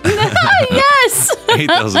 Yes!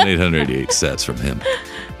 8,888 sats from him.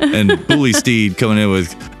 And Bully Steed coming in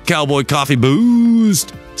with Cowboy Coffee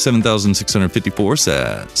Boost. 7,654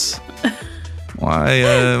 sats.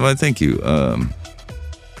 Why, thank you.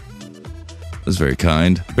 That's very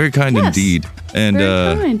kind. Very kind indeed. And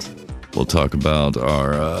very kind. We'll talk about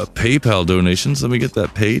our PayPal donations. Let me get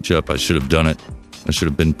that page up. I should have done it. I should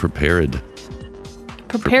have been prepared.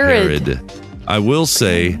 I will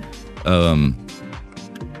say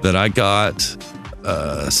that I got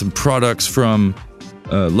some products from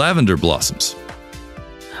Lavender Blossoms.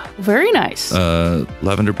 Very nice.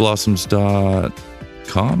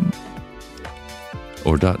 Lavenderblossoms.com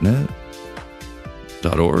or .net,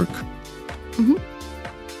 .org. Mm-hmm.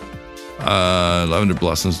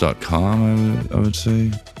 Lavenderblossoms.com, I would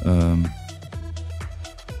say. Why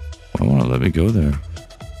won't it let me go there?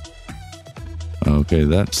 Okay,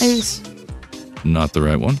 that's not the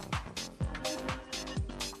right one.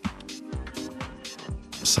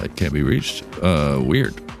 Site can't be reached.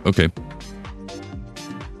 Weird. Okay.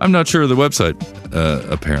 I'm not sure of the website,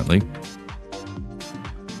 apparently.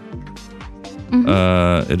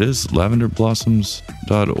 Mm-hmm. It is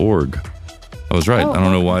lavenderblossoms.org. I was right. I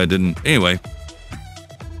don't know why I didn't. Anyway,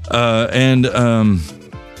 And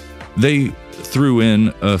they threw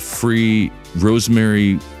in a free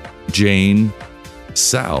Rosemary Jane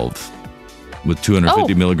salve with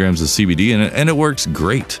 250 milligrams of CBD in it, and it works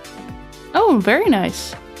great. Oh, very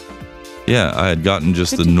nice. Yeah, I had gotten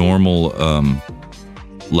just the normal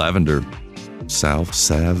lavender salve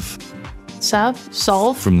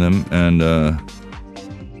from them, and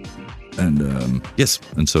yes,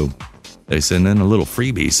 and so they sent in a little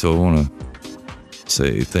freebie, so I want to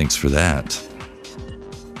say thanks for that.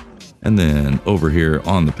 And then over here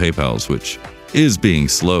on the PayPals, which is being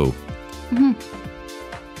slow. Mm-hmm.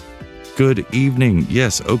 Good evening.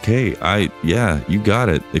 Yes, okay. You got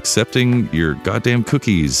it. Accepting your goddamn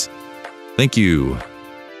cookies. Thank you.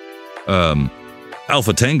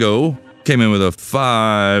 Alpha Tango came in with a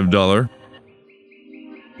 $5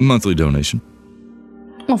 monthly donation.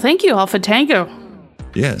 Well, thank you, Alpha Tango.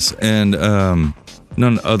 Yes, and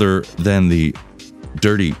none other than the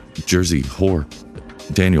dirty Jersey whore,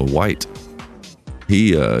 Daniel White.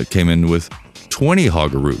 He came in with 20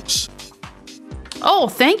 Hoggaroos. Oh,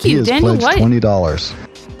 thank you, Daniel White. $20.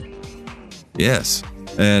 Yes,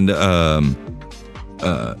 and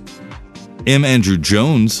M. Andrew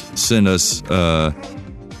Jones sent us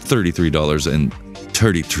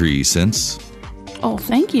 $33.33. Oh,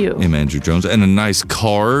 thank you. M. Andrew Jones. And a nice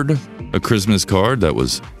card, a Christmas card that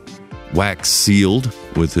was wax sealed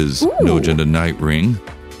with his No Agenda Night ring.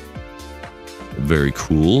 Very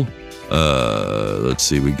cool. Let's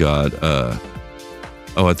see, we got, I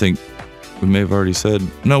think we may have already said,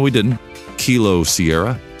 no, we didn't. Kilo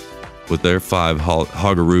Sierra with their 5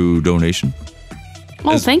 Hoggaroo donation.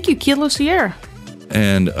 Oh, thank you, Kilo Sierra.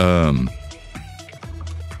 And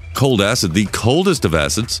Cold Acid, the coldest of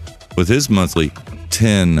acids, with his monthly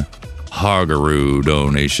 10 Hoggaroo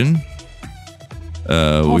donation.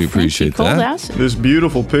 We appreciate that. Cold Acid. This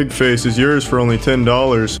beautiful pig face is yours for only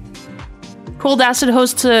 $10. Cold Acid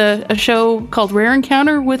hosts a show called Rare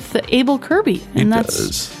Encounter with Abel Kirby. And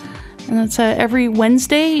that's every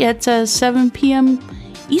Wednesday at 7 p.m.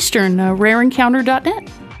 Eastern, rareencounter.net.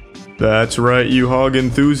 That's right, you hog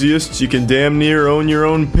enthusiasts. You can damn near own your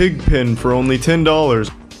own pig pen for only $10.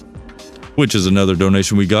 Which is another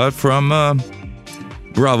donation we got from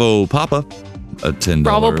Bravo Papa. A $10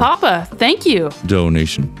 Bravo Papa, thank you.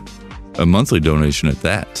 Donation. A monthly donation at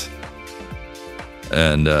that.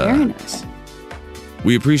 And very nice.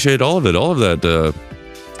 We appreciate all of it. All of that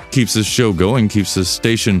keeps this show going, keeps this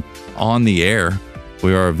station on the air.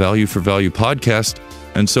 We are a value for value podcast.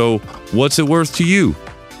 And so what's it worth to you?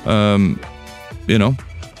 How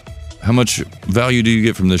much value do you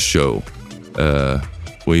get from this show?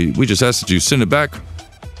 We just ask that you send it back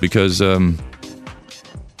because,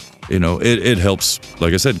 it helps,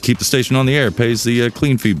 like I said, keep the station on the air, pays the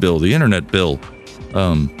clean feed bill, the internet bill,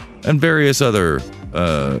 and various other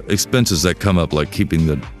expenses that come up, like keeping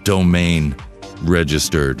the domain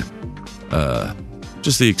registered.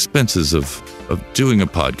 Just the expenses of doing a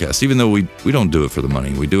podcast, even though we don't do it for the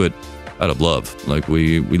money. We do it out of love. Like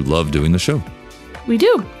we love doing the show. We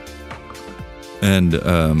do. And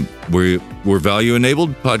we're value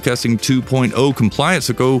enabled, podcasting 2.0 compliant.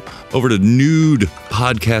 So go over to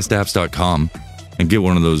nudepodcastapps.com and get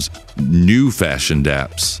one of those new fashioned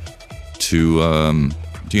apps to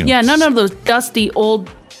none of those dusty old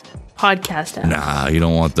podcast apps. Nah, you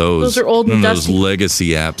don't want those. Those are old and dusty. Those legacy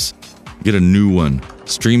apps. Get a new one.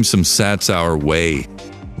 Stream some sats our way.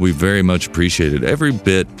 We very much appreciate it. Every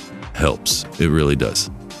bit helps. It really does.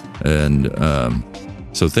 And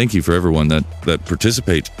so thank you for everyone that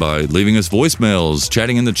participates by leaving us voicemails,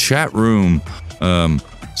 chatting in the chat room,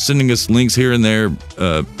 sending us links here and there,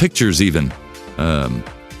 pictures even,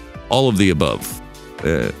 all of the above.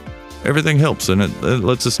 Everything helps, and it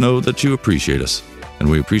lets us know that you appreciate us, and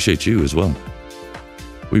we appreciate you as well.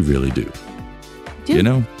 We really do. You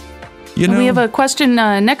know. We have a question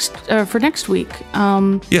for next week.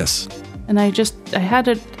 Yes. And I had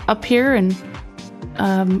it up here, and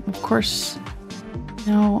of course,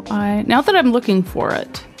 now that I'm looking for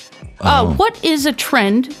it, what is a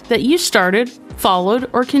trend that you started, followed,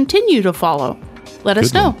 or continue to follow? Let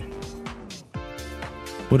us know.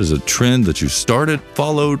 What is a trend that you started,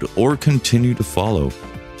 followed, or continue to follow?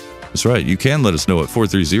 That's right. You can let us know at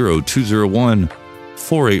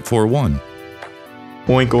 430-201-4841.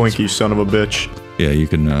 Oink oink, you son of a bitch. Yeah, you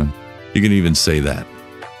can even say that.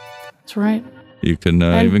 That's right. You can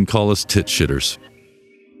even call us tit shitters.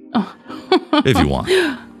 Oh. If you want.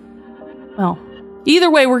 Well, either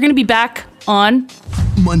way, we're going to be back on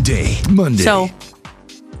Monday. So,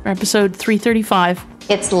 for episode 335.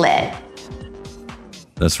 It's lit.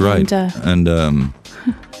 That's right. And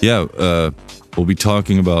we'll be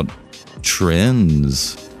talking about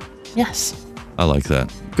trends Yes. I like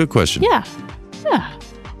that. Good question. Yeah. Yeah.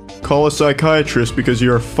 Call a psychiatrist because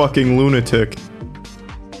you're a fucking lunatic.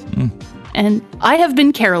 And I have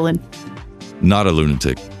been Carolyn. Not a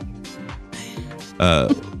lunatic.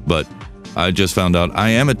 But I just found out I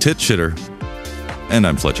am a tit shitter. And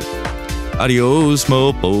I'm Fletcher. Adios,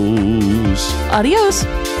 mopos. Adios.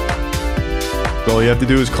 All you have to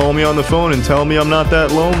do is call me on the phone and tell me I'm not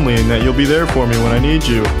that lonely and that you'll be there for me when I need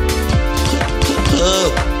you.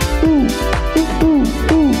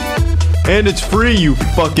 And it's free, you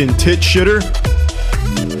fucking tit shitter.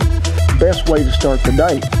 Best way to start the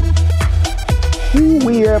day. Ooh,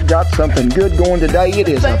 we have got something good going today. It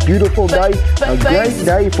is a beautiful day. A great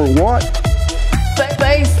day for what?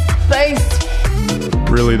 Space.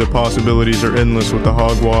 Really, the possibilities are endless with the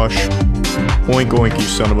hogwash. Oink oink, you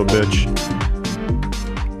son of a bitch.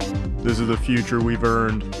 This is the future we've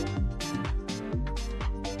earned.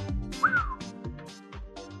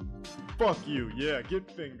 Fuck you, yeah, get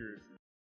fingered.